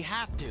 Yes, if we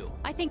have to.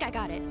 I think I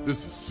got it.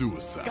 This is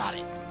suicide. Got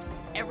it.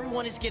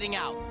 Everyone is getting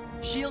out.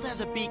 S.H.I.E.L.D.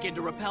 has a beacon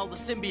to repel the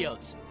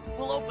symbiotes.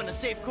 We'll open a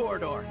safe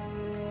corridor.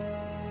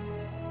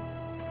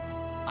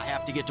 I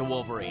have to get to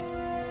Wolverine.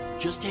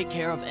 Just take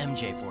care of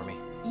MJ for me.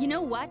 You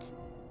know what?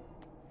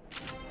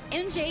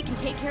 MJ can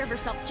take care of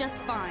herself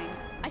just fine.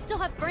 I still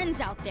have friends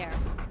out there.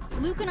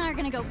 Luke and I are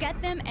gonna go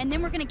get them, and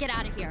then we're gonna get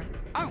out of here.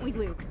 Aren't we,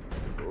 Luke?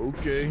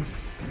 Okay.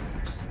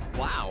 Just,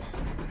 wow.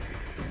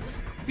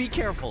 Just be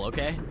careful,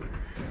 okay?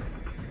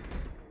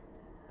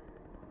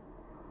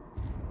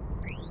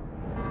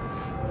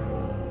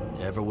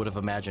 Never would have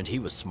imagined he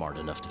was smart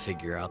enough to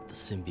figure out the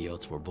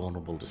symbiotes were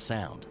vulnerable to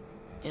sound.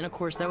 And of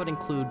course, that would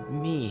include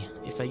me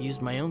if I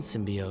used my own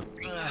symbiote.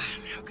 Ugh,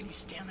 how can you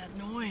stand that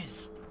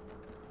noise?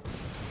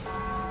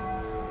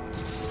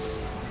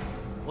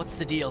 What's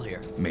the deal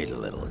here? Made a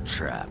little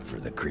trap for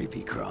the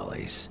creepy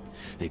crawlies.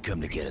 They come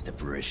to get at the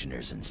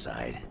parishioners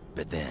inside,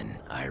 but then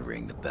I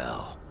ring the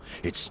bell.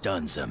 It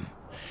stuns them.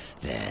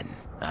 Then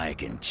I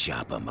can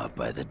chop them up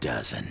by the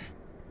dozen.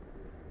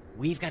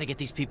 We've got to get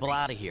these people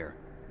out of here.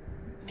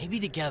 Maybe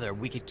together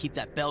we could keep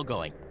that bell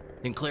going,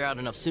 then clear out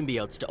enough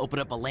symbiotes to open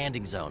up a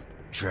landing zone.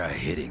 Try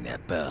hitting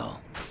that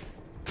bell.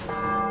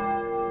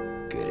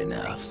 Good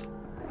enough.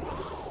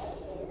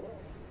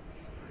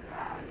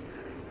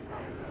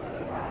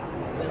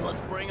 Then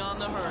let's bring on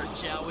the herd,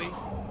 shall we?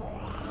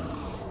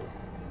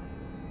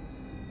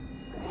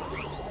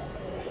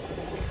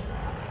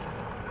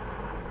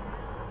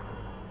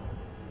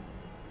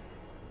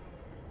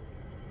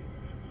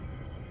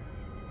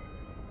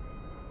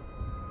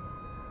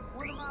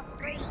 What about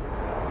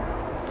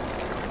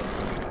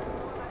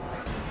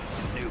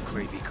New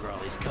creepy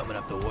crawlies coming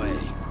up the way.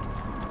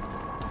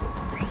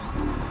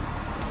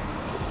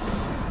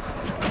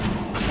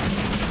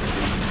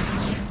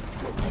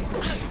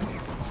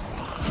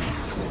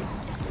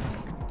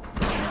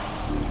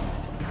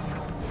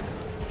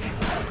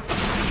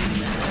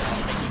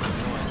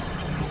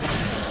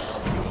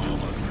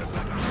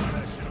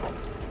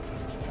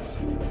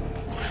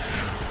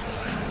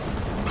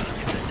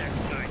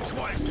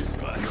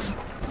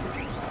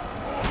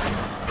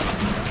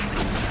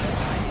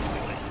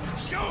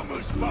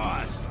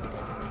 Boss!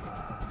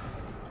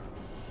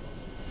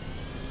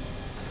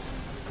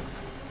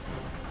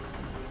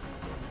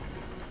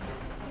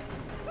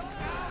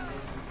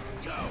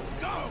 Go!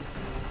 Go!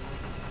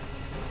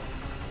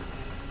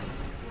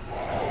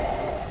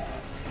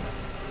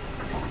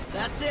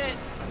 That's it!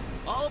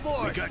 All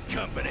aboard! We got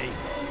company.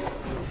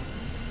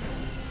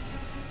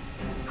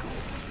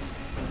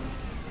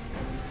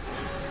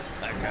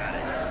 I got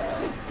it.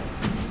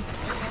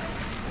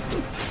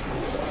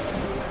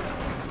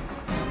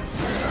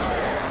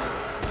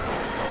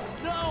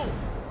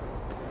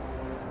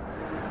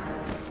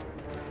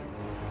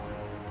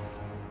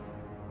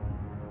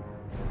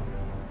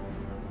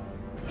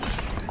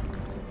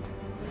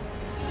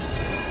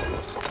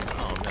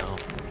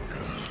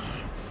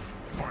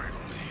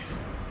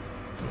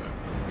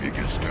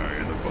 Biggest guy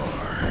in the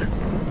bar.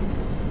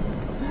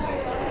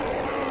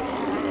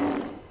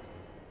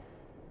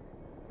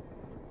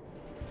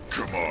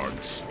 Come on,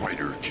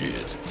 Spider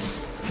Kid.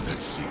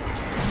 Let's see what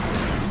you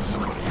can do.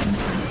 Somebody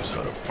who knows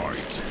how to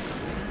fight.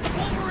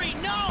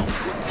 Wolverine, no!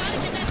 You gotta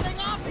get that thing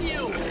off of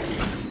you!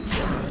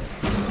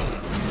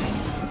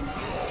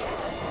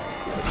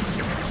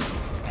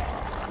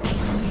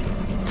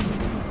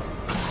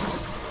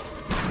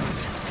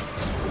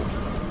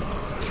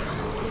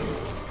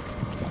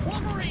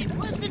 Wolverine,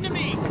 listen to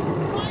me!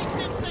 Fight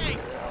this thing!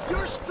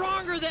 You're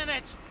stronger than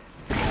it!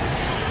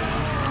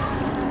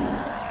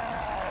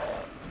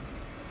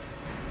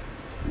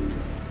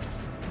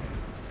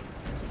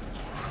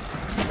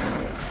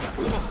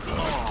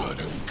 I'm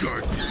gonna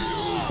gut you.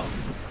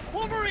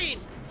 Wolverine!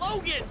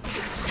 Logan!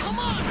 Come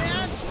on,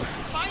 man!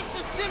 Fight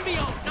the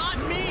symbiote, not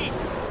me!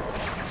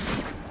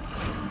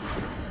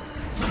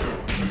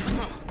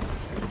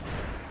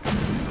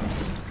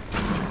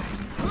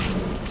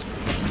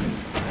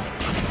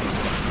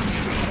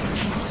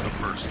 This is the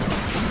first time.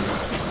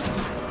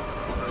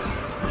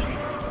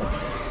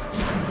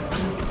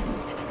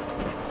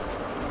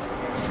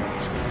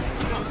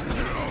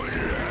 Oh,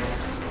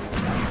 yes.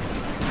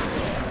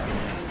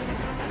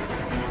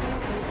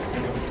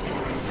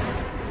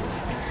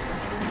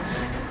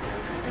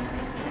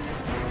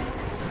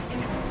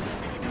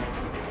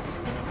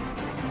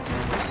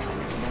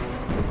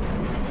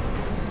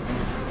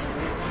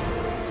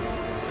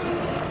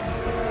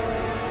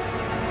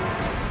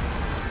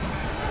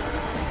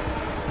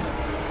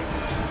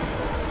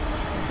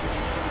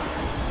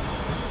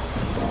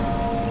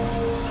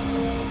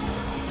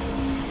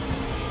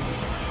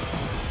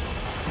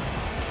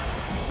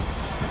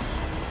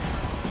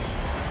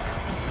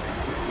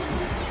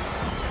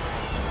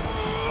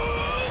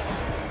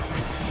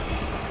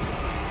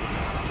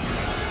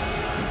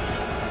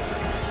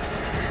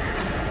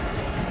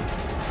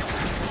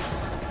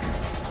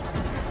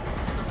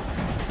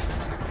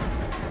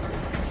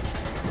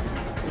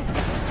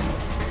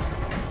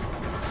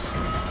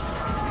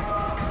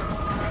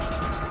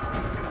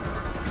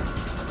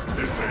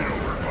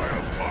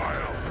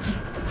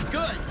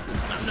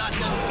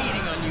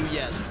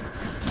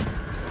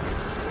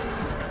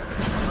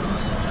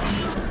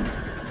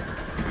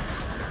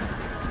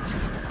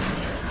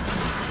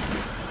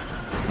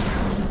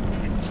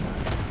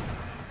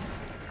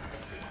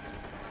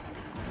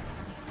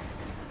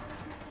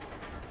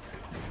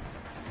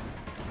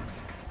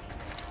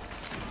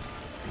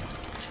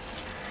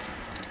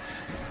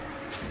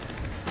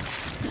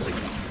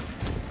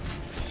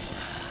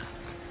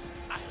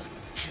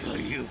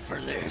 For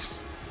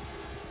this.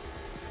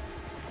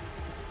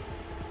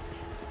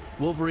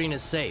 Wolverine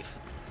is safe.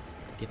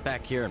 Get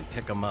back here and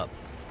pick him up.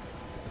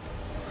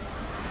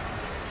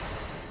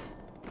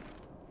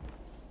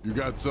 You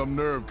got some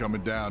nerve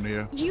coming down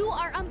here. You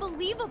are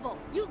unbelievable.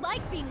 You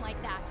like being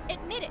like that.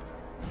 Admit it.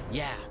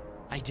 Yeah,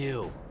 I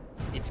do.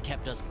 It's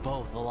kept us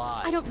both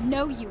alive. I don't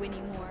know you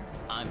anymore.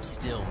 I'm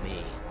still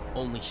me.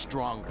 Only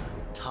stronger,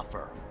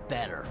 tougher,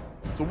 better.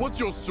 So what's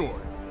your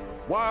story?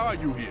 Why are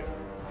you here?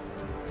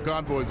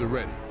 Convoys are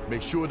ready.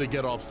 Make sure they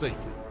get off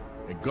safely.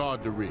 And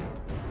guard the rear.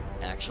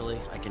 Actually,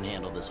 I can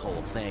handle this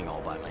whole thing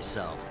all by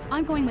myself.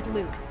 I'm going with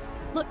Luke.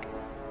 Look,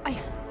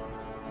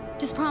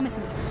 just promise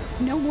me,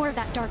 no more of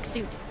that dark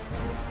suit.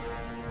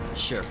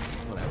 Sure,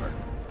 whatever.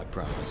 I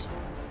promise.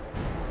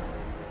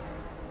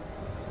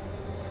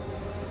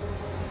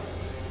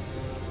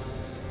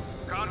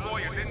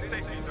 Convoy is in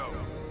safety zone.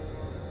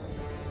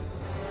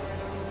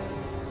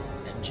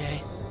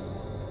 MJ?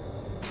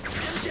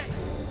 MJ!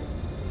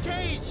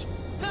 Cage!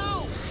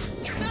 No!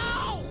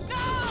 No!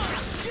 No!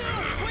 You!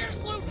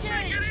 Where's Luke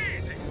Cage? Take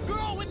it easy!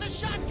 Girl with the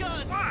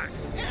shotgun! What?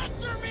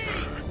 Answer me!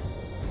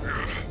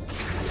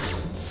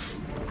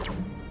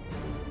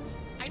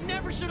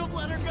 should have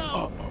let her go!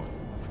 Uh-oh.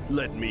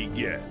 Let me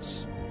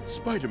guess.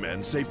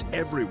 Spider-Man saved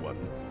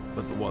everyone,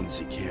 but the ones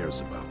he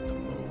cares about the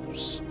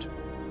most.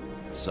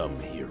 Some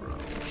hero.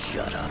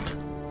 Shut up.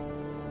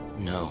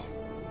 No.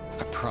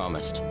 I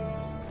promised.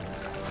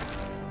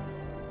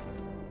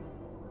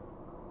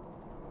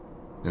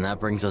 And that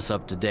brings us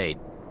up to date.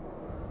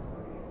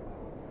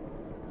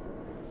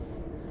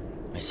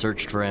 I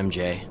searched for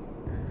MJ.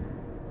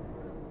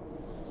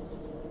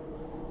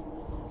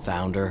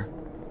 Found her.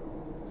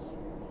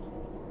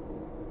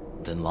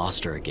 Then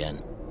lost her again.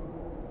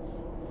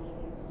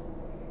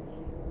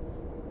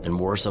 And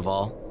worse of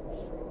all,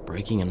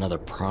 breaking another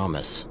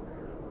promise.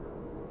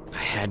 I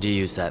had to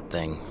use that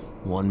thing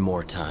one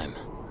more time.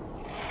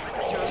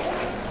 Just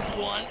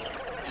one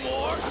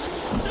more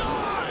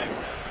time!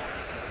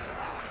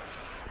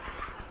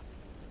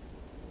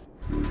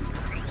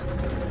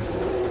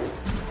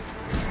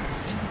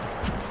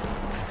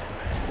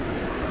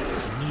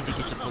 I need to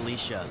get to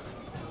Felicia.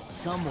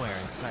 Somewhere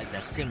inside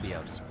that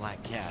symbiote is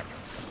Black Cat.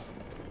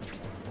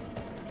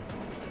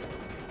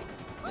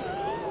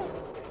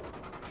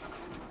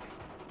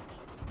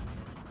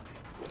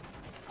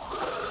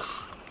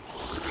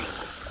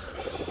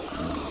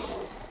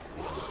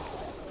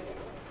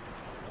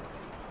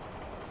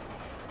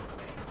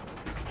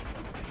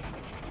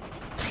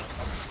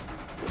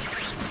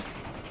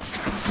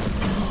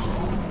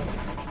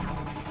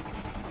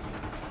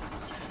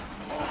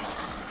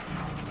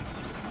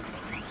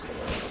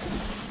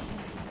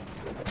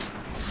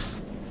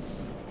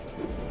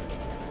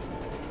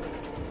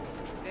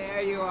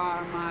 There you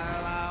are,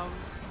 my love.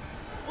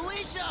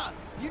 Felicia!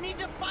 You need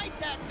to fight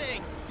that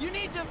thing! You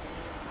need to...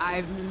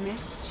 I've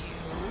missed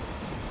you.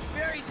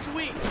 Very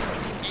sweet.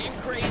 And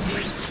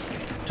crazy.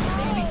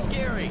 And maybe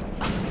scary.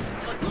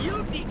 But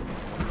you need...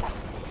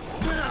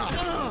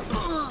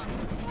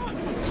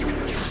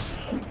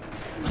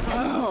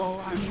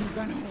 Oh, I'm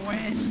gonna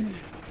win.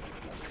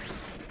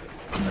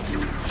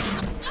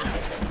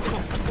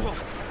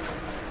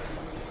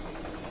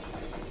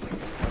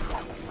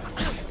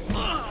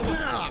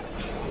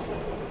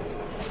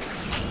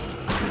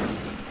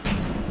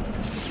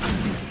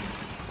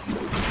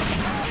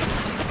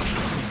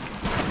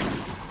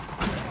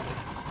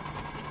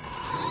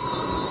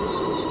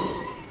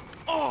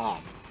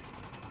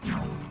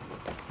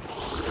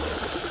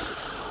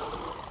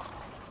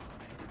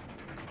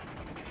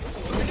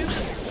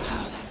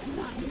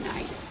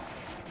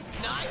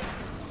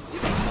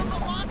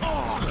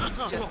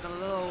 Just a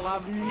little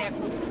love nip.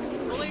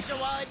 Felicia,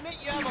 while I admit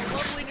you have a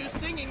lovely new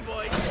singing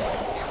voice,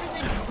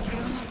 everything... You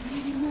don't like me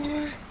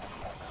anymore?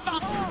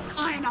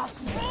 Fine, I'll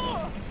sing.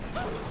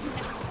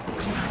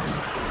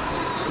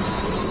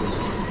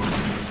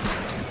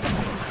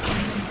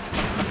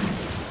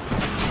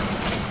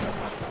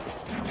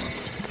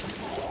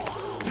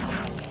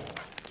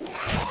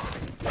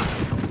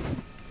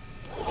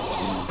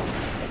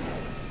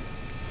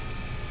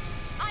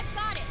 I've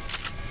got it!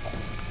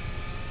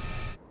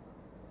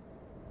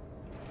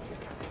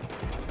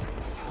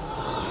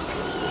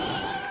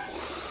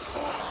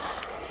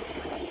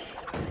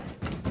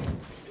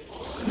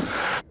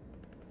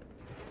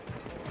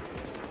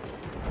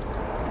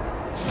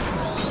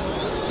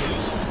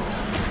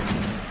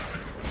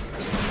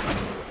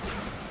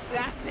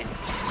 That's it.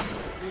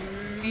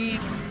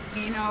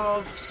 Mean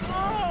old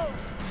slow.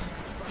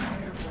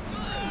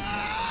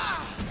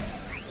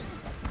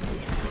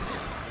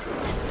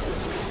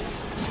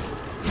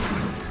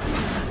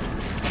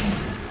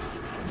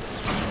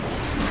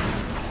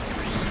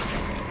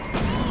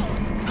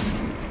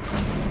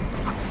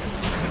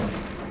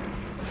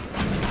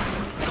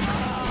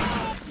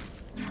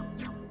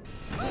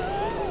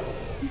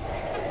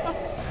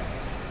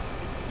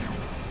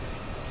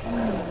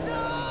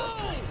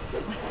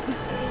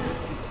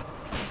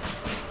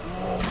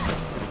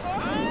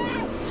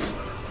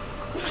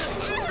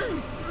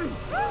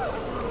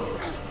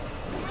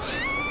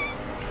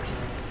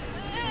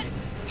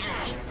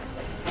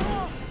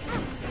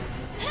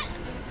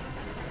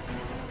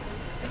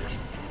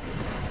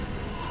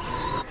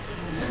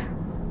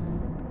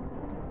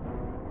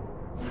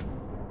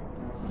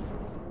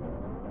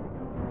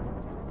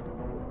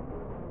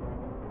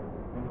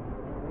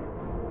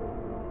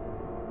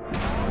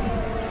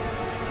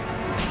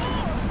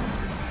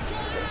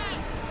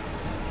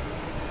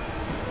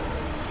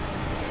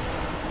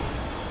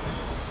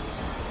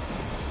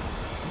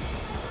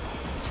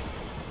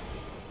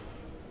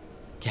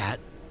 Cat,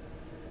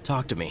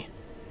 talk to me.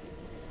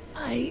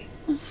 I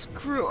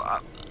screw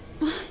up.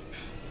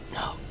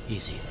 No,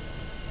 easy.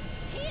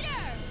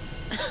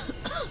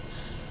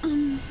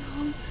 I'm so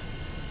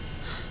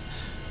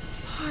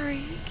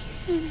sorry. I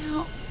can't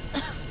help.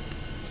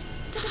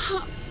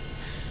 Stop.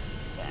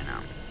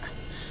 Venom.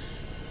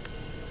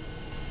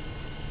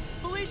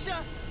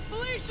 Felicia!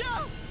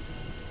 Felicia!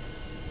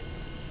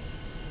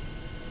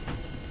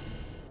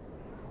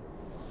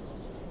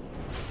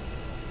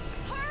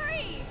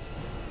 Hurry!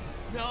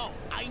 No,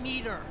 I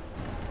need her.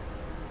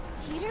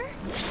 Peter?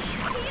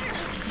 Peter!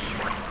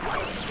 What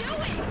are you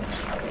doing?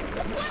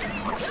 What are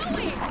you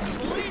doing?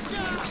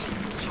 Felicia!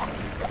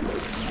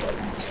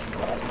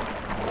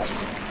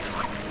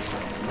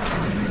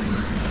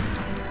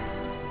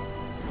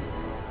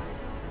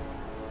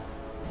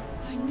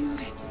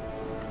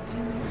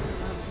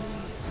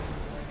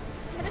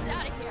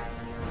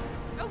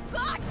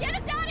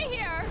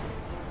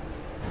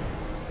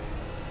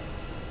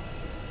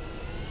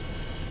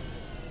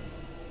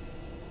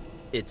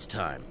 It's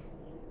time.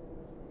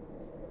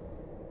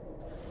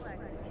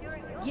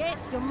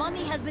 Yes, your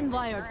money has been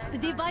wired. The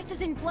device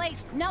is in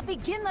place. Now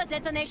begin the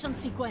detonation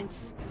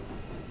sequence.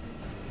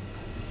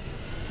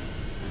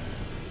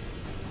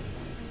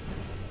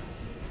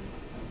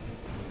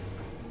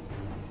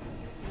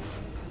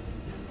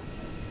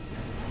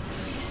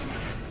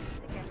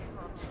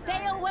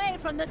 Stay away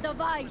from the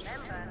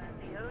device.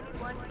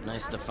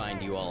 Nice to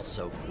find you all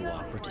so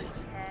cooperative.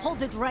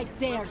 Hold it right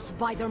there,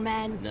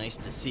 Spider-Man. Nice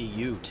to see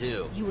you,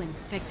 too. You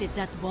infected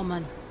that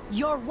woman.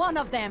 You're one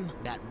of them.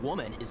 That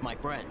woman is my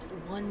friend.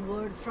 One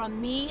word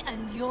from me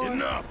and you're...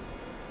 Enough!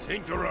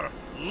 Tinkerer,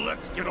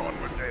 let's get on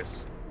with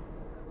this.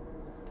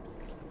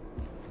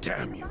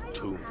 Damn you,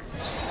 Tombs.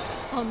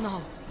 Oh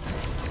no.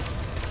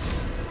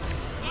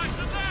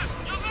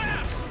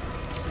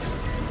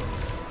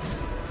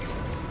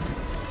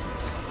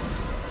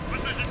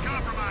 Position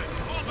compromised.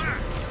 Pull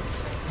back.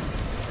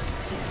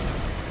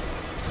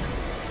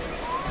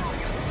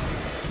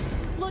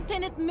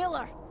 Lieutenant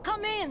Miller,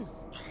 come in.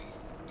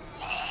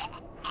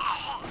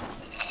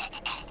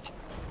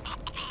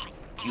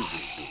 You.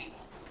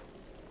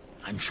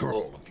 I'm sure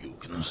all of you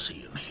can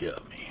see and hear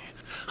me.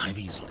 I've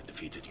easily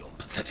defeated your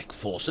pathetic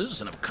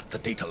forces and have cut the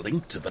data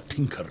link to the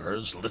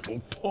Tinkerer's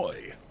little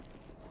toy.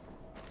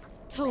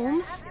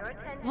 Toombs,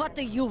 what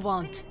do you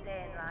want?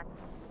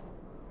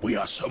 We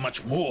are so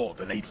much more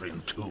than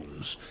Adrian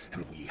Toombs,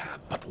 and we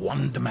have but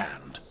one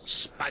demand.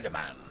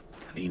 Spider-Man.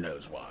 And he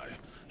knows why.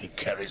 He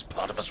carries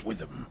part of us with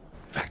him.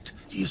 In fact,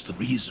 he is the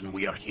reason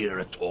we are here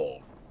at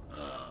all.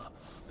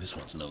 This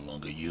one's no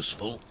longer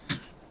useful.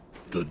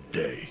 Good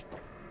day.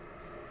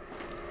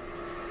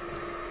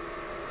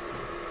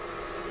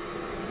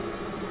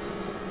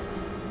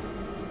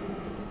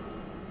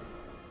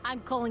 I'm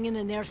calling in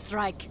an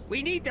airstrike.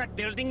 We need that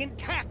building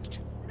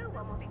intact.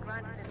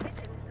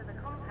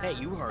 Hey,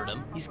 you heard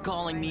him. He's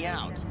calling me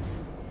out.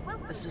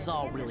 This is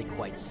all really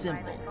quite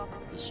simple.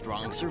 The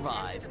strong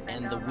survive,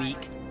 and the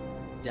weak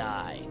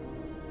die.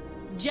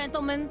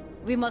 Gentlemen,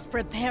 we must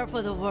prepare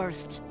for the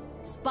worst.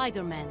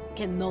 Spider-Man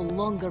can no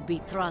longer be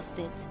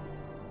trusted.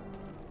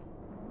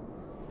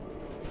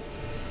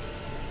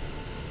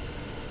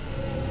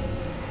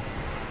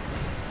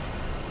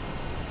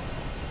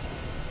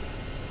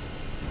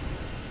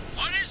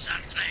 What is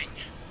that thing?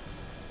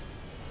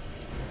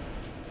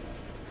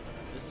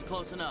 This is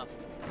close enough.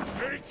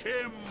 Take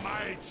him,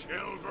 my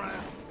children!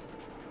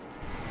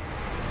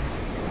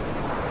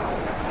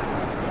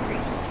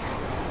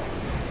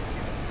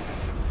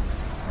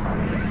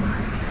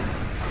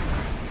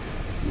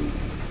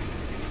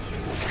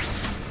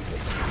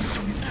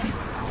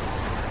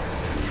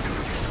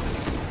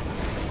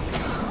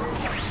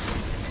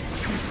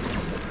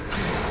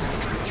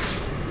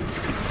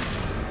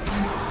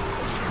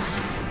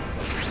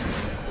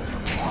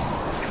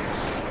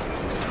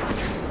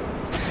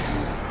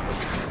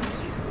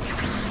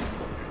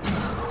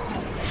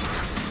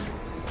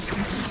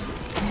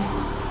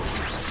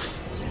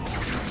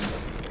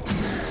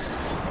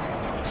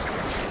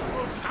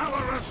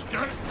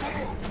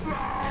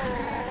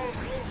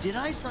 Did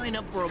I sign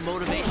up for a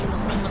motivational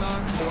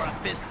seminar or a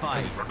fist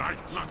fight? Tonight,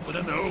 not with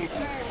an old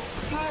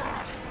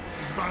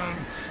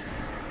man.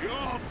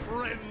 Your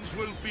friends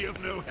will be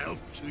of no help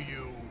to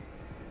you.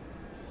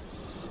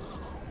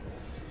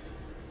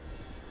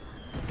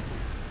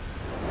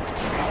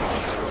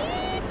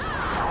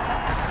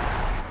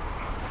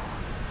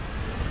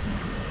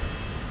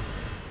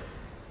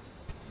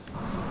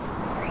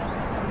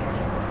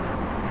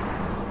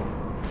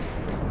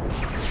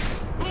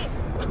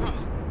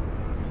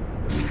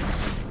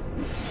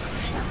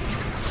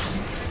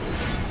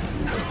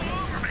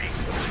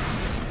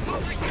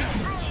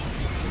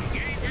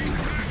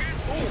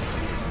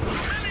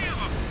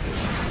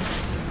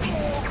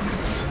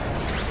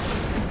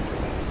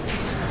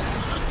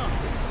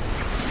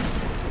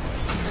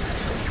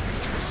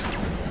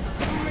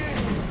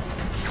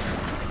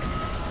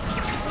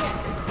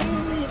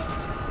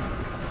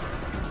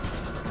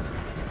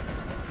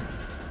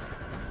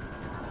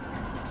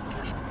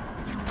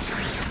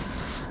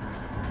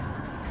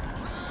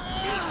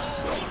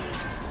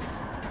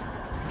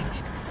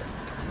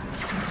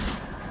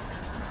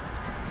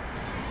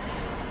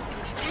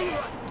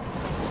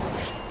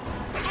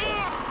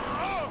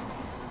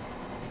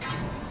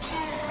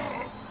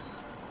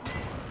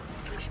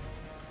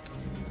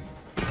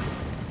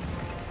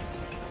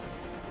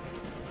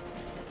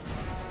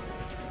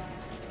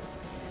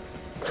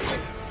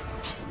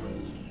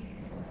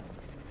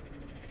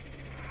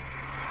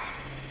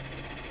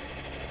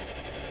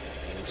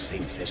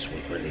 This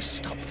will really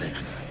stop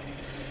Venom.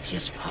 He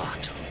is far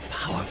too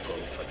powerful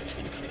for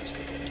Tinkerer's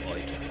little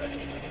toy to hurt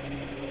him.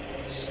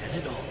 Set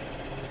it off,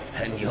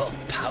 and your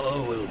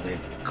power will be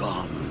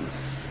gone.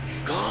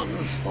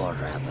 Gone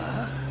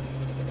forever.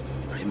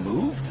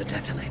 Remove the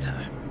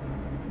detonator.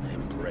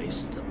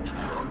 Embrace the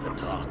power the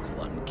Dark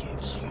One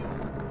gives you.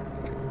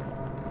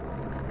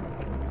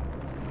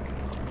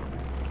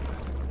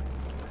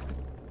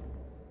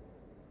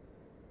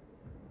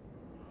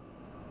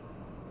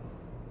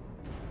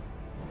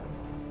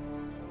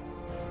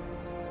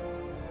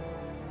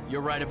 You're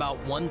right about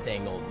one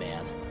thing, old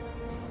man.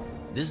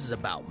 This is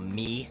about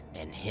me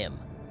and him.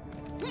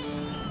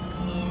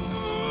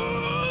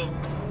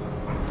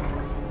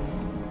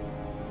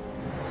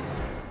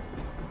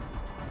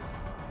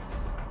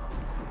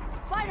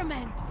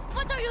 Spider-Man,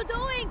 what are you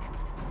doing?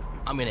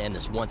 I'm gonna end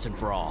this once and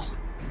for all.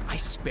 I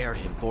spared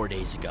him 4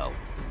 days ago,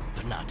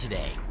 but not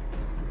today.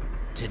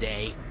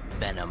 Today,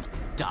 Venom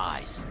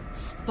dies.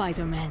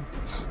 Spider-Man,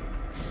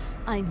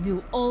 I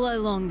knew all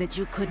along that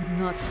you could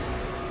not.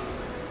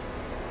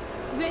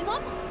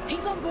 Venom?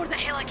 He's on board the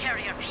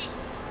helicarrier.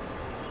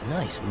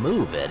 Nice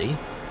move, Eddie.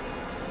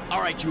 All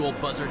right, you old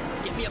buzzard,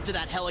 get me up to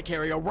that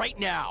helicarrier right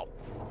now.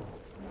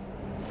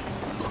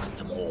 Look at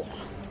them all.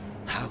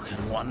 How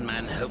can one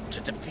man hope to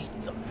defeat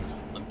them?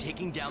 I'm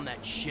taking down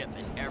that ship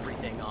and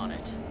everything on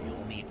it.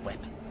 You'll need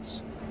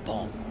weapons,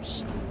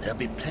 bombs. There'll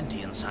be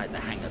plenty inside the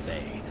hangar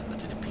bay, but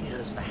it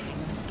appears the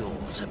hangar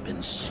doors have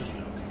been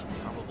sealed.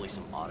 Probably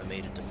some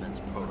automated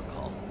defense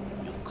protocol.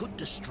 You could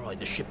destroy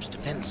the ship's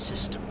defense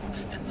system,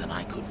 and then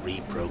I could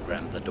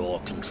reprogram the door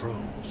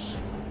controls.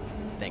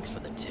 Thanks for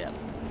the tip.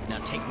 Now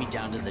take me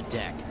down to the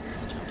deck.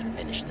 It's time to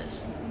finish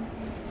this.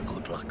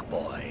 Good luck,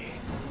 boy.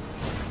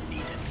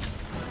 Need it.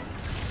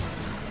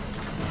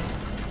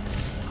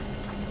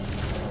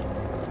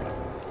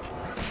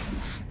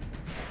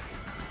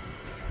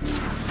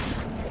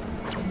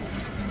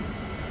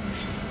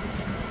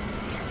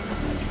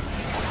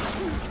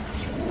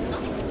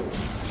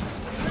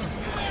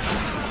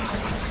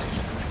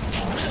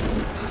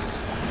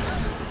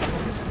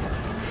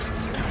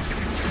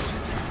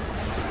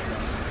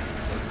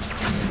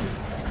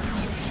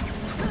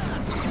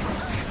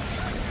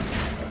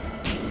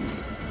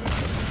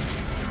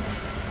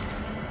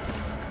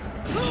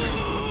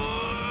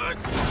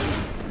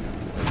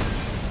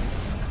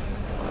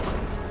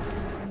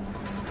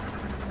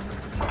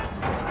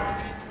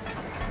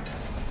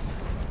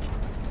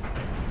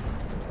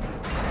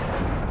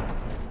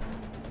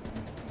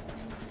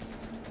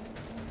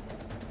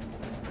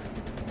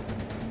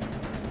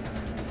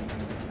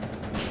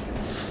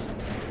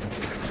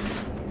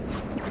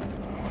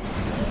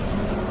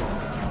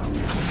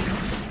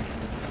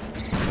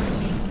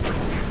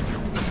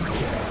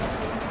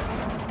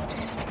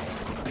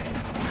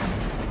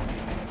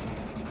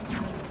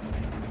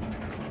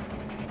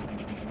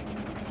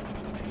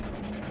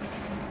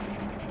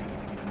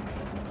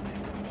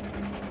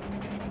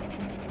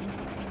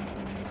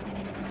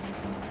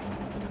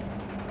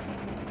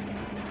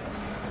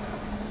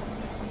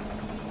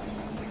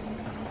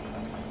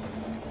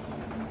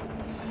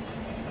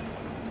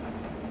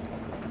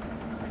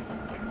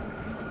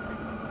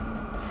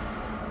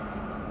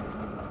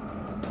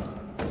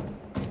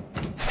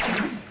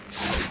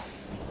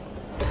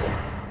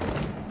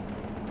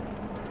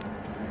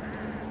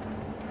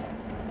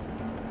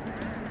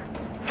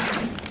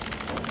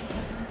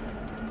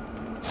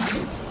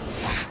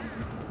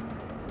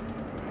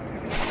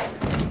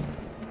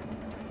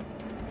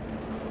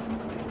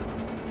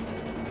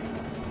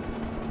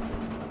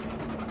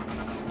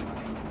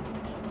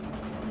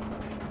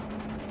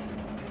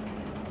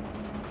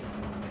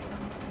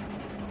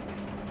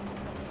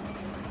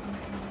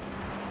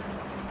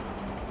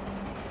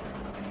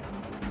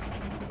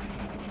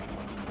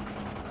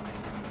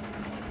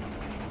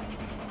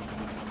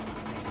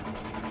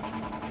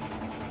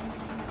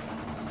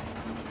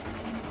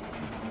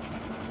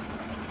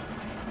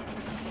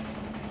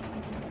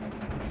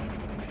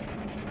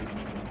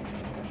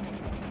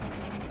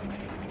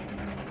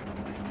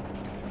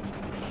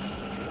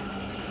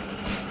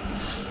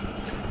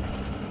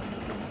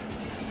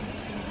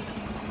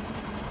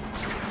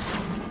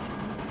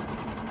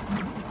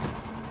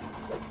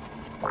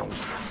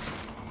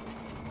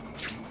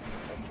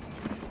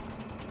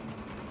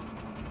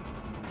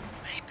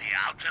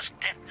 I'll just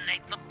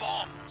detonate the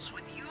bombs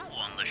with you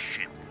on the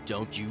ship.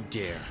 Don't you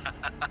dare.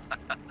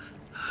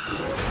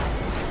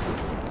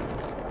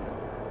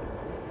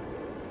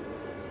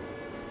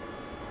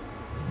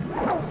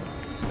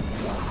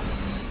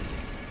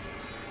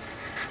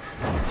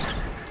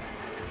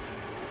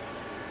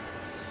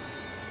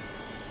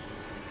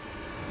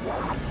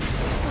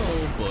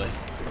 Oh boy.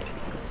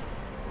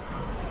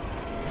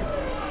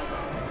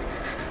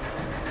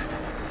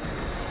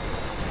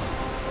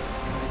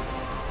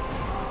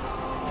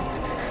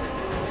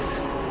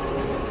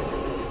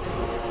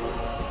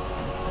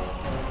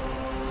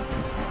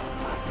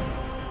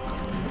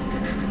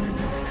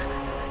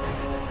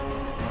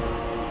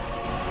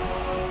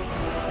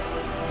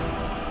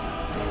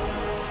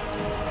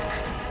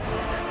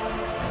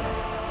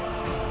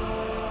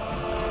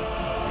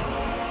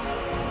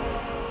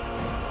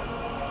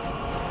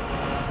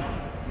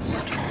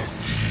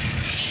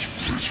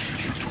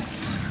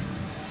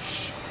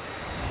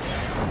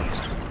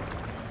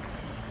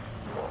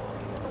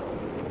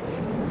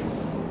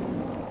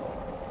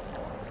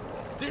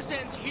 This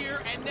ends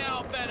here and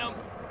now, Venom.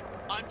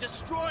 I'm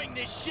destroying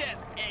this ship,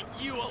 and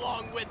you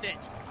along with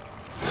it.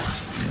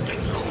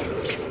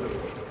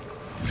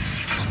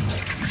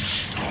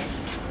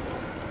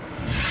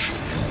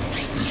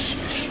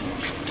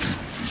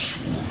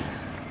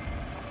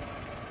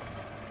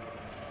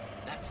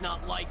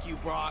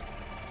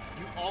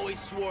 always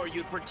swore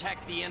you'd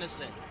protect the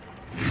innocent.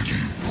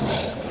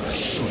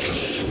 Such a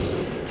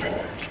small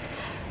part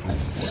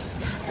of what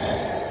we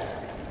are.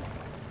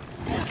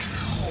 But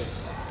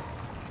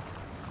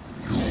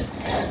your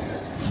power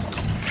will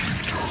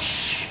complete us.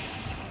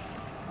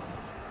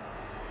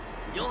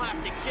 You'll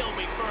have to kill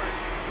me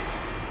first.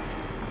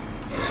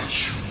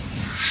 As you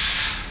wish.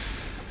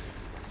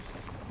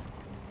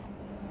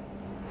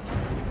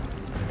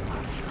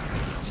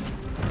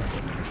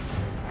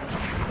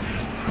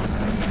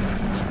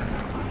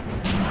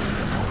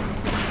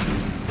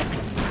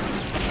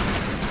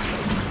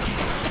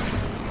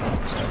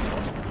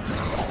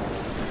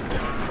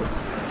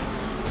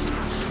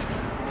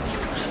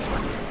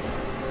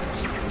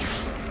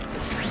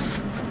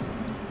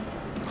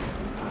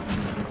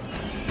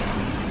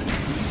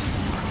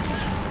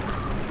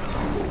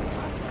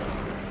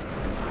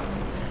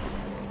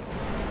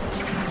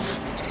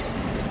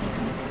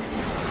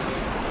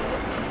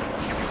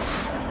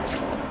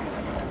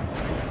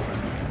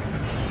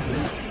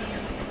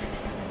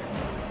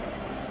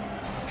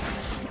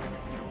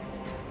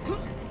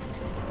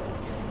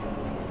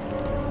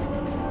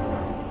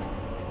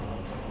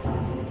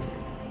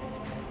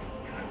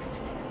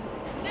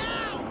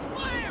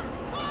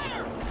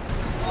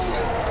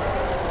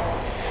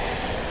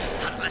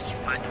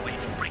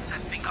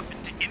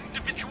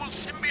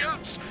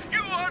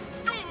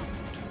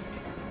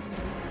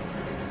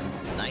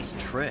 Nice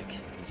trick.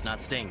 He's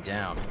not staying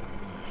down.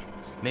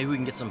 Maybe we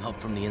can get some help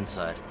from the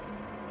inside.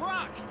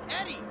 Brock!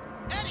 Eddie!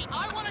 Eddie,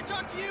 I want to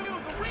talk to you,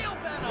 the real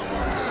Venom!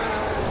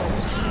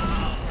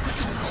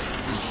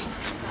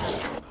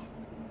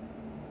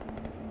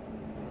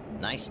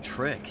 Nice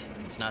trick.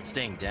 He's not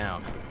staying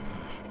down.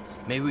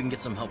 Maybe we can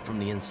get some help from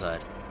the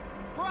inside.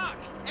 Brock!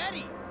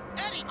 Eddie!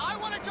 Eddie, I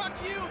want to talk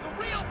to you, the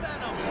real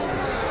Venom!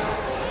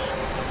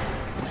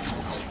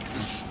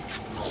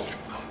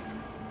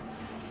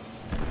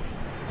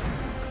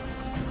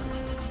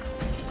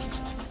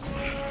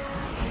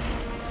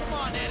 Come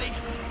on, Eddie.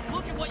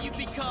 Look at what you've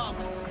become.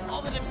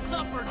 All that have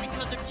suffered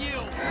because of you.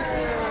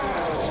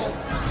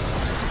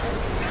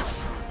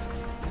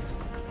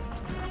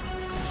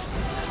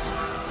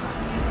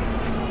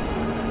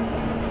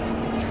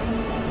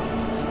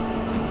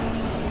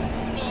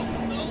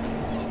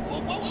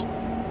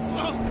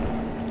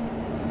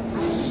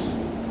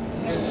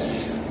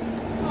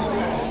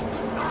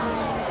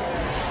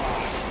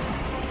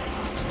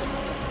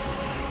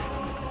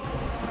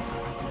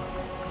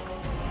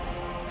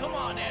 Come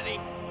on, Eddie.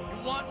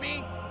 You want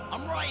me?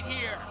 I'm right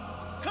here.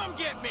 Come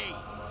get me.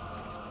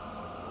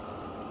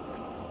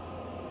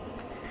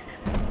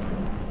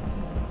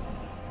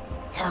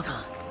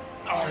 Parker,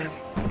 I'm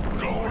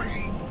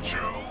going to...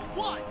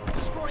 What?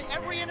 Destroy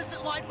every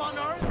innocent life on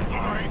Earth?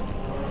 I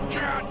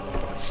can't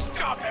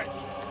stop it!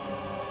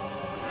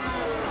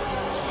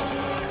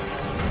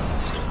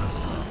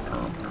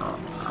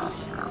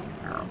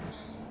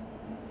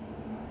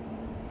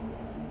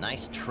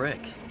 Nice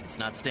trick. He's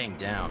not staying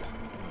down.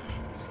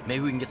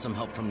 Maybe we can get some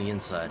help from the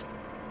inside.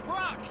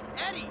 Brock!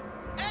 Eddie!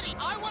 Eddie,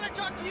 I want to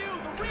talk to you,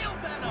 the real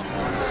Venom!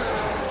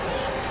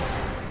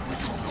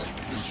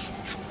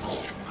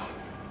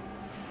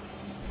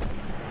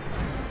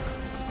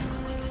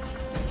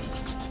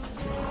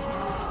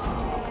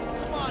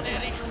 Come on,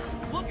 Eddie.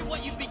 Look at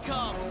what you've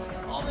become.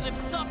 All that have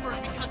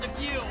suffered because of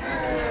you.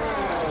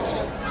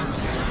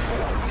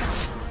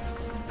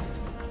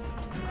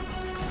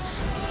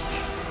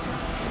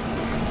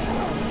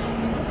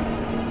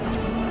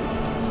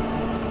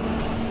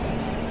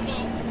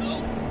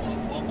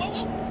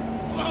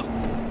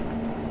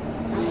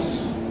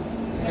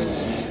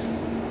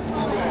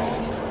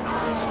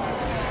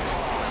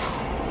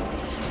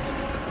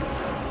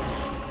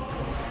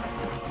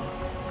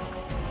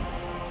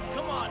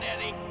 Come on,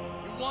 Eddie.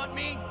 You want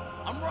me?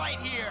 I'm right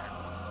here.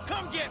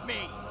 Come get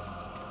me.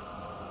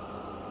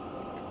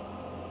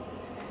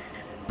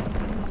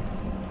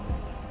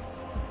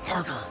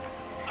 Parker,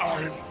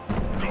 I'm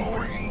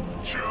going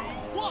to...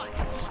 What?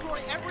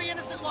 Destroy every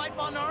innocent life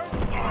on Earth?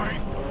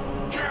 I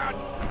can't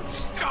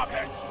stop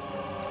it!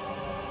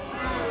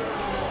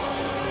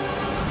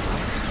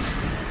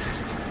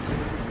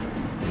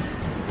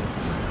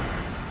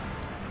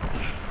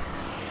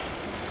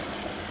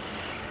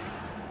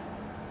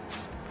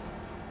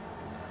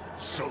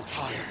 So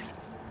tired.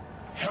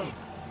 Help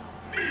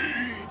me!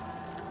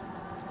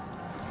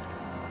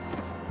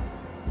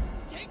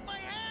 Take my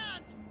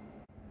hand!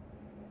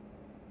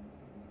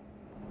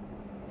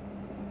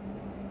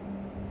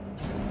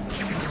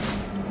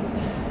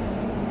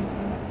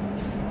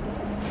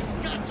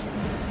 Got you!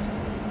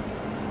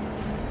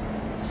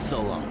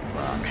 So long,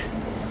 Brock.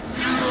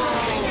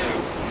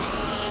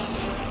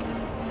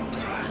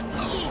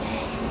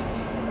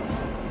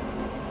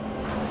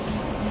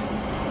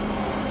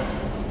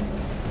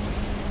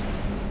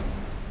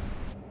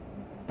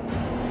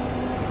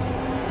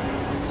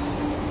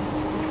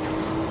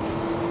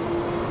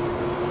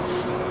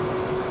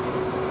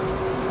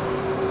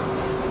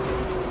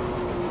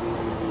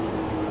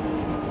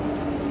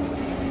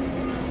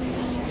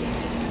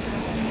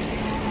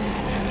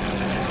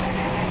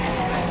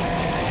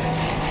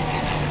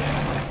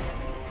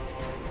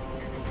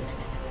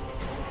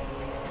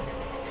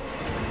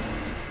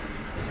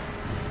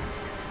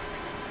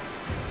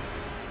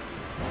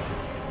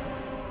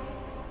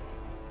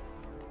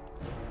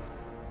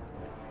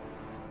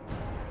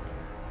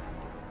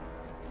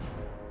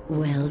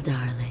 Well,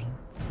 darling,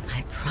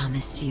 I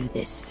promised you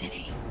this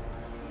city,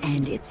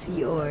 and it's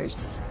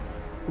yours.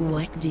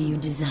 What do you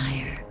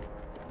desire?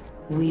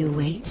 We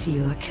await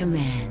your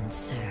command,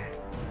 sir.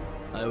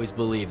 I always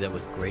believed that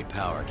with great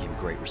power came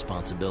great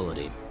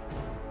responsibility.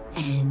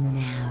 And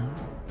now?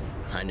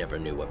 I never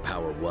knew what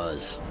power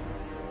was.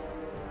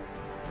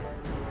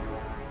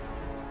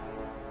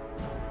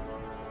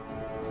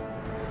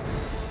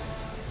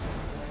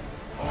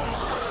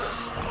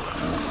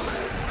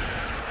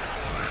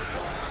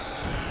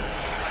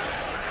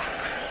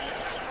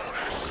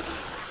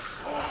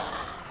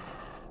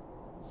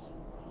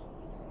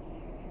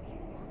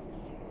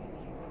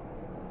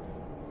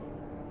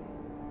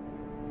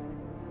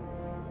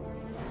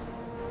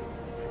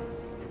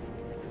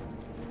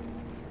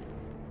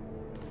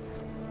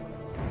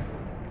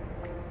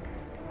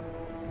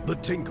 The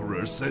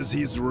Tinkerer says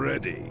he's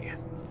ready.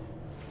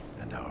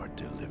 And our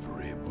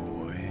delivery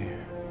boy...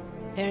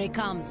 Here he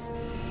comes.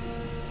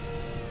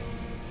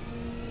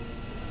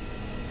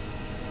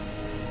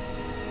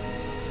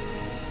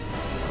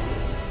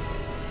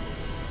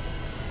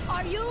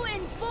 Are you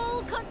in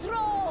full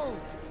control?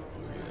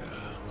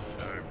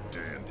 I'm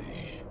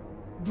dandy.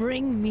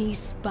 Bring me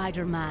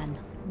Spider-Man,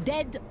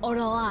 dead or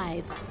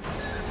alive.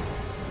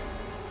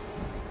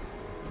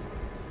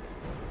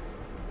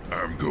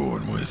 I'm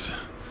going with...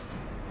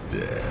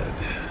 Dad.